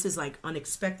 But this is like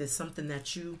unexpected, something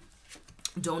that you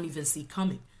don't even see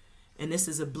coming. And this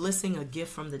is a blessing, a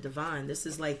gift from the divine. This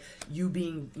is like you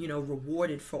being, you know,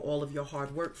 rewarded for all of your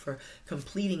hard work, for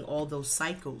completing all those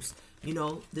cycles. You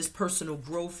know, this personal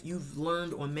growth you've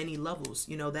learned on many levels.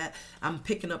 You know, that I'm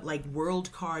picking up like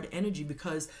world card energy,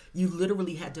 because you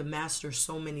literally had to master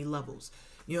so many levels.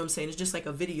 You know what I'm saying? It's just like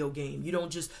a video game. You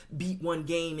don't just beat one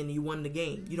game and you won the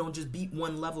game. You don't just beat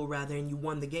one level, rather, and you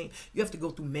won the game. You have to go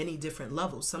through many different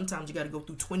levels. Sometimes you got to go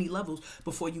through 20 levels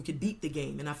before you could beat the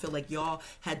game. And I feel like y'all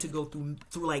had to go through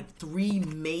like 3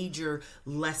 major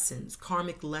lessons,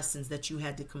 karmic lessons that you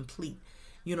had to complete.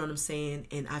 You know what I'm saying?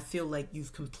 And I feel like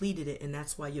you've completed it, and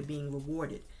that's why you're being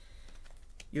rewarded.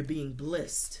 You're being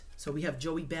blessed. So we have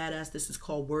Joey Badass. This is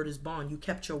called Word is Bond. You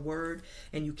kept your word,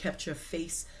 and you kept your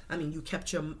face. I mean, you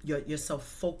kept yourself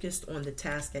focused on the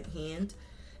task at hand.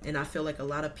 And I feel like a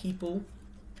lot of people,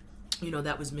 you know,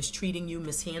 that was mistreating you,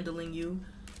 mishandling you.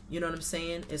 You know what I'm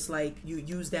saying? It's like you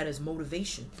use that as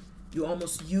motivation. You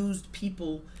almost used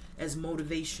people as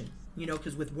motivation. You know,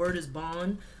 because with Word is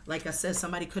Bond, like I said,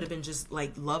 somebody could have been just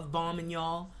like love bombing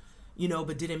y'all, you know,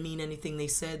 but didn't mean anything they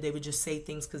said. They would just say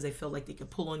things because they felt like they could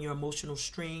pull on your emotional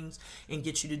strings and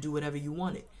get you to do whatever you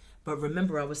wanted. But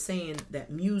remember, I was saying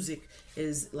that music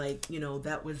is like, you know,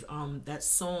 that was that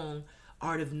song,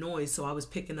 Art of Noise. So I was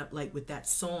picking up like with that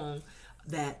song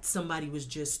that somebody was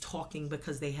just talking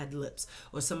because they had lips,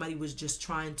 or somebody was just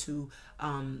trying to,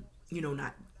 you know,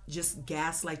 not just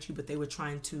gaslight you, but they were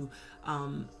trying to,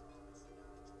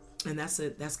 and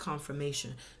that's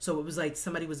confirmation. So it was like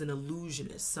somebody was an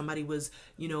illusionist. Somebody was,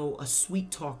 you know, a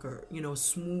sweet talker, you know, a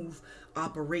smooth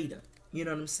operator. You know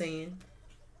what I'm saying?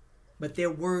 But their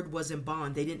word wasn't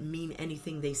bond. They didn't mean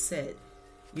anything they said.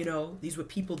 You know, these were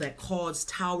people that caused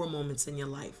tower moments in your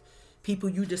life. People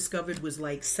you discovered was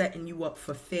like setting you up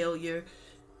for failure.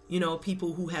 You know,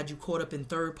 people who had you caught up in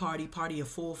third party of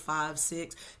 4, 5,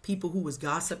 6. People who was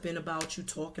gossiping about you,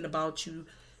 talking about you,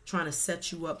 trying to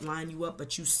set you up, line you up,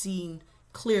 but you seen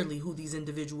clearly who these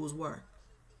individuals were.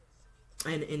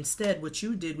 And instead, what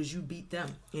you did was you beat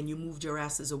them, and you moved your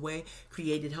asses away,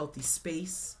 created healthy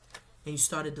space, and you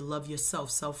started to love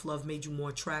yourself. Self-love made you more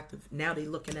attractive. Now they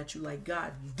looking at you like,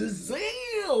 God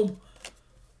damn!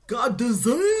 God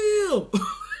damn!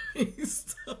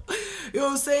 You know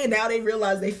what I'm saying? Now they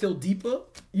realize they feel deeper.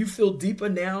 You feel deeper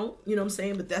now, you know what I'm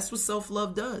saying? But that's what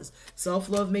self-love does.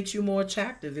 Self-love makes you more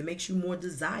attractive. It makes you more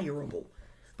desirable.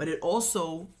 But it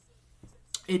also,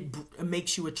 it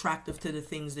makes you attractive to the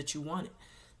things that you wanted.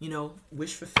 You know,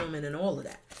 wish fulfillment and all of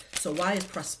that. So why is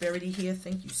prosperity here?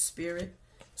 Thank you, Spirit.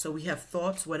 So we have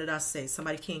thoughts. What did I say?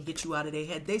 Somebody can't get you out of their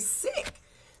head. They're sick.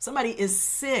 Somebody is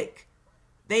sick.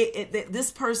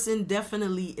 This person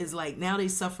definitely is like, now they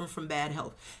suffering from bad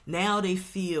health. Now they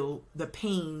feel the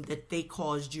pain that they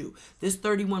caused you. This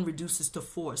 31 reduces to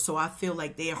 4. So I feel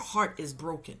like their heart is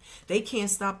broken. They can't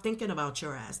stop thinking about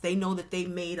your ass. They know that they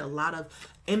made a lot of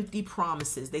empty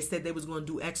promises. They said they was going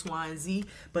to do X, Y, and Z,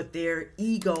 but their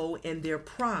ego and their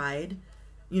pride,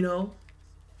 you know,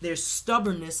 their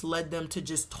stubbornness led them to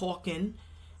just talking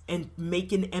and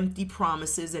making empty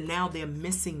promises. And now they're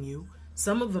missing you.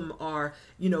 Some of them are,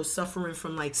 you know, suffering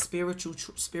from like spiritual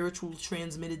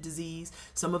transmitted disease.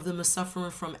 Some of them are suffering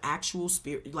from actual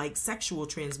like sexual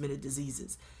transmitted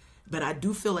diseases. But I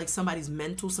do feel like somebody's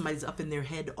mental, somebody's up in their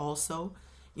head also.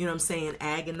 You know what I'm saying?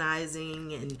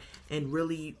 Agonizing and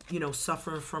really, you know,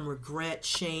 suffering from regret,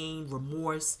 shame,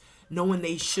 remorse, knowing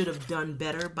they should have done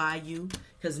better by you,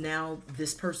 because now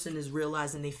this person is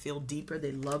realizing they feel deeper,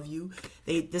 they love you.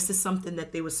 This is something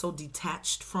that they were so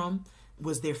detached from,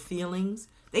 was their feelings.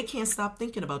 They can't stop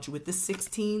thinking about you. With this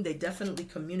 16, they definitely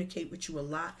communicate with you a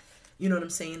lot. You know what I'm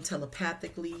saying?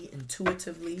 Telepathically,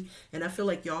 intuitively. And I feel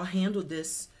like y'all handled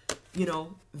this, you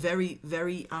know, very,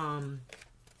 very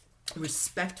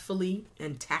respectfully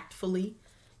and tactfully.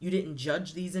 You didn't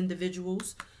judge these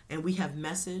individuals. And we have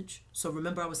message. So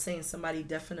remember, I was saying somebody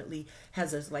definitely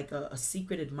has a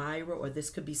secret admirer, or this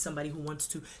could be somebody who wants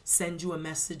to send you a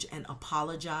message and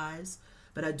apologize.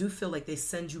 But I do feel like they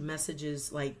send you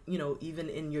messages, like, you know, even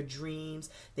in your dreams,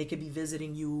 they could be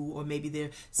visiting you, or maybe they're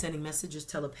sending messages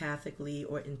telepathically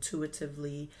or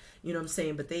intuitively, you know what I'm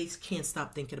saying? But they can't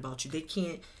stop thinking about you. They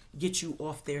can't get you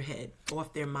off their head,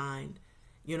 off their mind.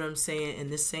 You know what I'm saying?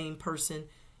 And this same person,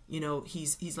 you know,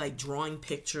 he's like drawing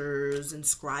pictures and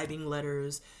scribing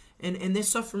letters, and they're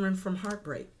suffering from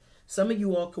heartbreak. Some of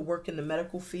you all could work in the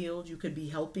medical field. You could be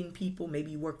helping people.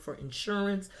 Maybe you work for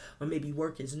insurance, or maybe you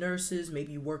work as nurses.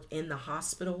 Maybe you work in the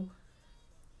hospital.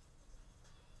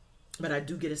 But I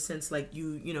do get a sense like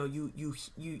you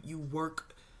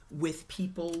work with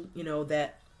people, you know,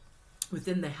 that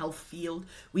within the health field.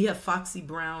 We have Foxy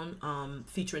Brown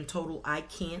featuring Total I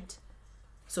Can't.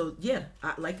 So yeah,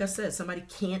 like I said, somebody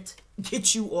can't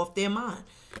get you off their mind,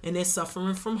 and they're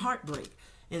suffering from heartbreak.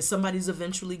 And somebody's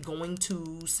eventually going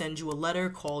to send you a letter,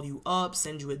 call you up,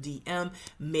 send you a DM,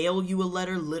 mail you a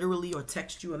letter literally, or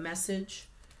text you a message.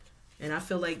 And I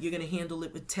feel like you're going to handle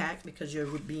it with tact because you're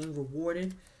being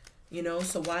rewarded. You know,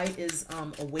 so why is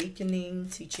awakening,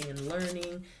 teaching and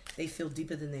learning? They feel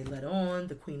deeper than they let on.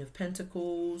 The Queen of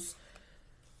Pentacles.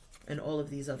 And all of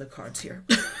these other cards here.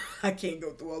 I can't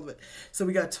go through all of it. So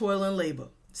we got toil and labor.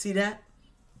 See that?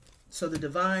 So the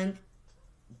divine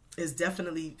is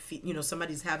definitely, you know,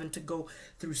 somebody's having to go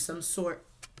through some sort,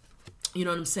 you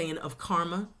know what I'm saying, of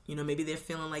karma. You know, maybe they're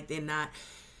feeling like they're not,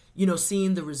 you know,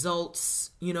 seeing the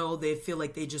results. You know, they feel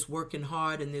like they're just working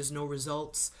hard and there's no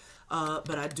results.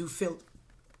 But I do feel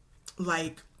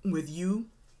like with you,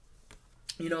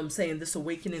 you know what I'm saying, this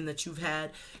awakening that you've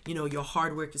had, you know, your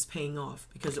hard work is paying off,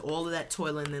 because all of that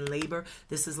toiling and labor,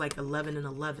 this is like 11 and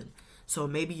 11. So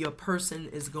maybe your person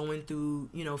is going through,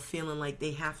 you know, feeling like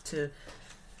they have to,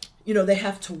 you know, they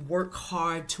have to work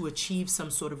hard to achieve some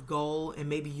sort of goal, and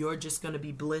maybe you're just going to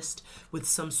be blessed with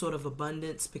some sort of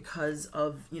abundance because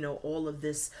of, you know, all of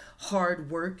this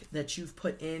hard work that you've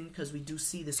put in, because we do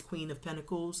see this Queen of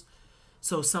Pentacles.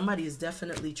 So somebody is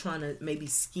definitely trying to maybe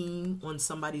scheme on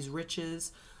somebody's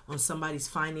riches, on somebody's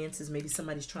finances. Maybe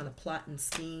somebody's trying to plot and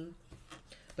scheme.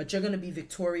 But you're going to be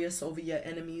victorious over your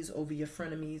enemies, over your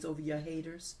frenemies, over your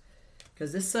haters.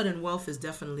 Because this sudden wealth is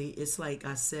definitely, it's like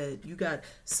I said, you got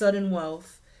sudden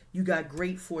wealth, you got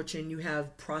great fortune, you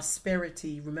have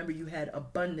prosperity. Remember, you had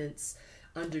abundance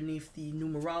underneath the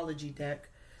numerology deck.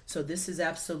 So this is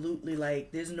absolutely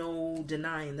like, there's no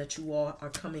denying that you all are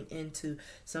coming into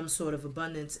some sort of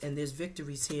abundance, and there's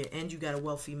victories here. And you got a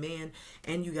wealthy man,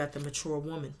 and you got the mature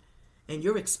woman. And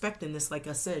you're expecting this, like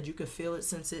I said, you can feel it,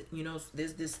 sense it, you know,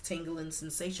 there's this tingling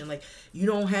sensation. Like, you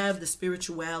don't have the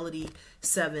spirituality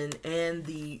 7 and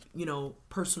the, you know,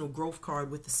 personal growth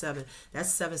card with the 7.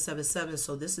 That's 777.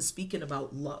 So this is speaking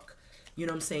about luck. You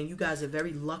know what I'm saying? You guys are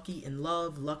very lucky in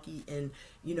love, lucky in,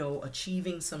 you know,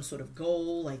 achieving some sort of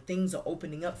goal. Like, things are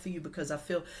opening up for you, because I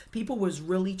feel people was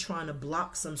really trying to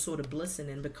block some sort of blessing.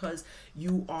 And because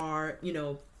you are, you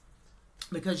know,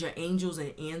 because your angels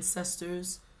and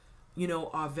ancestors, you know,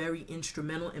 are very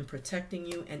instrumental in protecting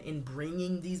you and in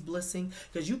bringing these blessings.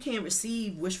 Because you can't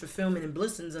receive wish fulfillment and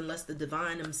blessings unless the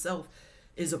divine himself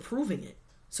is approving it.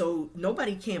 So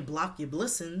nobody can block your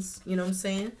blessings. You know what I'm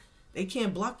saying? They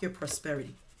can't block your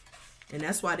prosperity. And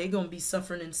that's why they're going to be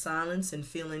suffering in silence and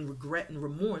feeling regret and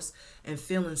remorse and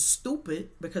feeling stupid,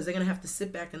 because they're going to have to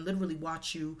sit back and literally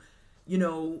watch you, you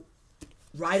know,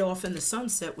 ride off in the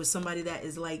sunset with somebody that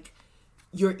is like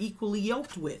you're equally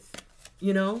yoked with,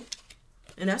 you know.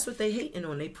 And that's what they hating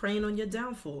on. They preying on your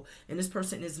downfall. And this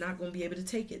person is not going to be able to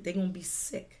take it. They're going to be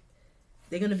sick.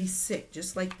 They're going to be sick,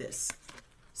 just like this.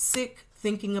 Sick,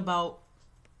 thinking about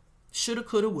shoulda,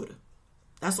 coulda, woulda.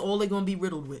 That's all they're going to be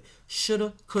riddled with.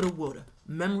 Shoulda, coulda, woulda.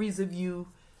 Memories of you,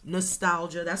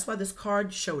 nostalgia. That's why this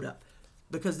card showed up.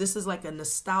 Because this is like a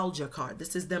nostalgia card.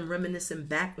 This is them reminiscing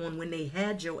back on when they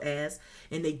had your ass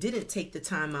and they didn't take the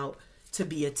time out to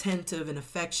be attentive and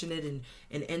affectionate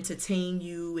and entertain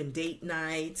you and date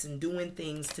nights and doing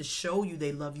things to show you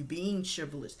they love you, being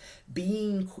chivalrous,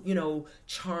 being, you know,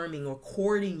 charming, or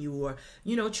courting you, or,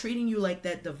 you know, treating you like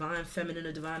that divine feminine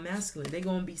or divine masculine. They're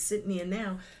going to be sitting here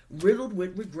now riddled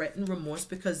with regret and remorse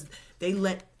because they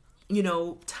let, you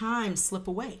know, time slip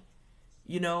away,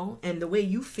 you know. And the way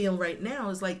you feel right now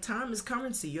is like time is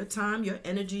currency. Your time, your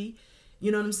energy,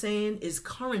 you know what I'm saying, is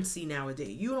currency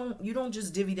nowadays. You don't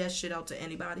just divvy that shit out to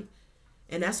anybody.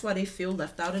 And that's why they feel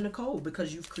left out in the cold,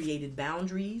 because you've created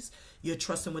boundaries. You're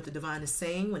trusting what the divine is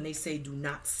saying when they say do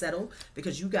not settle,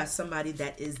 because you got somebody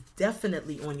that is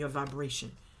definitely on your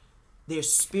vibration. They're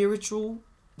spiritual.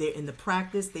 They're in the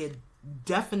practice. They're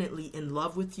definitely in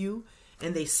love with you,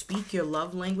 and they speak your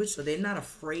love language, so they're not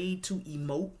afraid to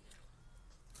emote.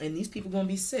 And these people going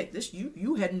to be sick.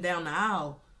 You heading down the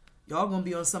aisle. Y'all gonna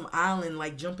be on some island,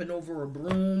 like jumping over a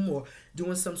broom or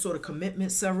doing some sort of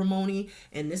commitment ceremony.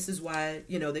 And this is why,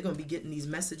 you know, they're gonna be getting these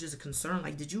messages of concern.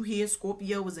 Like, did you hear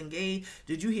Scorpio was engaged?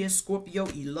 Did you hear Scorpio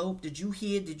eloped? Did you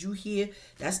hear?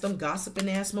 That's them gossiping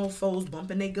ass mofos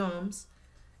bumping their gums.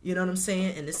 You know what I'm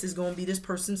saying? And this is gonna be this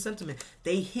person's sentiment.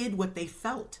 They hid what they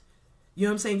felt. You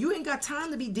know what I'm saying? You ain't got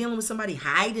time to be dealing with somebody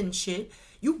hiding shit.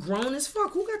 You grown as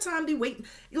fuck. Who got time to be waiting?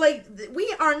 Like,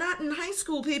 we are not in high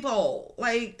school, people.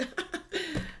 Like,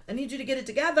 I need you to get it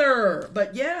together.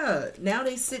 But yeah, now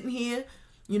they sitting here,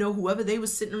 you know, whoever they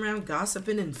was sitting around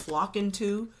gossiping and flocking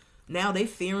to, now they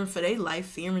fearing for their life,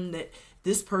 fearing that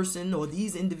this person or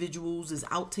these individuals is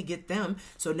out to get them.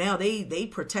 So now they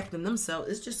protecting themselves.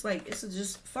 It's just like, it's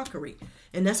just fuckery.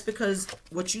 And that's because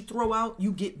what you throw out,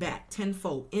 you get back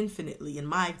tenfold, infinitely. In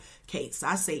my case,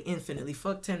 I say infinitely,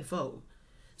 fuck tenfold.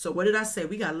 So what did I say?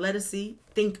 We got let us see,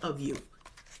 think of you.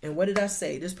 And what did I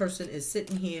say? This person is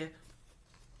sitting here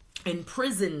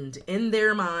imprisoned in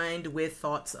their mind with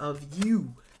thoughts of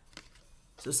you.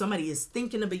 So somebody is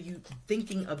thinking of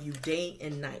you day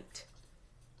and night.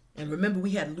 And remember,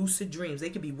 we had lucid dreams. They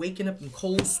could be waking up in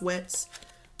cold sweats,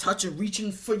 touching,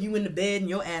 reaching for you in the bed, and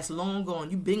your ass long gone.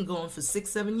 You've been gone for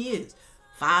 6, 7 years,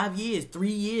 5 years,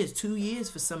 3 years, 2 years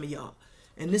for some of y'all.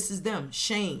 And this is them.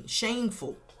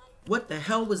 Shameful. What the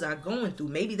hell was I going through?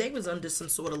 Maybe they was under some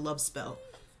sort of love spell.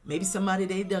 Maybe somebody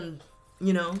they done,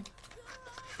 you know,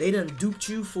 they done duped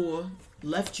you for,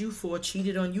 left you for,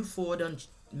 cheated on you for, done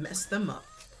messed them up.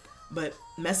 But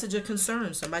message of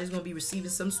concern. Somebody's going to be receiving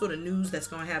some sort of news that's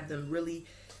going to have them really,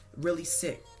 really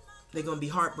sick. They're going to be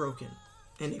heartbroken.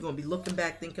 And they're going to be looking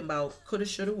back thinking about coulda,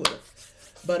 shoulda, woulda.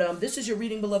 But this is your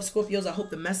reading, beloved Scorpios. I hope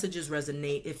the messages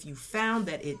resonate. If you found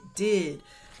that it did,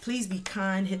 please be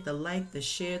kind. Hit the like, the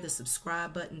share, the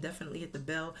subscribe button. Definitely hit the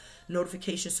bell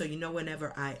notification so you know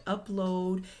whenever I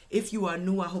upload. If you are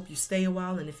new, I hope you stay a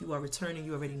while. And if you are returning,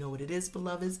 you already know what it is,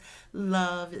 beloveds.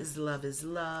 Love is love is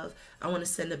love. I want to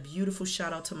send a beautiful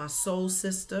shout out to my soul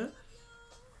sister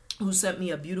who sent me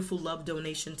a beautiful love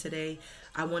donation today.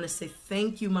 I want to say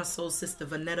thank you, my soul sister,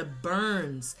 Vanetta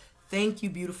Burns. Thank you,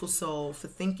 beautiful soul, for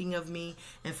thinking of me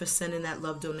and for sending that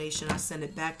love donation. I send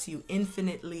it back to you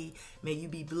infinitely. May you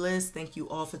be blessed. Thank you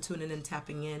all for tuning and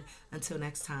tapping in. Until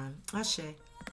next time. Ashe.